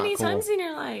 It How is not many cool. times in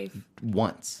your life?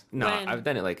 Once. No, When? I've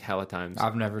done it like hella times.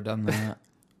 I've never done that.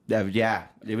 Yeah,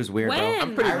 it was weird, When? bro.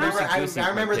 I'm pretty I remember. loosey goosey I with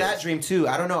remember my that piss. dream too.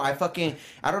 I don't know. I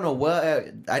don't know what.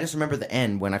 I just remember the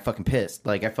end when I fucking pissed.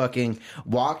 Like I fucking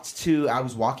walked to. I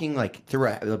was walking like through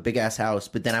a big ass house,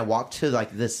 but then I walked to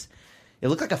like this. It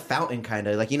looked like a fountain, kind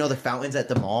of like the fountains at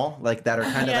the mall, like that are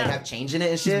kind of Yeah. like have change in it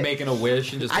and Just shit. making a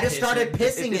wish and just. I just started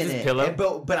pissing. pissing Is in this it,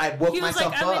 pillow? but I woke He was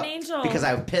myself like, "I'm an up angel." because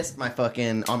I pissed my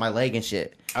fucking on my leg and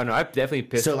shit. Oh no, I've definitely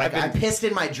pissed. So like I've been- I pissed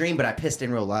in my dream, but I pissed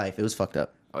in real life. It was fucked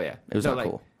up. Oh yeah, It was No, not like-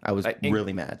 cool. I was like,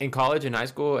 really mad. in college and high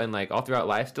school and like all throughout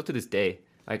life. Still to this day,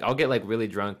 like I'll get like really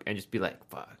drunk and just be like,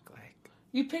 "Fuck!" Like,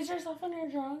 You piss yourself when you're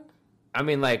drunk? I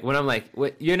mean, like when I'm like,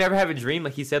 what? You never have a dream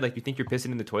like he said, like you think you're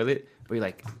pissing in the toilet, but you're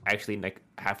like actually like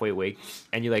halfway awake,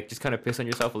 and you like just kind of piss on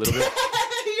yourself a little bit.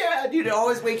 Yeah, dude, it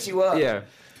always wakes you up. Yeah,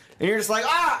 And you're just like,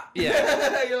 ah!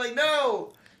 Yeah. You're like,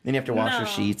 no! Then you have to wash your No.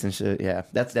 sheets and shit. Yeah,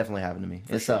 that's definitely happened to me.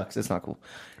 It sucks. It's not cool.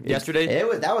 Yesterday?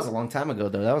 That was a long time ago,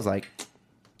 though. That was like,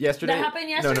 yesterday. That happened No,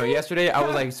 yesterday? yesterday I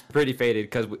was like pretty faded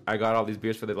because I got all these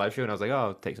beers for the live show, and I was like, oh,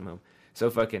 I'll take some home. So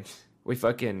we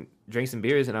fucking drank some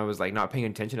beers, and I was like not paying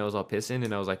attention. I was all pissing,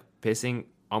 and I was like pissing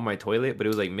on my toilet, but it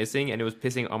was like missing, and it was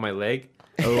pissing on my leg.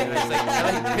 Oh, and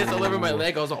I like pissed all over my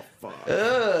leg. I was all fuck.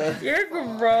 You're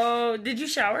gross. Did you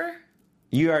shower?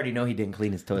 you already know he didn't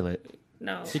clean his toilet.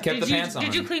 No. He kept did the you, pants on.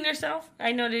 Did you clean yourself?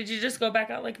 I know. Did you just go back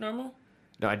out like normal?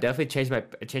 No, I definitely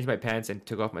changed my pants and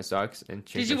took off my socks and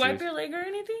changed. Did you my wipe shoes. your leg or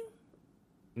anything?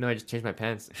 No, I just changed my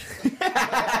pants.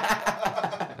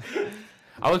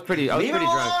 I was pretty Leave it drunk.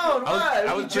 alone. What? I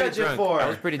What was you pretty judge it drunk. for? I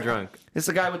was pretty drunk. It's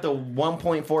the guy with the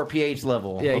 1.4 pH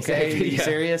level. Yeah, okay? exactly, You yeah.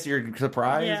 serious? You're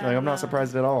surprised? Yeah, like, I'm no. not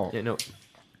surprised at all. Yeah, no,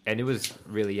 and it was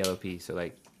really yellow pee. So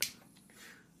like,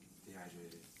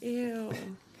 Dehydrated. Ew.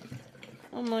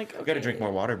 I'm like, You gotta drink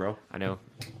more water, bro. I know.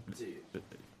 Dude,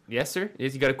 Yes, sir.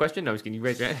 Yes, you got a question? No, I'm just kidding. You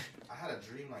raise your hand. I had a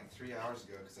dream like 3 hours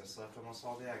ago because I slept almost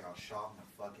all day. I got shot in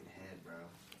the fucking head, bro.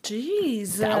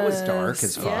 Jesus. That was dark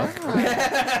as fuck.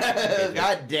 Yeah.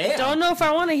 God damn. Don't know if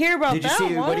I want to hear about Did you that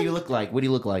see? one. What do you look like? What do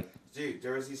you look like? Dude,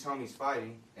 there was these homies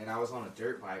fighting, and I was on a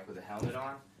dirt bike with a helmet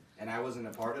on, and I wasn't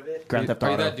a part of it. Grand Theft Are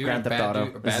you Auto. that dude Grand in Theft Auto.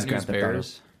 This Bad is News Grand Theft Auto.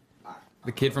 Bears?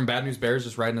 The kid from Bad News Bears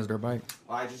just riding his dirt bike.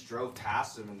 Well, I just drove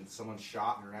past him, and someone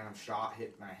shot, and a random shot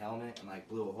hit my helmet and like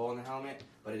blew a hole in the helmet,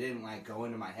 but it didn't like go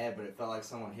into my head, but it felt like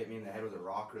someone hit me in the head with a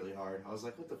rock really hard. I was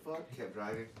like, what the fuck? Kept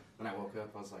driving. When I woke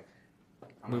up, I was like,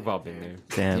 I'm We've not all even been there.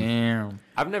 Damn. Damn.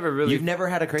 I've never really. You've never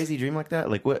had a crazy dream like that?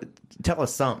 Like what? Tell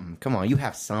us something. Come on, you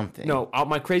have something. No, all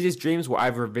my craziest dreams where I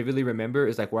vividly remember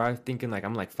is like where I'm thinking like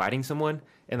I'm like fighting someone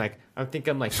and like I'm thinking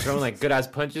I'm like throwing like good ass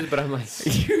punches, but I'm like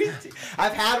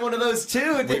I've had one of those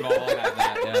too. We've dude. all had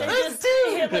that, They yeah. just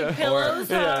hit like pillows.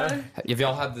 Yeah. Have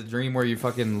y'all had the dream where you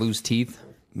fucking lose teeth?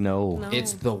 No. No.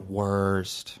 It's the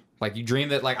worst. Like you dream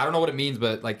that, like I don't know what it means,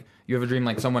 but like you have a dream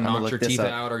like someone I'm gonna knocks your look this teeth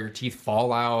up. out or your teeth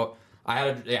fall out.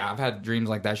 I've had dreams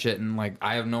like that shit, and like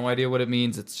I have no idea what it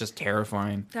means. It's just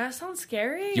terrifying. That sounds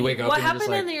scary. You wake up What and you're just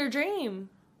happened like- in your dream?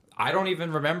 I don't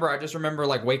even remember. I just remember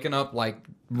like waking up, like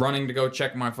running to go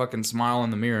check my fucking smile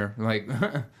in the mirror, like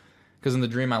because in the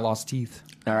dream I lost teeth.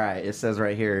 All right, it says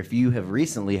right here, if you have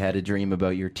recently had a dream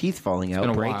about your teeth falling been out,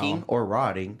 a breaking, while. or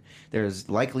rotting, there's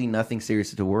likely nothing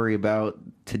serious to worry about.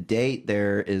 To date,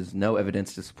 there is no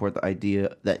evidence to support the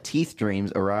idea that teeth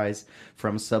dreams arise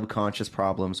from subconscious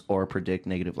problems or predict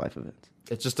negative life events.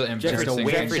 It's just an Jeffrey embarrassing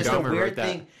weird- thing. Jeffrey just a Dahmer weird wrote that.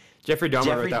 thing. Jeffrey Dahmer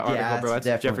wrote that article, yeah, bro. That's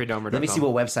definitely- JeffreyDahmer.com. Let me see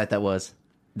what website that was.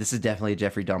 This is definitely a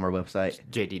Jeffrey Dahmer website.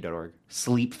 JD.org.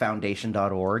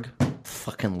 Sleepfoundation.org.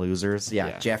 Fucking losers. Yeah,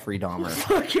 Yeah. Jeffrey Dahmer.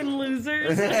 Fucking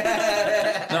losers. No,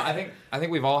 I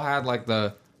think we've all had like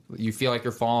the you feel like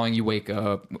you're falling, you wake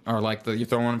up, or like you're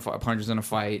throwing punches in a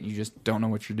fight, you just don't know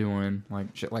what you're doing, like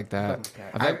shit like that.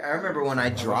 I remember when I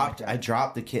dropped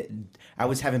the kid. I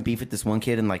was having beef with this one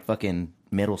kid in like fucking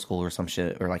middle school or some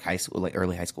shit, or like high school, like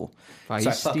early high school. So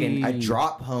I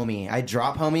drop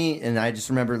homie, and I just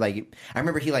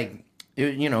remember he like.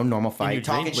 Normal fight,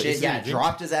 talking shit. Yeah,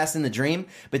 dropped his ass in the dream,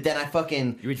 but then I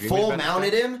fucking full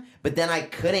mounted him, but then I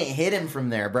couldn't hit him from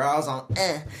there, bro. I was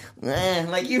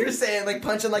on, like you were saying, like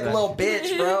punching like a little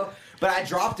bitch, bro. But I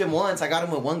dropped him once. I got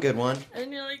him with one good one.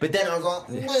 And you're like, but then I was all,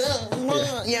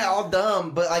 all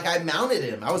dumb. But like I mounted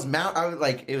him. I was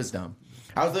like, it was dumb.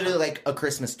 I was literally like A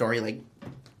Christmas Story, like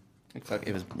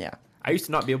it was, yeah. I used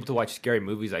to not be able to watch scary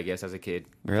movies, I guess, as a kid.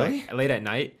 Really? Like, late at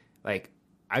night, like.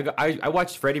 I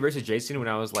watched Freddy vs. Jason when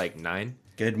I was like 9.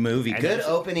 Good movie. Good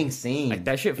opening scene. Like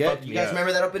that shit fucked me You guys up.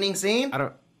 remember that opening scene? I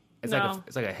don't. It's No.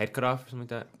 like a head cut off or something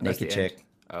like that. Naked chick.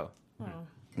 Oh.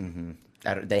 Mm-hmm.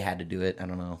 They had to do it. I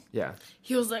don't know. Yeah.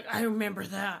 He was like, I remember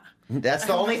that. That's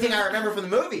the only thing I remember from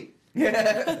the movie.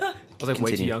 I was like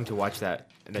way too Continue. young to watch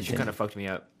that, and that shit kind of fucked me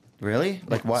up. Really?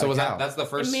 Like what? So was How? that's the It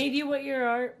first? made you what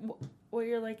you're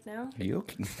like now? Are you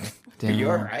okay? Damn. Are you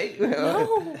alright?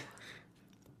 No.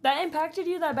 That impacted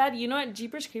you that bad? You know what?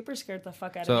 Jeepers Creepers scared the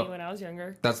fuck out of me when I was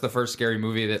younger. That's the first scary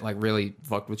movie that like really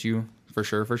fucked with you, for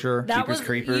sure. That Jeepers was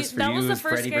Creepers for that you was the is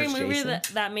first Freddy scary vs. movie Jason?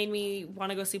 that made me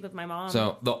want to go sleep with my mom.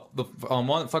 So the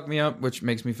one that fucked me up, which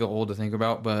makes me feel old to think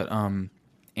about, but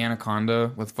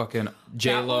Anaconda with fucking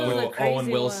J was a Lo, crazy Owen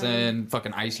Wilson,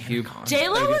 fucking Ice Cube.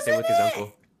 J-Lo was in with his it?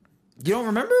 uncle. You don't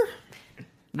remember?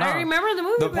 I remember the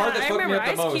movie, The part but that I fucked me remember up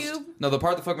the Ice most. Cube. No, the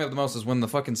part that fucked me up the most is when the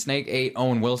fucking snake ate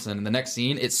Owen Wilson. In the next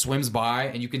scene, it swims by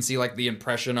and you can see like the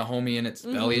impression of homie in its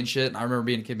belly and shit. And I remember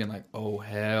being a kid being like, "Oh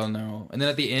hell no!" And then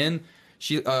at the end,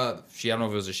 she I don't know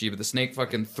if it was a she, but the snake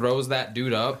fucking throws that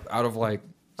dude up out of like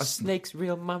A snake's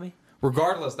real, mommy.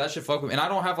 Regardless, that shit fuck with me. And I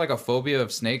don't have like a phobia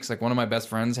of snakes. Like one of my best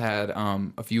friends had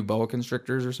a few boa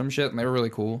constrictors or some shit, and they were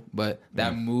really cool. But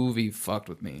that movie fucked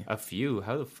with me. A few?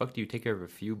 How the fuck do you take care of a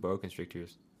few boa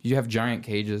constrictors? You have giant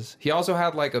cages. He also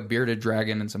had like a bearded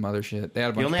dragon and some other shit. They had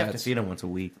a bunch You only of have to pets. feed them once a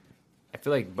week. I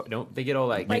feel like don't they get all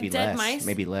like Maybe dead less. mice?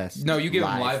 Maybe less. No, you give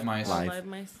them live mice. Live.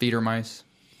 Mice. Feeder mice.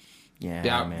 Yeah.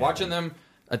 Yeah, man. watching them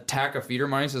attack a feeder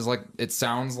mice is like, it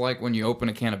sounds like when you open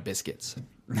a can of biscuits.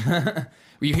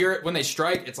 You hear it when they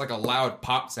strike, it's like a loud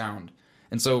pop sound.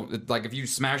 And so, like, if you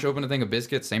smash open a thing of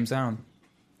biscuits, same sound.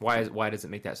 why does it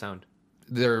make that sound?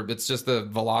 It's just the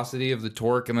velocity of the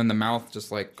torque, and then the mouth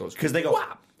just like goes. Because they go.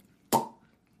 Whap!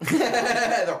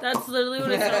 That's literally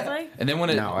what it sounds like. And then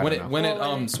when it No, I don't know. when it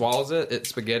Well, swallows it, it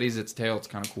spaghettis its tail. It's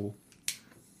kind of cool.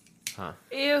 Huh.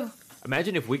 Ew.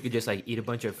 Imagine if we could just like eat a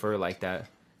bunch of fur like that.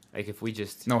 Like if we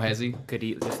just No hezzy. could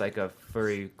eat just like a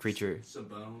furry creature. Some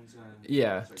bones.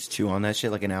 Yeah. Just chew on that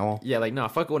shit like an owl. Yeah, like no,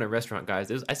 fuck going to a restaurant,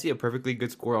 guys. I see a perfectly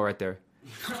good squirrel right there.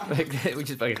 Like we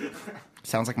just fucking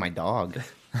Sounds like my dog.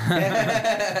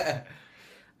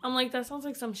 I'm like, that sounds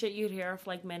like some shit you'd hear of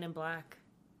like Men in Black.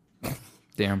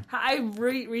 Damn. I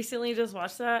recently just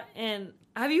watched that, and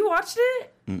have you watched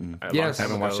it? Yes, I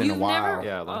haven't watched it in a You've while. never-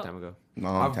 Yeah, a long Oh. time ago.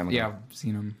 Long time ago. Yeah, I've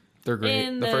seen them. They're great.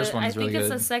 And the first one I is think really it's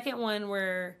good. the second one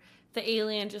where the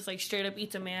alien just like straight up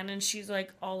eats a man, and she's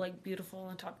like all like beautiful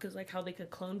on top because like how they could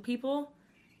clone people,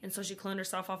 and so she cloned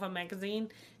herself off a magazine,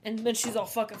 and then she's all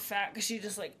fucking fat because she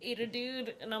just like ate a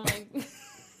dude, and I'm like,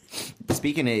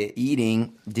 Speaking of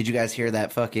eating, did you guys hear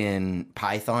that fucking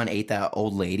python ate that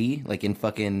old lady like in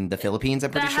fucking the Philippines?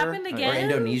 I'm pretty that sure, happened again. or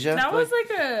Indonesia. That was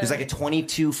like a. There's like a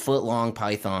 22-foot long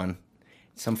python.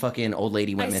 Some fucking old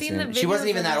lady went I seen missing. the She wasn't videos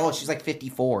even of that it. old. She's like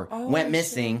 54. Oh, went shit.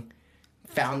 missing.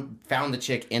 Found the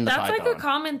chick in the That's python. like a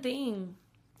common thing.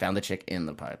 Found the chick in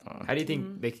the python. How do you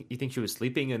think you think she was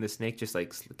sleeping and the snake just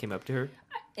like came up to her?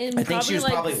 And I think she was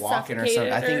like, probably walking or something.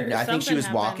 suffocated I think she was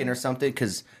something walking or happened. something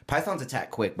because pythons attack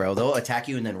quick, bro. They'll attack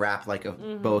you and then wrap like a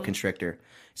boa constrictor.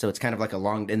 So it's kind of like a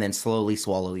long and then slowly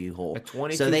swallow you whole. A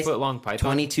 22-foot long python?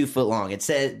 22 foot long.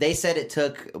 They said it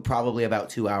took probably about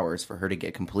 2 hours for her to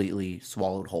get completely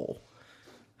swallowed whole.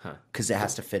 Huh. Because it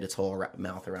has to fit its whole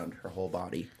mouth around her whole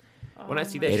body. When I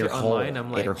see that Ate her shit whole. online,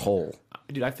 I'm like, Ate her whole.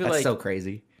 dude, I feel That's like so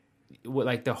crazy.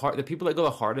 like the people that go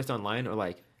the hardest online are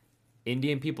like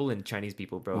Indian people and Chinese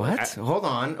people, bro. What? Like, Hold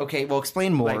on. Okay, well,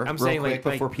 explain more. Like, I'm real saying, quick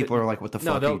like- before like people the- are like, "What the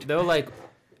no, fuck?" dude? they'll like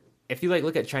if you like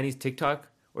look at Chinese TikTok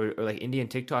or like Indian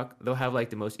TikTok, they'll have like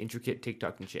the most intricate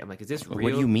TikTok and shit. I'm like, is this real?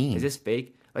 What do you mean? Is this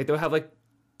fake? Like they'll have like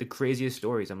the craziest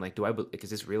stories. I'm like, is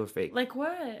this real or fake? Like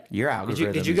what? Your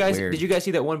algorithm Did you is guys weird.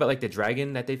 see that one about like the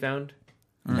dragon that they found?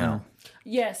 No.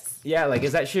 Yes. Yeah, like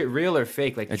is that shit real or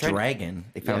fake? Like A trying- dragon.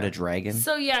 They found Yeah. a dragon.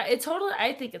 So yeah, it totally.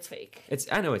 I think it's fake.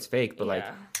 I know it's fake, but like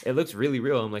Yeah. it looks really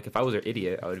real. I'm like, if I was an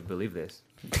idiot, I would believe this.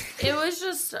 It was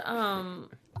just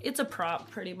it's a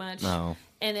prop pretty much. No.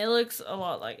 And it looks a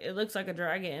lot like a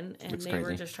dragon, and Looks they were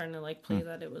crazy. just trying to like play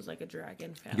that it was like a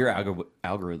dragon. Family. Your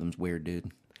algorithm's weird,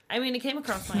 dude. I mean, it came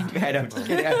across mine. I don't just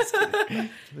kidding. I was kidding.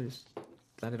 Somebody just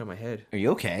landed on my head. Are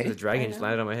you okay? The dragon I just know.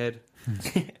 landed on my head.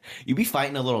 You be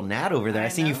fighting a little gnat over there. I I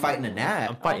seen you know. fighting a gnat.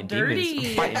 I'm fighting dirty. demons.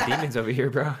 I'm fighting demons over here,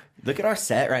 bro. Look at our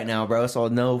set right now, bro. So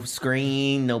no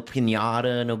screen, no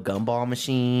pinata, no gumball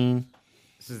machine.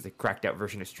 This is the cracked out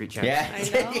version of Street Champs. Yeah, I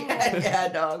know. yeah,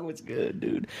 dog. What's good,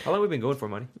 dude? How long have we been going for,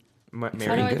 money? How do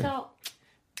Mary, I tell?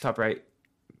 top right.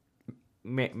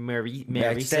 Mary,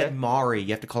 I said Marisa, Mari. You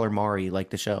have to call her Mari,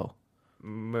 like the show.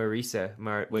 Marisa.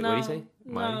 Wait, no, what do you say?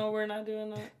 No, we're not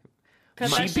doing that. Cut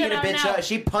She that beat shit a out bitch now. up.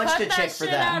 She punched Cut a chick that for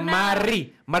shit that. out now.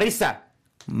 Marisa.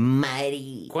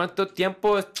 Mari. ¿Cuánto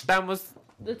tiempo estamos?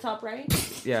 The top right.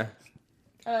 Yeah.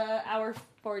 Hour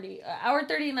 40. Hour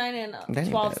 39 and That ain't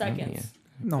 12 bad, seconds.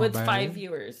 Not With bad. 5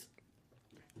 viewers.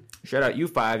 Shout out you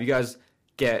 5. You guys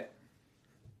get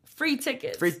Free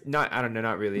tickets. free. Not I don't know.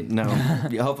 Not really. No.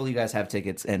 Yeah, hopefully you guys have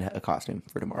tickets and a costume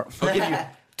for tomorrow. I'll give you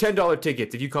 $10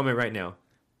 tickets if you comment right now.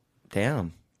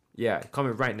 Damn. Yeah,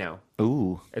 comment right now.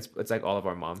 Ooh. It's like all of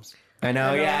our moms. I know.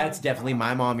 I know. Yeah, it's definitely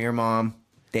my mom, your mom,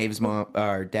 Dave's mom,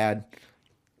 or dad.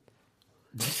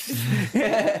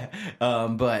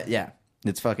 But yeah,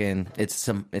 it's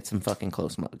some fucking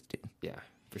close mugs, dude. Yeah,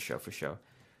 for sure.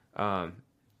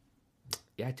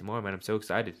 Yeah, tomorrow, man. I'm so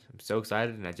excited,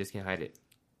 and I just can't hide it.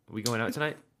 Are we going out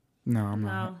tonight? No, I'm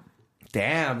not. No.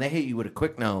 Damn, they hit you with a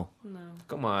quick no. No.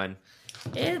 Come on.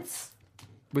 It's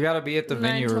We gotta be at the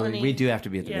venue 9:20. early. We do have to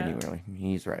be at the Yeah. venue early.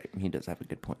 He's right. He does have a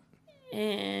good point.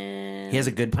 and He has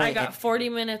a good point. I got 40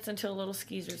 minutes until Little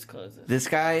Skeezers closes. This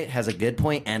guy has a good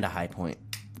point and a high point.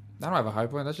 I don't have a high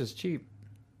point. That's just cheap.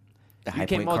 The You high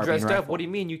came point all carbine dressed up. rifle. What do you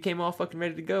mean? You came all fucking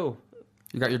ready to go.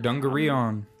 You got your dungaree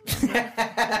on.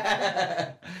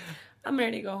 I'm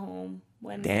ready to go home.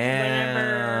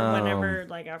 Damn. Whenever,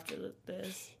 like after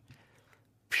this.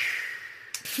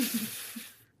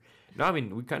 No, I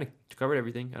mean we kind of covered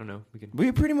everything. I don't know. We can.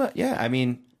 We pretty much, yeah. I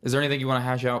mean, Is there anything you want to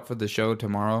hash out for the show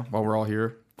tomorrow while we're all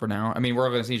here for now? I mean, we're all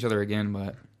going to see each other again,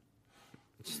 but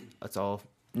That's all.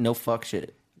 no fuck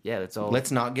shit. Yeah, that's all.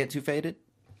 Let's not get too faded.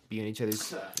 be in each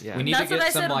other's. Yeah. We need That's to what get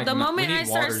I some, said. like, the we moment need I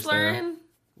start waters there. slurring,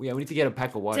 Yeah, we need to get a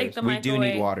pack of water. take the We mic do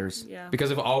away. need waters. Yeah.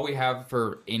 because if all we have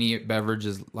for any beverage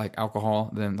is like alcohol,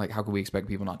 then like how can we expect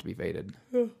people not to be faded?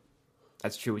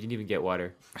 That's true. We didn't even get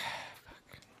water.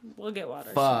 We'll get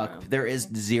water. Fuck, tomorrow. there is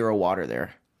zero water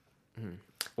there.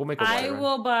 We'll make a water I run.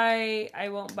 will buy. I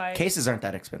won't buy. Cases aren't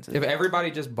that expensive. If everybody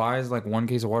just buys like one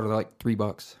case of water, they're like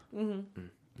 $3.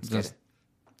 Just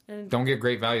And don't get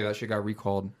great value. That shit got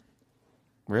recalled.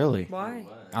 Really? why?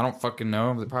 I don't fucking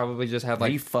know. They probably just had How do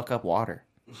like you fuck up water?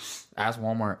 ask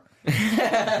Walmart.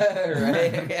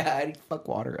 Right? Yeah, how do you fuck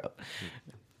water up?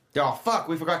 Oh, fuck,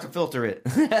 we forgot to filter it.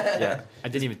 Yeah, I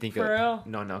didn't even think For of real?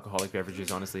 non-alcoholic beverages.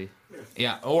 Honestly,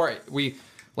 Yeah, or we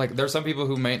like there's some people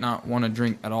who may not want to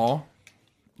drink at all,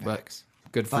 but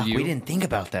good for Fuck, you. we didn't think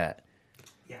about that.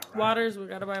 Yeah, right. Waters. We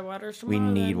gotta buy waters We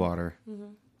tomorrow. need then. water.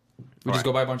 We just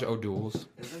go buy a bunch of O'Douls.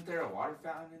 Isn't there a water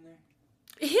fountain in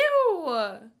there? Ew.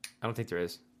 I don't think there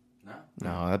is. No.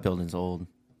 No, that building's old.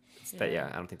 Yeah,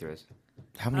 I don't think there is.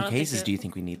 How I many don't think cases it- do you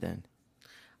think we need then?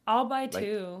 I'll buy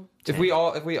 2. If we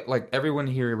like everyone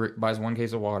here buys one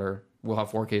case of water, we'll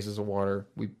have 4 cases of water.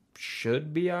 We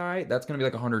should be alright. That's gonna be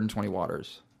like 120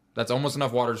 waters. That's almost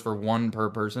enough waters for one per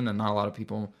person, and not a lot of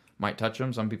people might touch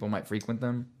them. Some people might frequent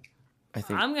them. I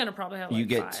think I'm gonna probably have like you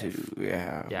get 5. 2.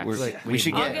 Yeah. Yeah, We're- like, we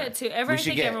should I'll get. get 2. we I should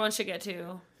think get- everyone should get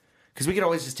 2. Because we could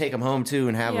always just take them home too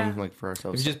and have Yeah. them like for If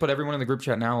ourselves. you just put everyone in the group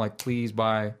chat now, like please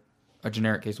buy a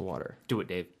generic case of water. Do it,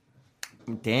 Dave.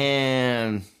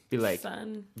 Damn. Be like,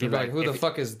 Son. Be like, who the if-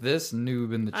 fuck is this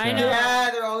noob in the chat? I know. Yeah,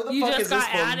 they're all, who the You fuck just is this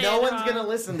got for? added, No one's huh? gonna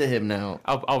listen to him now.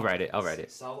 I'll write it.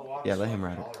 Sell the water. Yeah, let for him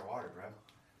write it. $1 water, bro.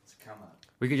 It's a come up.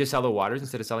 We could just sell the waters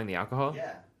instead of selling the alcohol.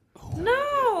 Yeah.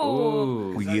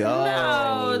 No. Ooh. Yo.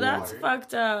 No, that's Water.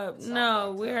 fucked up. It's No, not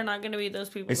fucked we up. are not gonna be those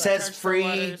people. It that says charge for free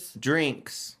waters.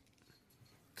 drinks,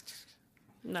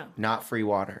 No, not free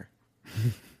water.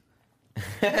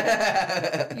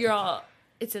 you're all.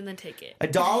 It's in the ticket.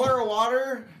 $1 a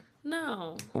water?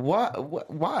 No.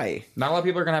 What? Why? Not a lot of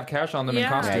people are gonna have cash on them in Yeah.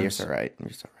 costumes. Yeah, you're so right. You're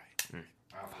so right.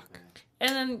 And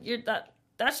then you're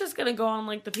that's just gonna go on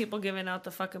like the people giving out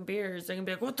the fucking beers. They're gonna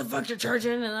be like, "What the fuck you're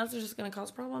charging?" And that's just gonna cause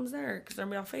problems there because they're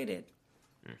gonna be all faded.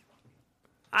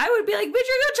 I would be like, "Bitch,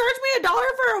 you're gonna charge me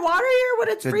 $1 for a water here when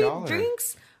it's It's free $1.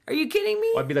 drinks?" Are you kidding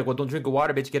me? I'd be like, well, don't drink a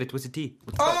water, bitch. Get a twisted tea.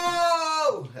 What the fuck?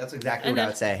 Oh, that's exactly And what I then-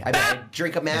 would say. I'd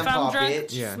drink a man If I'm paw, drunk,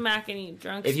 bitch. Yeah. smacking you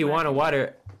drunk. If you want a smacking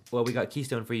water, well, we got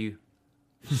Keystone for you.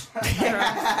 you.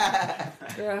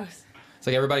 Gross. It's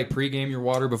like everybody pregame your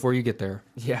water before you get there.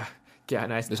 Yeah. Yeah,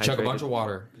 nice. Just chug a bunch of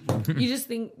water. You just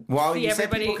think. Well, see you said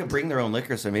everybody. people can bring their own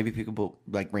liquor, so maybe people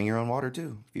like bring your own water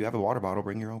too. If you have a water bottle,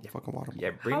 bring your own fucking water bottle.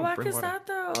 Yeah, bring, How whack bring is water. that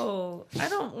though? I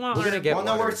don't want. We're gonna get Well,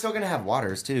 no, water. we're still gonna have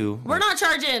waters too. We're not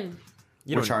charging.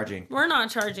 You We're don't- charging. We're not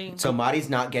charging. So Marty's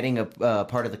not getting a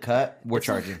part of the cut. We're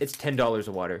charging. It's $10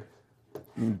 a water.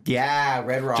 Yeah,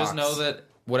 Red Rocks. Just know that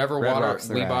whatever Red water Rocks,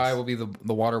 we their buy ass. will be the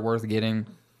water worth getting.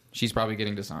 She's probably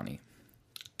getting Dasani.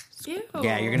 Ew.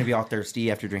 Yeah, you're gonna be all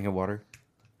thirsty after drinking water.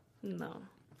 No.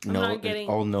 I'm No, not getting.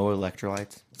 all no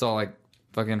electrolytes. It's all like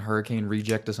fucking hurricane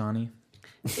reject Dasani.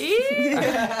 Ew.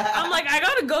 I'm like, I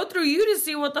gotta go through you to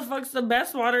see what the fuck's the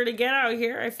best water to get out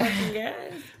here. I fucking guess.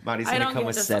 Marty's I gonna don't come get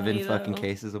with Dasani, 7 fucking though.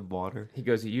 cases of water. He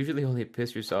goes, you usually only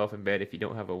piss yourself in bed if you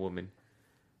don't have a woman.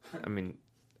 I mean,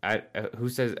 who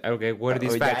says, okay, what are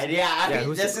these Oh, facts? Yeah, I mean,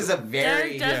 who's- this is a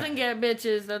very. Derek doesn't get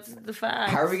bitches. That's the fact.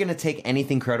 How are we gonna take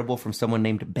anything credible from someone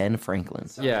named Ben Franklin?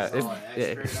 Yeah, Someone's it's- all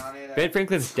an expert on it. Ben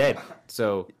Franklin's dead,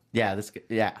 so Yeah,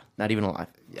 not even alive.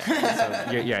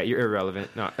 you're irrelevant.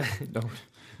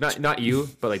 Not you,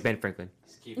 but like Ben Franklin.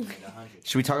 Just keep it at 100.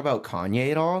 Should we talk about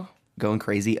Kanye at all? Going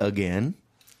crazy again?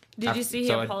 Did you see he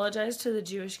So I- apologized to the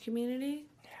Jewish community?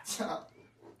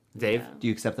 Dave, Yeah. Do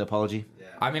you accept the apology?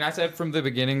 I mean, I said from the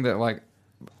beginning that like,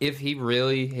 if he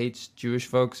really hates Jewish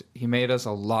folks, he made us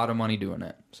a lot of money doing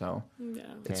it. So Yeah.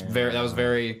 it's that was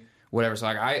very whatever. So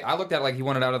like, I looked at it like he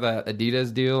wanted out of that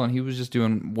Adidas deal, and he was just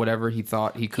doing whatever he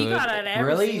thought he could. He got out of every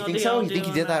Really? You single think deal so? You think he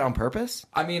doing did that on purpose?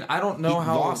 I mean, I don't know He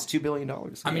how. lost $2 billion.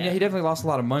 I mean, yeah, he definitely lost a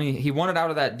lot of money. He wanted out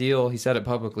of that deal. He said it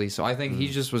publicly. So I think he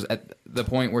Mm. just was at the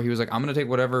point where he was like, I'm going to take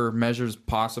whatever measures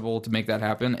possible to make that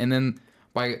happen. And then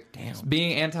by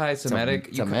being anti-Semitic,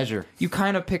 It's a measure. you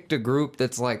kind of picked a group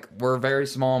that's like, we're a very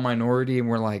small minority, and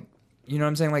we're like, you know what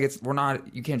I'm saying? Like, we're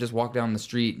not, you can't just walk down the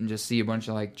street and just see a bunch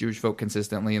of like Jewish folk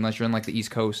consistently unless you're in like the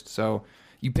East Coast. So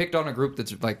you picked on a group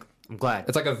that's like, I'm glad.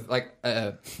 it's like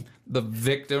the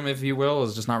victim, if you will,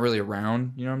 is just not really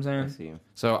around. You know what I'm saying? I see.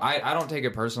 So I don't take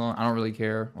it personal. I don't really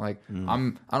care. Like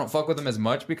I don't fuck with him as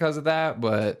much because of that,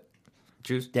 but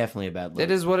Jews. Definitely a bad look.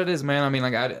 it is what it is, man. I mean,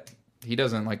 like he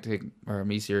doesn't like take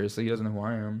me seriously. He doesn't know who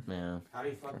I am. Yeah. How do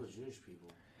you fuck with Jewish people?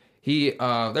 He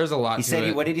there's a lot. He to said,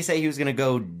 it. what did he say? He was gonna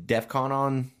go DEFCON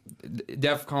on.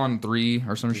 DEFCON 3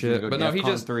 or some He was gonna shit. go But no, he DEFCON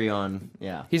just 3 on.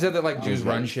 Yeah. he said that like Jews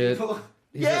run shit. He said-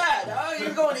 Yeah, no,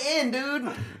 you're going in,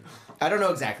 dude. I don't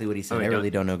know exactly what he said. Oh, I yeah. really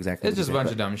don't know exactly. it's what he just a said, bunch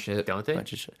but of dumb shit. Don't they?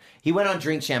 bunch of shit. He went on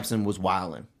Drink Champs and was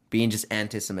wilding, being just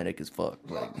anti-Semitic as fuck.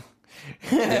 Like,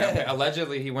 Yeah,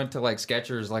 allegedly, he went to like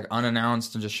Skechers like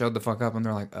unannounced and just showed the fuck up, and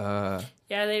they're like,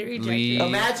 Yeah, they rejected Leave. it.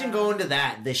 imagine going to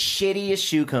that, the shittiest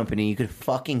shoe company you could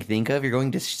fucking think of. You're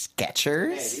going to Skechers.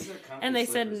 Hey, these are comfy And they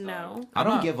said slippers, no. dog. I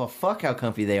don't not- give a fuck how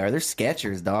comfy they are. They're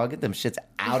Skechers, dog. Get them shits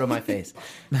out of my face.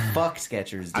 Fuck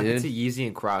Skechers, I could dude. see Yeezy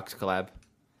and Crocs collab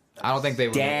I don't think they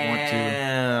would want to.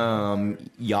 Damn,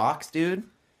 Yox, dude.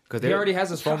 because He already has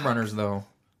his foam runners though,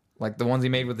 like the ones he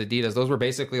made with Adidas. Those were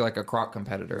basically like a Croc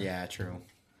competitor. Yeah, true.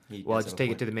 Well, just take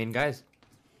it to the main guys.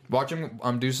 Watch him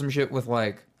do some shit with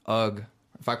like UGG,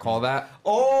 if I call that.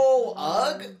 Oh,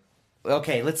 UGG.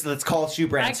 Okay, let's call shoe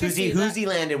brands. I can see Who's that. he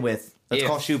landing with? Let's If.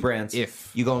 call shoe brands.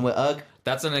 If. You going with UGG?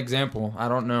 That's an example. I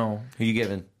don't know. Who you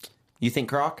giving? You think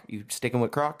Croc? You sticking with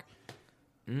Croc?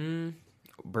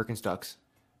 Birkenstocks.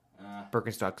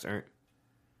 Birkenstocks aren't.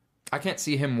 I can't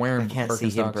see him wearing I can't see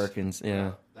him Birkenstocks. Birkins.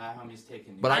 Yeah. That homie's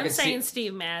taking. But I I'm can see- saying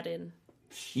Steve Madden.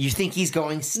 You think he's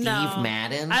going Steve No.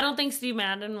 Madden? I don't think Steve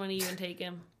Madden would even take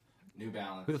him. New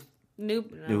Balance.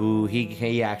 Nope. No. Ooh,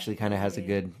 he actually kind of has a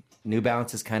good. New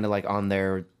Balance is kind of like on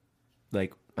their,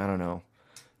 like, I don't know,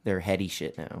 their heady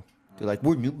shit now. They're like,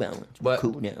 we're New Balance. We're But-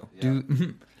 cool now.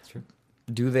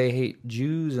 Do they hate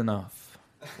Jews enough?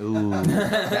 Ooh,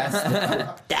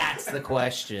 that's the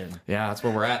question. Yeah, that's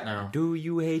where we're at now. Do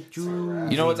you hate Jews?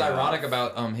 You know what's ironic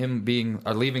about him leaving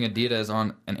Adidas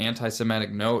on an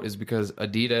anti-Semitic note is because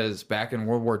Adidas back in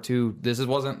World War II,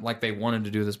 wasn't like they wanted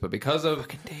to do this, but because of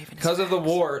the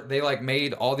war, they like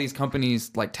made all these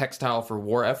companies like textile for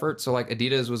war efforts. So like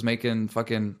Adidas was making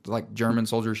fucking like German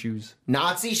soldier shoes.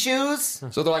 Nazi shoes?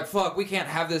 So they're like, fuck, we can't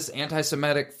have this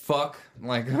anti-Semitic fuck.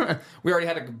 Like we already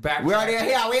had to back. We already made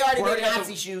had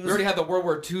Nazi shoes. We already had the World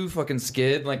War II fucking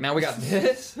skid. Like now we got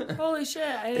this. Holy shit!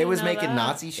 I didn't It was know making that.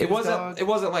 Nazi shoes. It wasn't. dog. It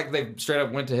wasn't like they straight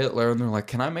up went to Hitler and they're like,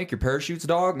 "Can I make your parachutes,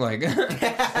 dog?" Like,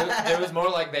 it was more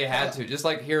like they had to. Just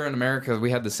like here in America, we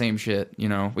had the same shit. You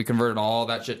know, we converted all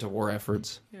that shit to war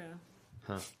efforts. Yeah.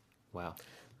 Wow.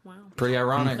 Wow. Pretty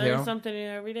ironic, Learn yo. something new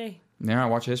every day. Yeah, I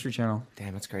watch History Channel.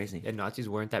 Damn, that's crazy. And Nazis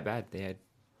weren't that bad. They had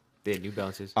New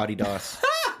Balances. Adidas.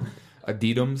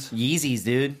 Adidams, Yeezys,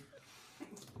 dude.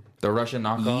 the Russian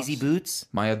knockoffs. Yeezy boots.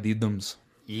 My Adidams.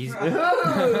 Easy.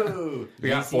 We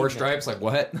got 4 stripes. Like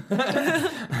what?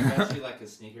 I bet you like a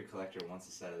sneaker collector wants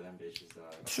a set of them bitches,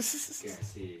 dog.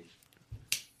 Guaranteed.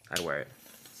 I'd wear it.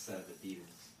 Set of Adidas.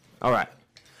 All right.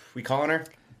 We calling her?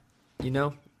 You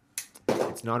know,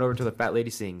 it's not over till the fat lady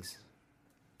sings.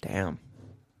 Damn.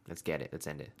 Let's get it. Let's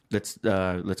end it.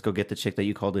 Let's go get the chick that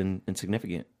you called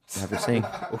insignificant. Have her sing.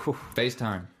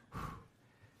 FaceTime.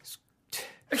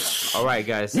 All right,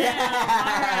 guys. All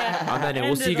right. On that note,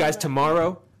 we'll see you guys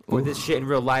tomorrow with this shit in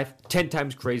real life. 10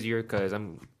 times crazier because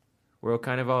we're all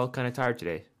kind of tired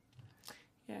today.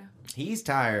 Yeah. He's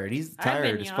tired. He's I've tired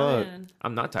been as fuck. yawning.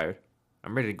 I'm not tired.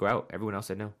 I'm ready to go out. Everyone else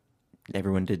said no.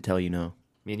 Everyone did tell you no.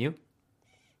 Me and you?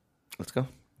 Let's go.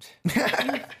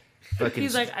 Fucking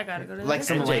He's like, I gotta go to Like the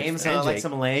some And Jake, lames. and Like Jake.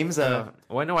 some lames. why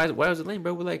was it lame,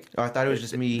 bro? We're like, I thought it was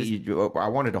just me. I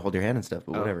wanted to hold your hand and stuff,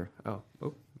 but whatever. Oh.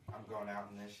 I'm going out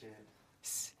in this shit.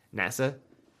 NASA?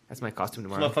 That's my costume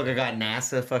tomorrow. Motherfucker got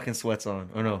NASA fucking sweats on.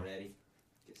 Oh no. Ready?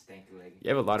 Get stanky leggy. You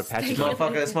have a lot of patches This on.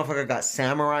 motherfucker got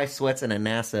samurai sweats and a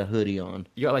NASA hoodie on.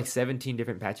 You got like 17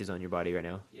 different patches on your body right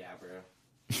now. Yeah, bro.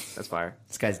 That's fire.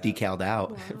 This guy's decaled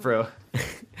out. Bro.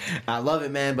 I love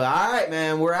it, man. But all right,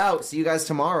 man, we're out. See you guys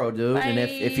tomorrow, dude. And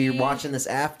if you're Bye. watching this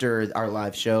after our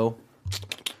live show,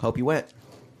 hope you went.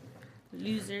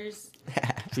 losers.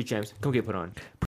 Street champs. Come get put on.